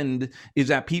happened, is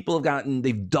that people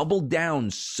they've doubled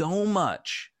down so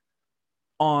much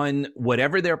on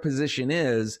whatever their position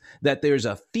is, that there's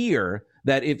a fear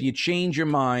that if you change your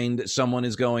mind, someone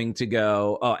is going to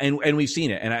go, and we've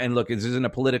seen it. And look, this isn't a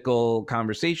political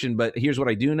conversation, but here's what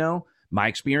I do know. My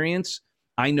experience,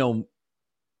 I know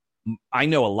a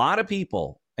lot of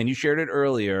people, and you shared it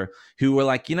earlier, who were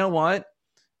like, you know what?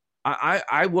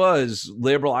 I was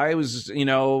liberal. I was,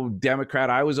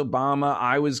 Democrat. I was Obama.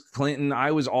 I was Clinton.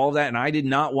 I was all that. And I did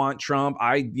not want Trump.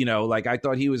 I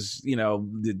thought he was,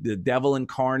 the devil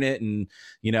incarnate, and,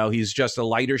 he's just a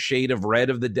lighter shade of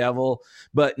red of the devil.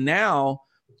 But now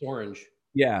it's orange.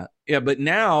 Yeah. Yeah. But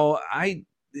now I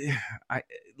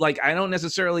don't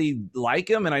necessarily like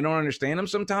him, and I don't understand him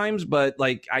sometimes, but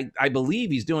I believe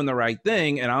he's doing the right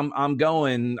thing, and I'm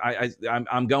going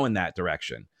that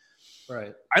direction.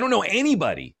 Right. I don't know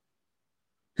anybody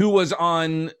who was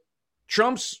on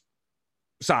Trump's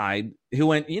side who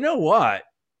went, you know what?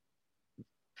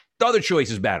 The other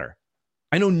choice is better.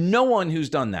 I know no one who's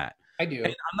done that. I do. And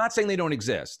I'm not saying they don't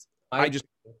exist. I do.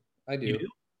 You do?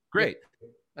 Great.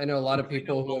 I know a lot of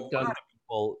people who have done.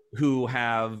 People who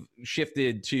have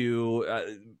shifted to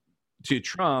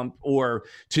Trump, or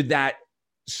to that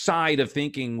side of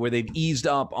thinking where they've eased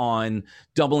up on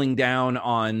doubling down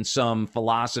on some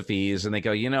philosophies, and they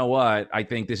go, you know what, I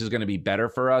think this is going to be better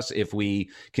for us if we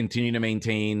continue to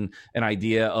maintain an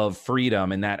idea of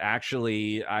freedom. And that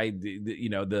actually,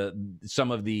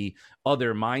 some of the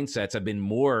other mindsets have been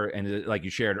more, and like you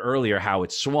shared earlier, how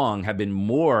it swung, have been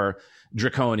more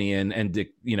draconian and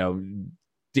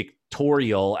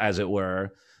dictatorial, as it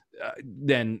were,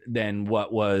 than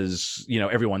what was,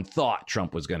 everyone thought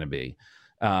Trump was going to be.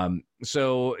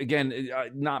 So again,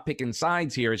 not picking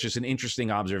sides here. It's just an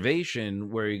interesting observation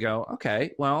where you go,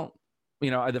 okay, well,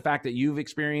 the fact that you've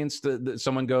experienced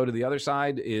someone go to the other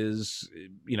side is,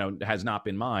 has not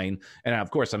been mine. And of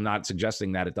course, I'm not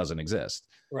suggesting that it doesn't exist.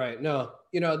 Right. No,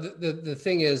 the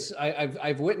thing is,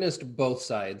 I've witnessed both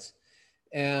sides,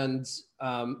 and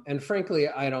frankly,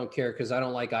 I don't care because I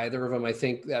don't like either of them. I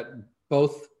think that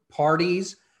both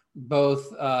parties,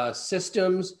 both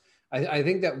systems, I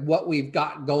think that what we've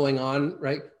got going on,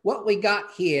 right? What we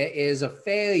got here is a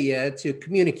failure to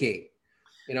communicate.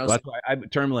 Well, that's why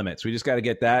term limits. We just got to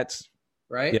get that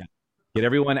right. Yeah. Get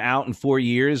everyone out in 4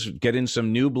 years, get in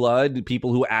some new blood,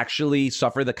 people who actually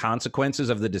suffer the consequences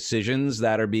of the decisions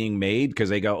that are being made, because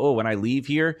they go, oh, when I leave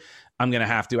here, I'm going to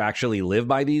have to actually live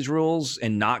by these rules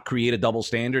and not create a double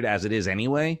standard as it is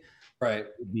anyway. Right.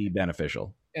 Would be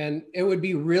beneficial. And it would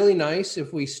be really nice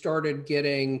if we started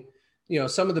getting,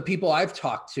 some of the people I've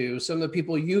talked to, some of the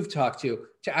people you've talked to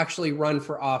actually run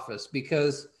for office,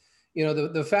 because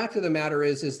the fact of the matter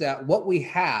is that what we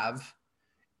have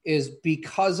is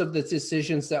because of the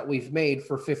decisions that we've made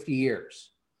for 50 years,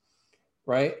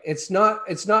 right? It's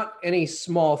not any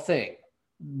small thing.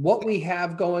 What we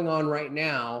have going on right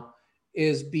now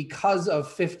is because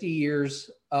of 50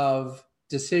 years of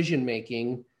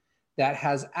decision-making that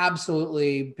has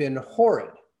absolutely been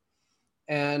horrid.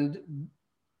 And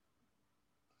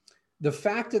the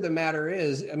fact of the matter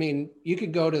is, you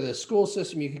could go to the school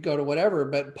system, you could go to whatever,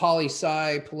 but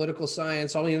poli-sci, political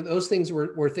science, those things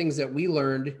were things that we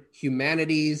learned,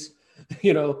 humanities,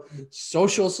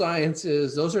 social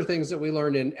sciences, those are things that we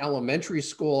learned in elementary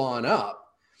school on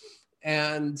up.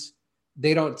 And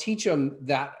they don't teach them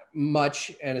that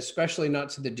much, and especially not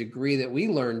to the degree that we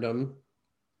learned them.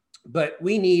 But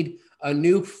we need a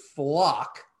new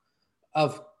flock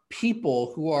of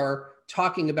people who are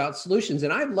talking about solutions.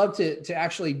 And I'd love to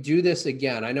actually do this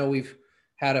again. I know we've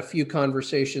had a few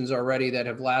conversations already that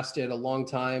have lasted a long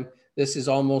time. This is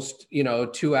almost, a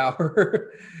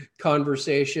 2-hour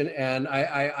conversation, and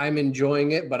I'm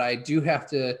enjoying it, but I do have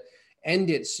to end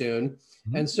it soon.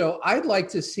 Mm-hmm. And so I'd like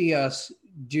to see us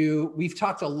we've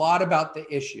talked a lot about the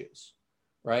issues,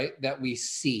 right, that we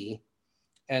see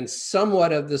and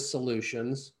somewhat of the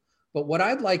solutions. But what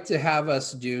I'd like to have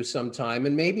us do sometime,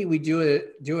 and maybe we do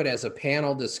it as a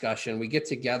panel discussion, we get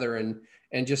together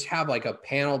and just have like a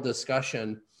panel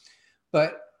discussion.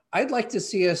 But I'd like to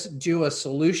see us do a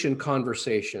solution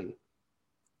conversation.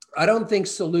 I don't think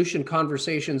solution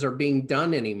conversations are being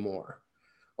done anymore,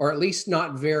 or at least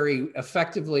not very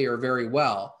effectively or very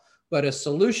well. But a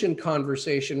solution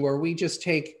conversation where we just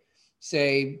take,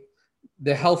 say,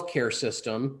 the healthcare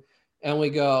system and we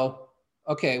go,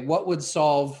 okay, what would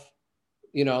solve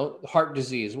heart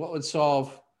disease? What would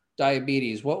solve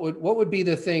diabetes? What would be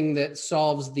the thing that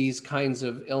solves these kinds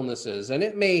of illnesses? And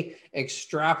it may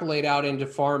extrapolate out into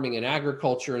farming and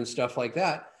agriculture and stuff like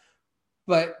that.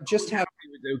 But just have,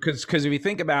 because if you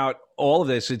think about all of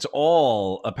this, it's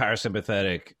all a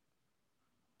parasympathetic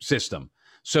system.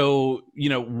 So,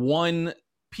 one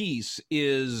piece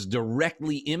is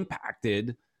directly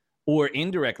impacted or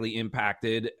indirectly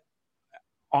impacted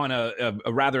on a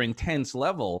rather intense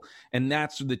level. And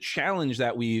that's the challenge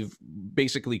that we've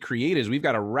basically created, is we've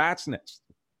got a rat's nest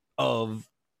of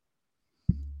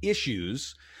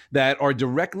issues that are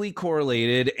directly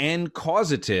correlated and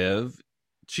causative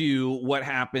to what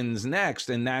happens next.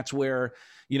 And that's where,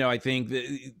 I think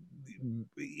that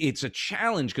it's a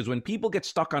challenge, because when people get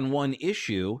stuck on one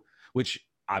issue, which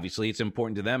obviously it's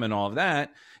important to them and all of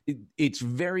that, it's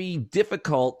very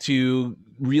difficult to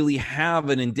really have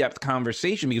an in-depth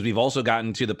conversation, because we've also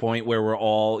gotten to the point where we're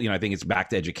all, I think it's back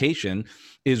to education,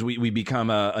 is we become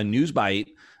a news bite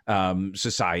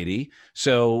society.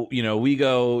 So, we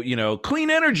go, clean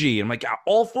energy. I'm like,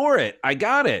 all for it. I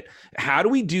got it. How do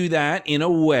we do that in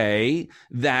a way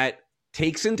that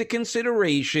takes into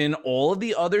consideration all of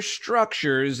the other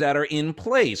structures that are in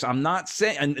place? I'm not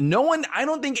saying, and I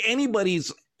don't think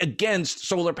anybody's against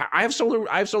solar power. I have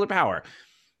solar power.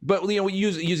 But, we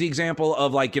use the example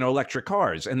of electric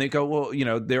cars, and they go,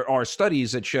 well, there are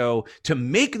studies that show to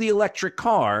make the electric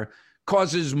car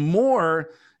causes more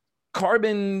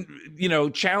carbon,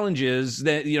 challenges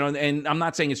that, and I'm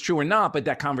not saying it's true or not, but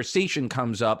that conversation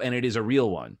comes up, and it is a real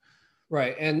one.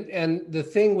 Right. And the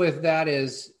thing with that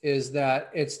is that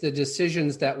it's the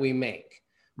decisions that we make.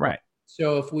 Right.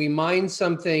 So if we mine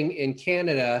something in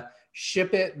Canada,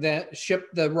 ship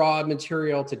the raw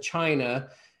material to China,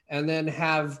 and then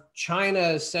have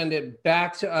China send it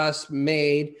back to us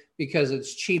made because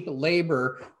it's cheap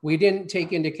labor, we didn't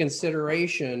take into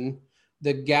consideration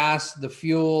the gas, the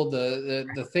fuel,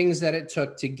 the things that it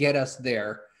took to get us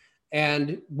there.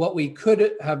 And what we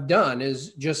could have done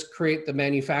is just create the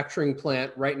manufacturing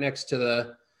plant right next to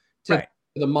the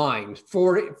the mind.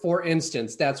 For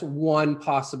instance, that's one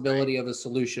possibility of a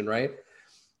solution, right?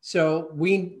 So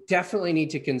we definitely need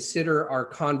to consider our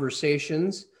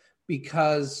conversations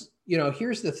because,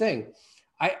 here's the thing.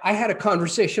 I had a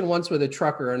conversation once with a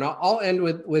trucker, and I'll end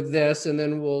with this, and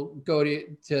then we'll go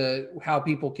to how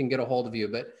people can get a hold of you.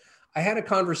 But I had a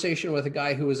conversation with a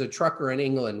guy who was a trucker in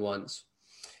England once,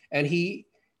 and he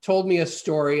told me a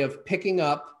story of picking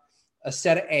up a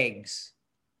set of eggs.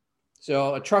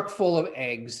 So a truck full of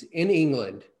eggs in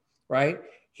England, right?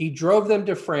 He drove them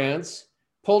to France,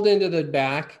 pulled into the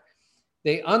back.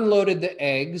 They unloaded the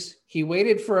eggs. He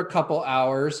waited for a couple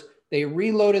hours. They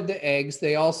reloaded the eggs.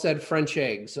 They all said French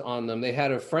eggs on them. They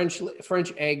had a French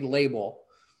egg label,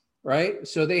 right?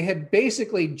 So they had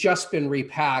basically just been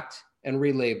repacked and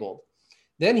relabeled.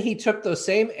 Then he took those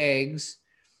same eggs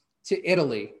to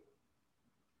Italy,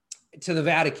 to the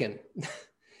Vatican,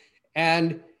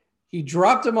 and he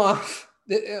dropped them off.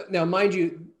 Now, mind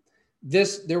you,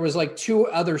 there was like 2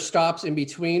 other stops in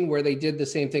between where they did the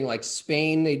same thing, like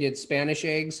Spain, they did Spanish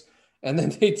eggs, and then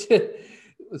they did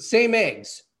same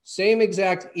eggs, same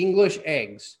exact English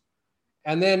eggs.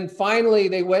 And then finally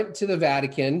they went to the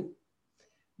Vatican.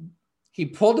 He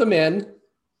pulled them in.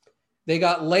 They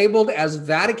got labeled as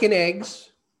Vatican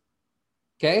eggs.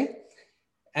 Okay.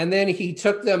 And then he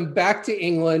took them back to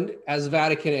England as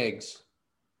Vatican eggs.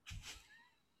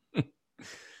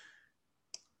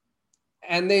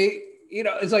 And they,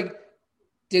 it's like,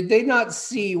 did they not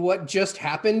see what just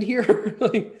happened here?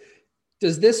 Like,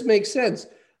 does this make sense?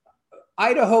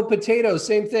 Idaho potatoes,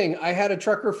 same thing. I had a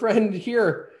trucker friend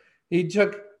here. He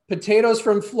took potatoes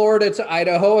from Florida to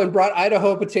Idaho and brought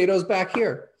Idaho potatoes back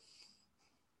here.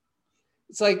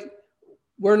 It's like,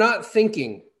 we're not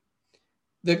thinking.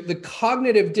 The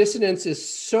cognitive dissonance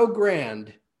is so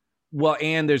grand. Well,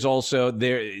 and there's also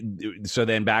so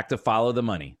then back to follow the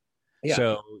money. Yeah.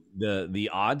 So the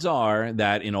odds are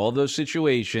that in all of those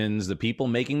situations, the people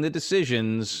making the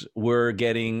decisions were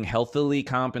getting healthily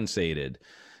compensated.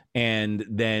 And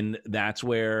then that's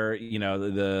where,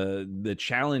 the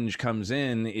challenge comes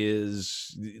in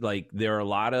is like there are a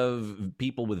lot of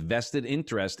people with vested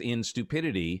interest in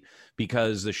stupidity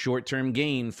because the short-term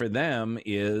gain for them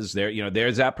is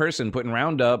there's that person putting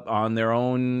Roundup on their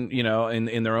own,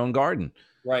 in their own garden.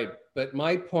 Right. But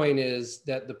my point is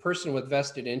that the person with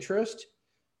vested interest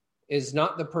is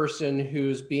not the person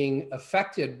who's being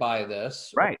affected by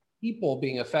this. Right. People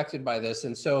being affected by this.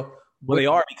 And so, well, they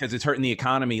are, because it's hurting the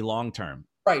economy long term.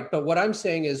 Right. But what I'm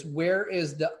saying is,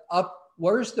 where's the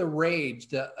rage,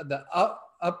 the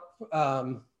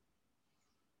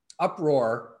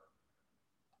uproar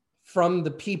from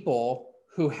the people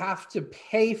who have to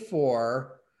pay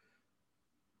for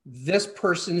this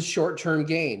person's short-term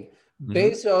gain? Mm-hmm.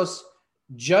 Bezos,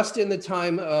 just in the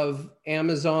time of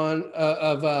Amazon,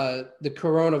 the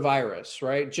coronavirus,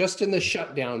 right? Just in the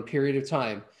shutdown period of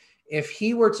time, if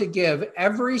he were to give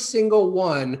every single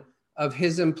one of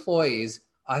his employees,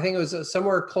 I think it was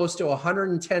somewhere close to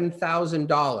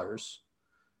 $110,000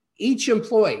 each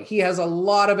employee. He has a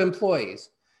lot of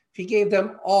employees. If he gave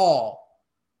them all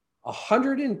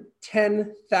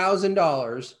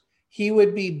 $110,000, he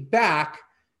would be back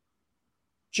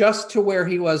just to where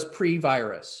he was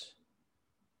pre-virus.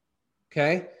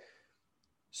 Okay?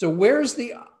 So where's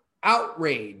the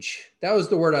outrage? That was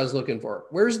the word I was looking for.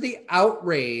 Where's the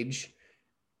outrage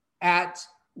at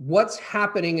what's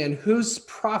happening and who's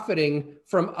profiting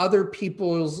from other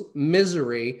people's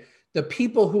misery? The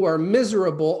people who are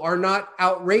miserable are not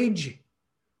outraged.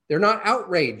 They're not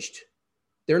outraged.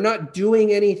 They're not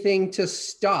doing anything to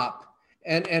stop.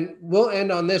 And we'll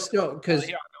end on this note because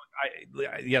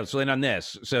so then on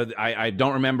this. So I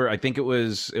don't remember. I don't think it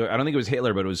was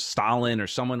Hitler, but it was Stalin or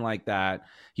someone like that.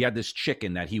 He had this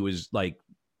chicken that he was like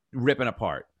ripping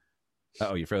apart.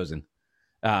 Oh, you're frozen.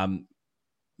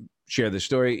 Share this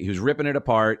story. He was ripping it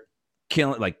apart,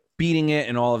 killing, like beating it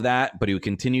and all of that, but he would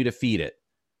continue to feed it.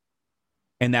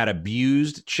 And that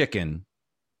abused chicken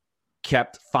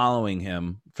kept following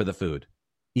him for the food.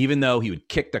 Even though he would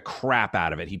kick the crap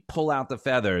out of it, he'd pull out the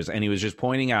feathers, and he was just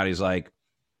pointing out, he's like,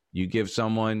 you give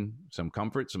someone some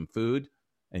comfort, some food,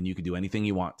 and you can do anything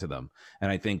you want to them. And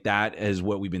I think that is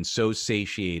what we've been so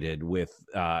satiated with,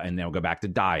 and now go back to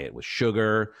diet, with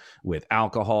sugar, with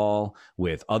alcohol,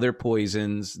 with other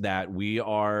poisons, that we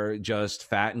are just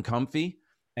fat and comfy.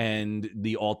 And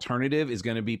the alternative is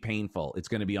going to be painful. It's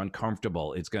going to be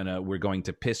uncomfortable. We're going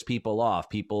to piss people off.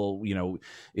 People,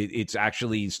 it's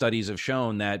actually, studies have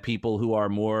shown that people who are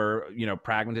more,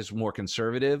 pragmatists, more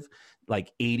conservative,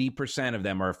 like 80% of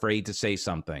them are afraid to say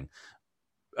something.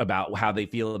 about how they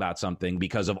feel about something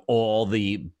because of all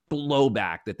the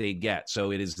blowback that they get.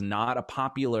 So it is not a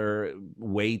popular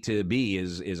way to be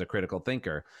is a critical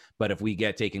thinker. But if we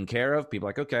get taken care of, people are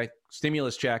like, okay,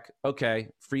 stimulus check. Okay.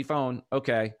 Free phone.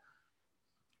 Okay.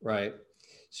 Right.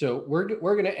 So we're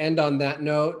going to end on that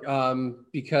note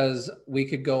because we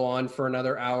could go on for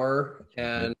another hour,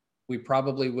 and we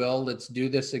probably will. Let's do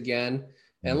this again.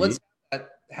 And Indeed. Let's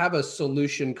have a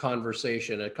solution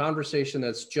conversation, a conversation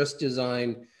that's just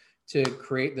designed to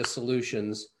create the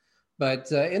solutions.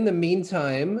 But in the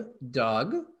meantime,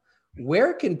 Doug,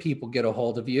 where can people get a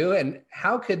hold of you, and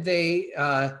how could they,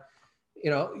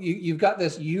 you've got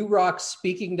this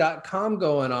urockspeaking.com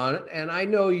going on, and I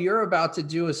know you're about to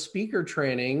do a speaker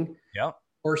training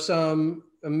for some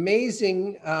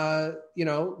amazing,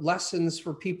 lessons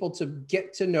for people to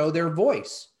get to know their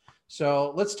voice.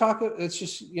 So let's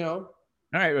just,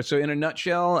 All right. So in a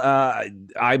nutshell,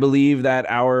 I believe that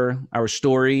our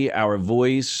story, our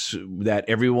voice, that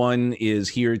everyone is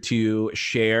here to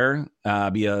share,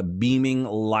 be a beaming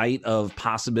light of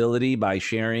possibility by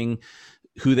sharing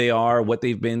who they are, what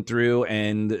they've been through,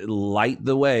 and light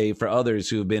the way for others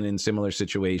who have been in similar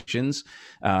situations.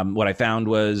 What I found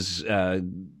was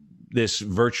this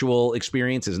virtual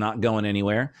experience is not going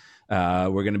anywhere.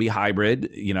 We're going to be hybrid.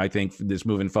 I think this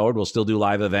moving forward, we'll still do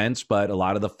live events, but a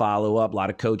lot of the follow-up, a lot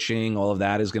of coaching, all of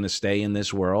that is going to stay in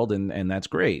this world. And that's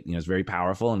great. It's very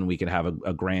powerful, and we can have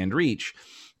a grand reach.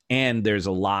 And there's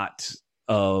a lot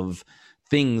of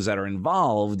things that are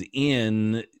involved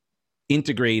in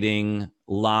integrating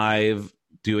live,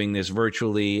 doing this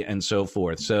virtually, and so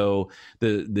forth. So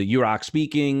the UROC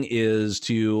speaking is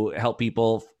to help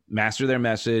people master their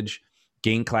message,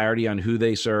 gain clarity on who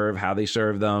they serve, how they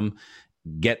serve them,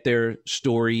 get their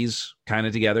stories kind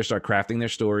of together, start crafting their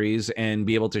stories, and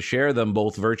be able to share them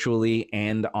both virtually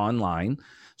and online.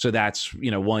 So that's,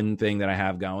 one thing that I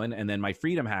have going. And then my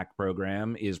Freedom Hack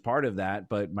program is part of that.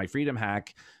 But my Freedom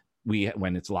Hack,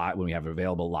 when we have it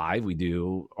available live, we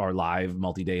do our live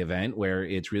multi-day event where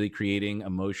it's really creating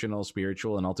emotional,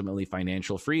 spiritual, and ultimately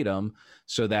financial freedom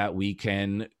so that we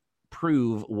can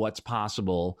prove what's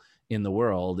possible in the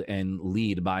world and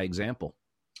lead by example.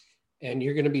 And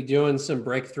you're going to be doing some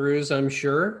breakthroughs, I'm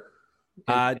sure.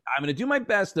 I'm going to do my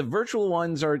best. The virtual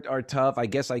ones are tough. I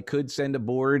guess I could send a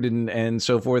board and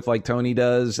so forth like Tony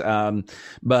does.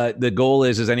 But the goal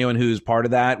is anyone who's part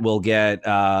of that will get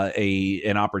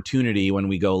an opportunity when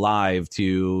we go live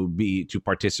to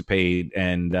participate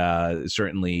and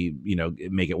certainly,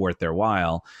 make it worth their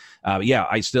while. I'm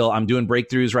doing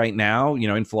breakthroughs right now,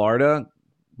 in Florida.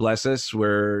 Bless us,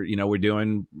 we're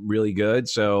doing really good.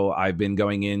 So I've been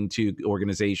going into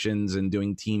organizations and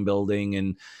doing team building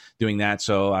and doing that.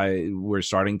 So we're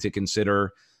starting to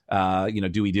consider,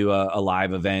 do we do a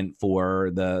live event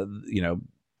for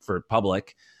for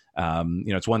public?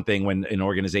 It's one thing when an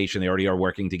organization, they already are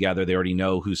working together, they already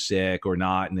know who's sick or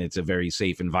not, and it's a very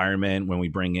safe environment. When we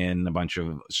bring in a bunch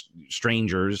of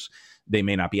strangers, they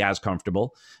may not be as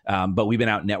comfortable, but we've been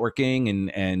out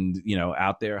networking and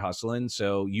out there hustling.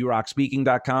 So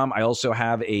urockspeaking.com. I also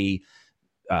have a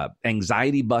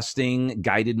anxiety busting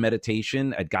guided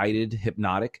meditation at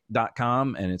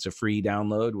guidedhypnotic.com, and it's a free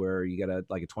download where you get a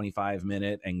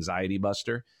 25-minute anxiety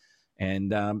buster.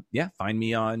 And find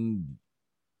me on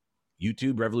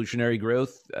YouTube, Revolutionary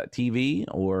Growth TV,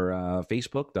 or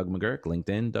Facebook, Doug McGurk,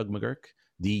 LinkedIn, Doug McGurk,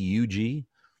 DUG.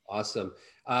 Awesome.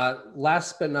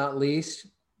 Last but not least,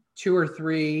 2 or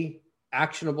 3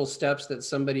 actionable steps that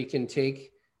somebody can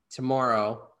take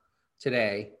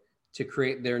today, to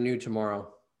create their new tomorrow.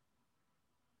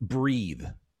 Breathe.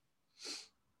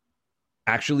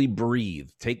 Actually breathe.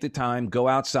 Take the time, go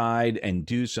outside and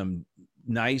do some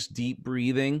nice deep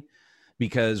breathing.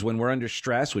 Because when we're under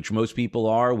stress, which most people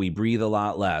are, we breathe a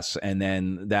lot less. And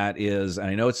then that is, and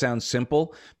I know it sounds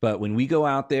simple, but when we go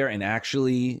out there and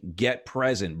actually get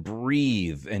present,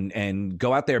 breathe, and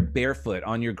go out there barefoot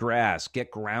on your grass,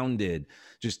 get grounded,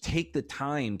 just take the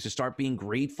time to start being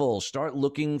grateful, start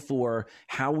looking for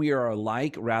how we are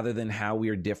alike rather than how we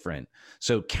are different.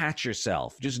 So catch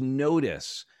yourself, just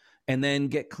notice, and then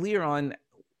get clear on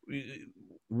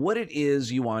what it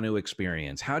is you want to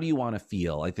experience. How do you want to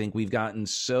feel? I think we've gotten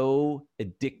so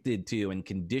addicted to and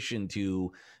conditioned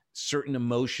to certain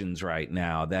emotions right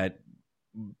now that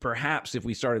perhaps if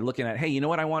we started looking at, hey, you know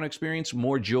what? I want to experience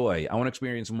more joy. I want to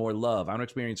experience more love. I want to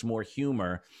experience more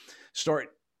humor. Start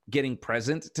getting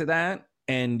present to that,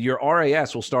 and your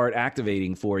RAS will start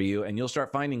activating for you, and you'll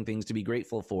start finding things to be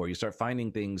grateful for. You start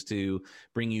finding things to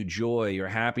bring you joy or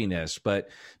happiness. But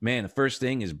man, the first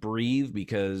thing is breathe,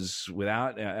 because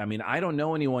I don't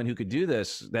know anyone who could do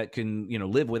this that can,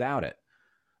 live without it.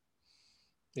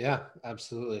 Yeah,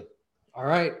 absolutely. All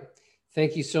right.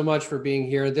 Thank you so much for being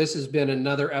here. This has been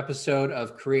another episode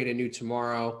of Create a New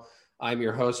Tomorrow. I'm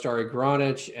your host, Ari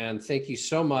Gronich, and thank you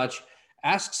so much.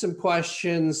 Ask some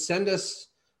questions, send us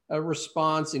a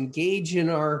response, engage in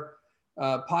our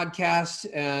podcast,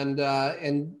 and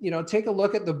take a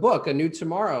look at the book, A New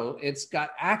Tomorrow. It's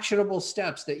got actionable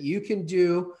steps that you can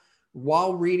do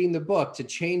while reading the book to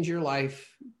change your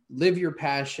life, live your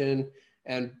passion,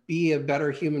 and be a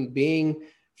better human being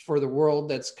for the world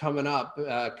that's coming up,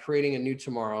 creating a new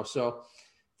tomorrow. So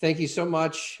thank you so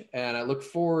much. And I look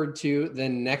forward to the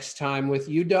next time with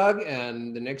you, Doug,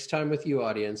 and the next time with you,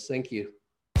 audience. Thank you.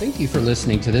 Thank you for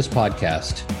listening to this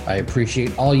podcast. I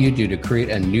appreciate all you do to create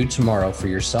a new tomorrow for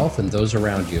yourself and those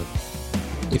around you.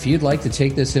 If you'd like to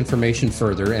take this information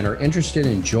further and are interested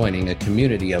in joining a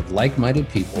community of like-minded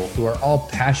people who are all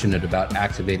passionate about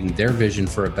activating their vision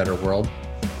for a better world,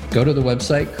 go to the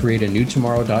website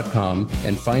createanewtomorrow.com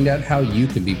and find out how you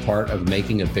can be part of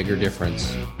making a bigger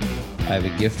difference. I have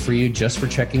a gift for you just for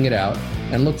checking it out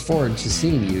and look forward to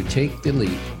seeing you take the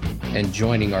leap and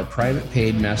joining our private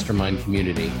paid mastermind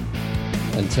community.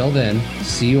 Until then,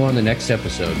 see you on the next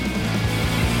episode.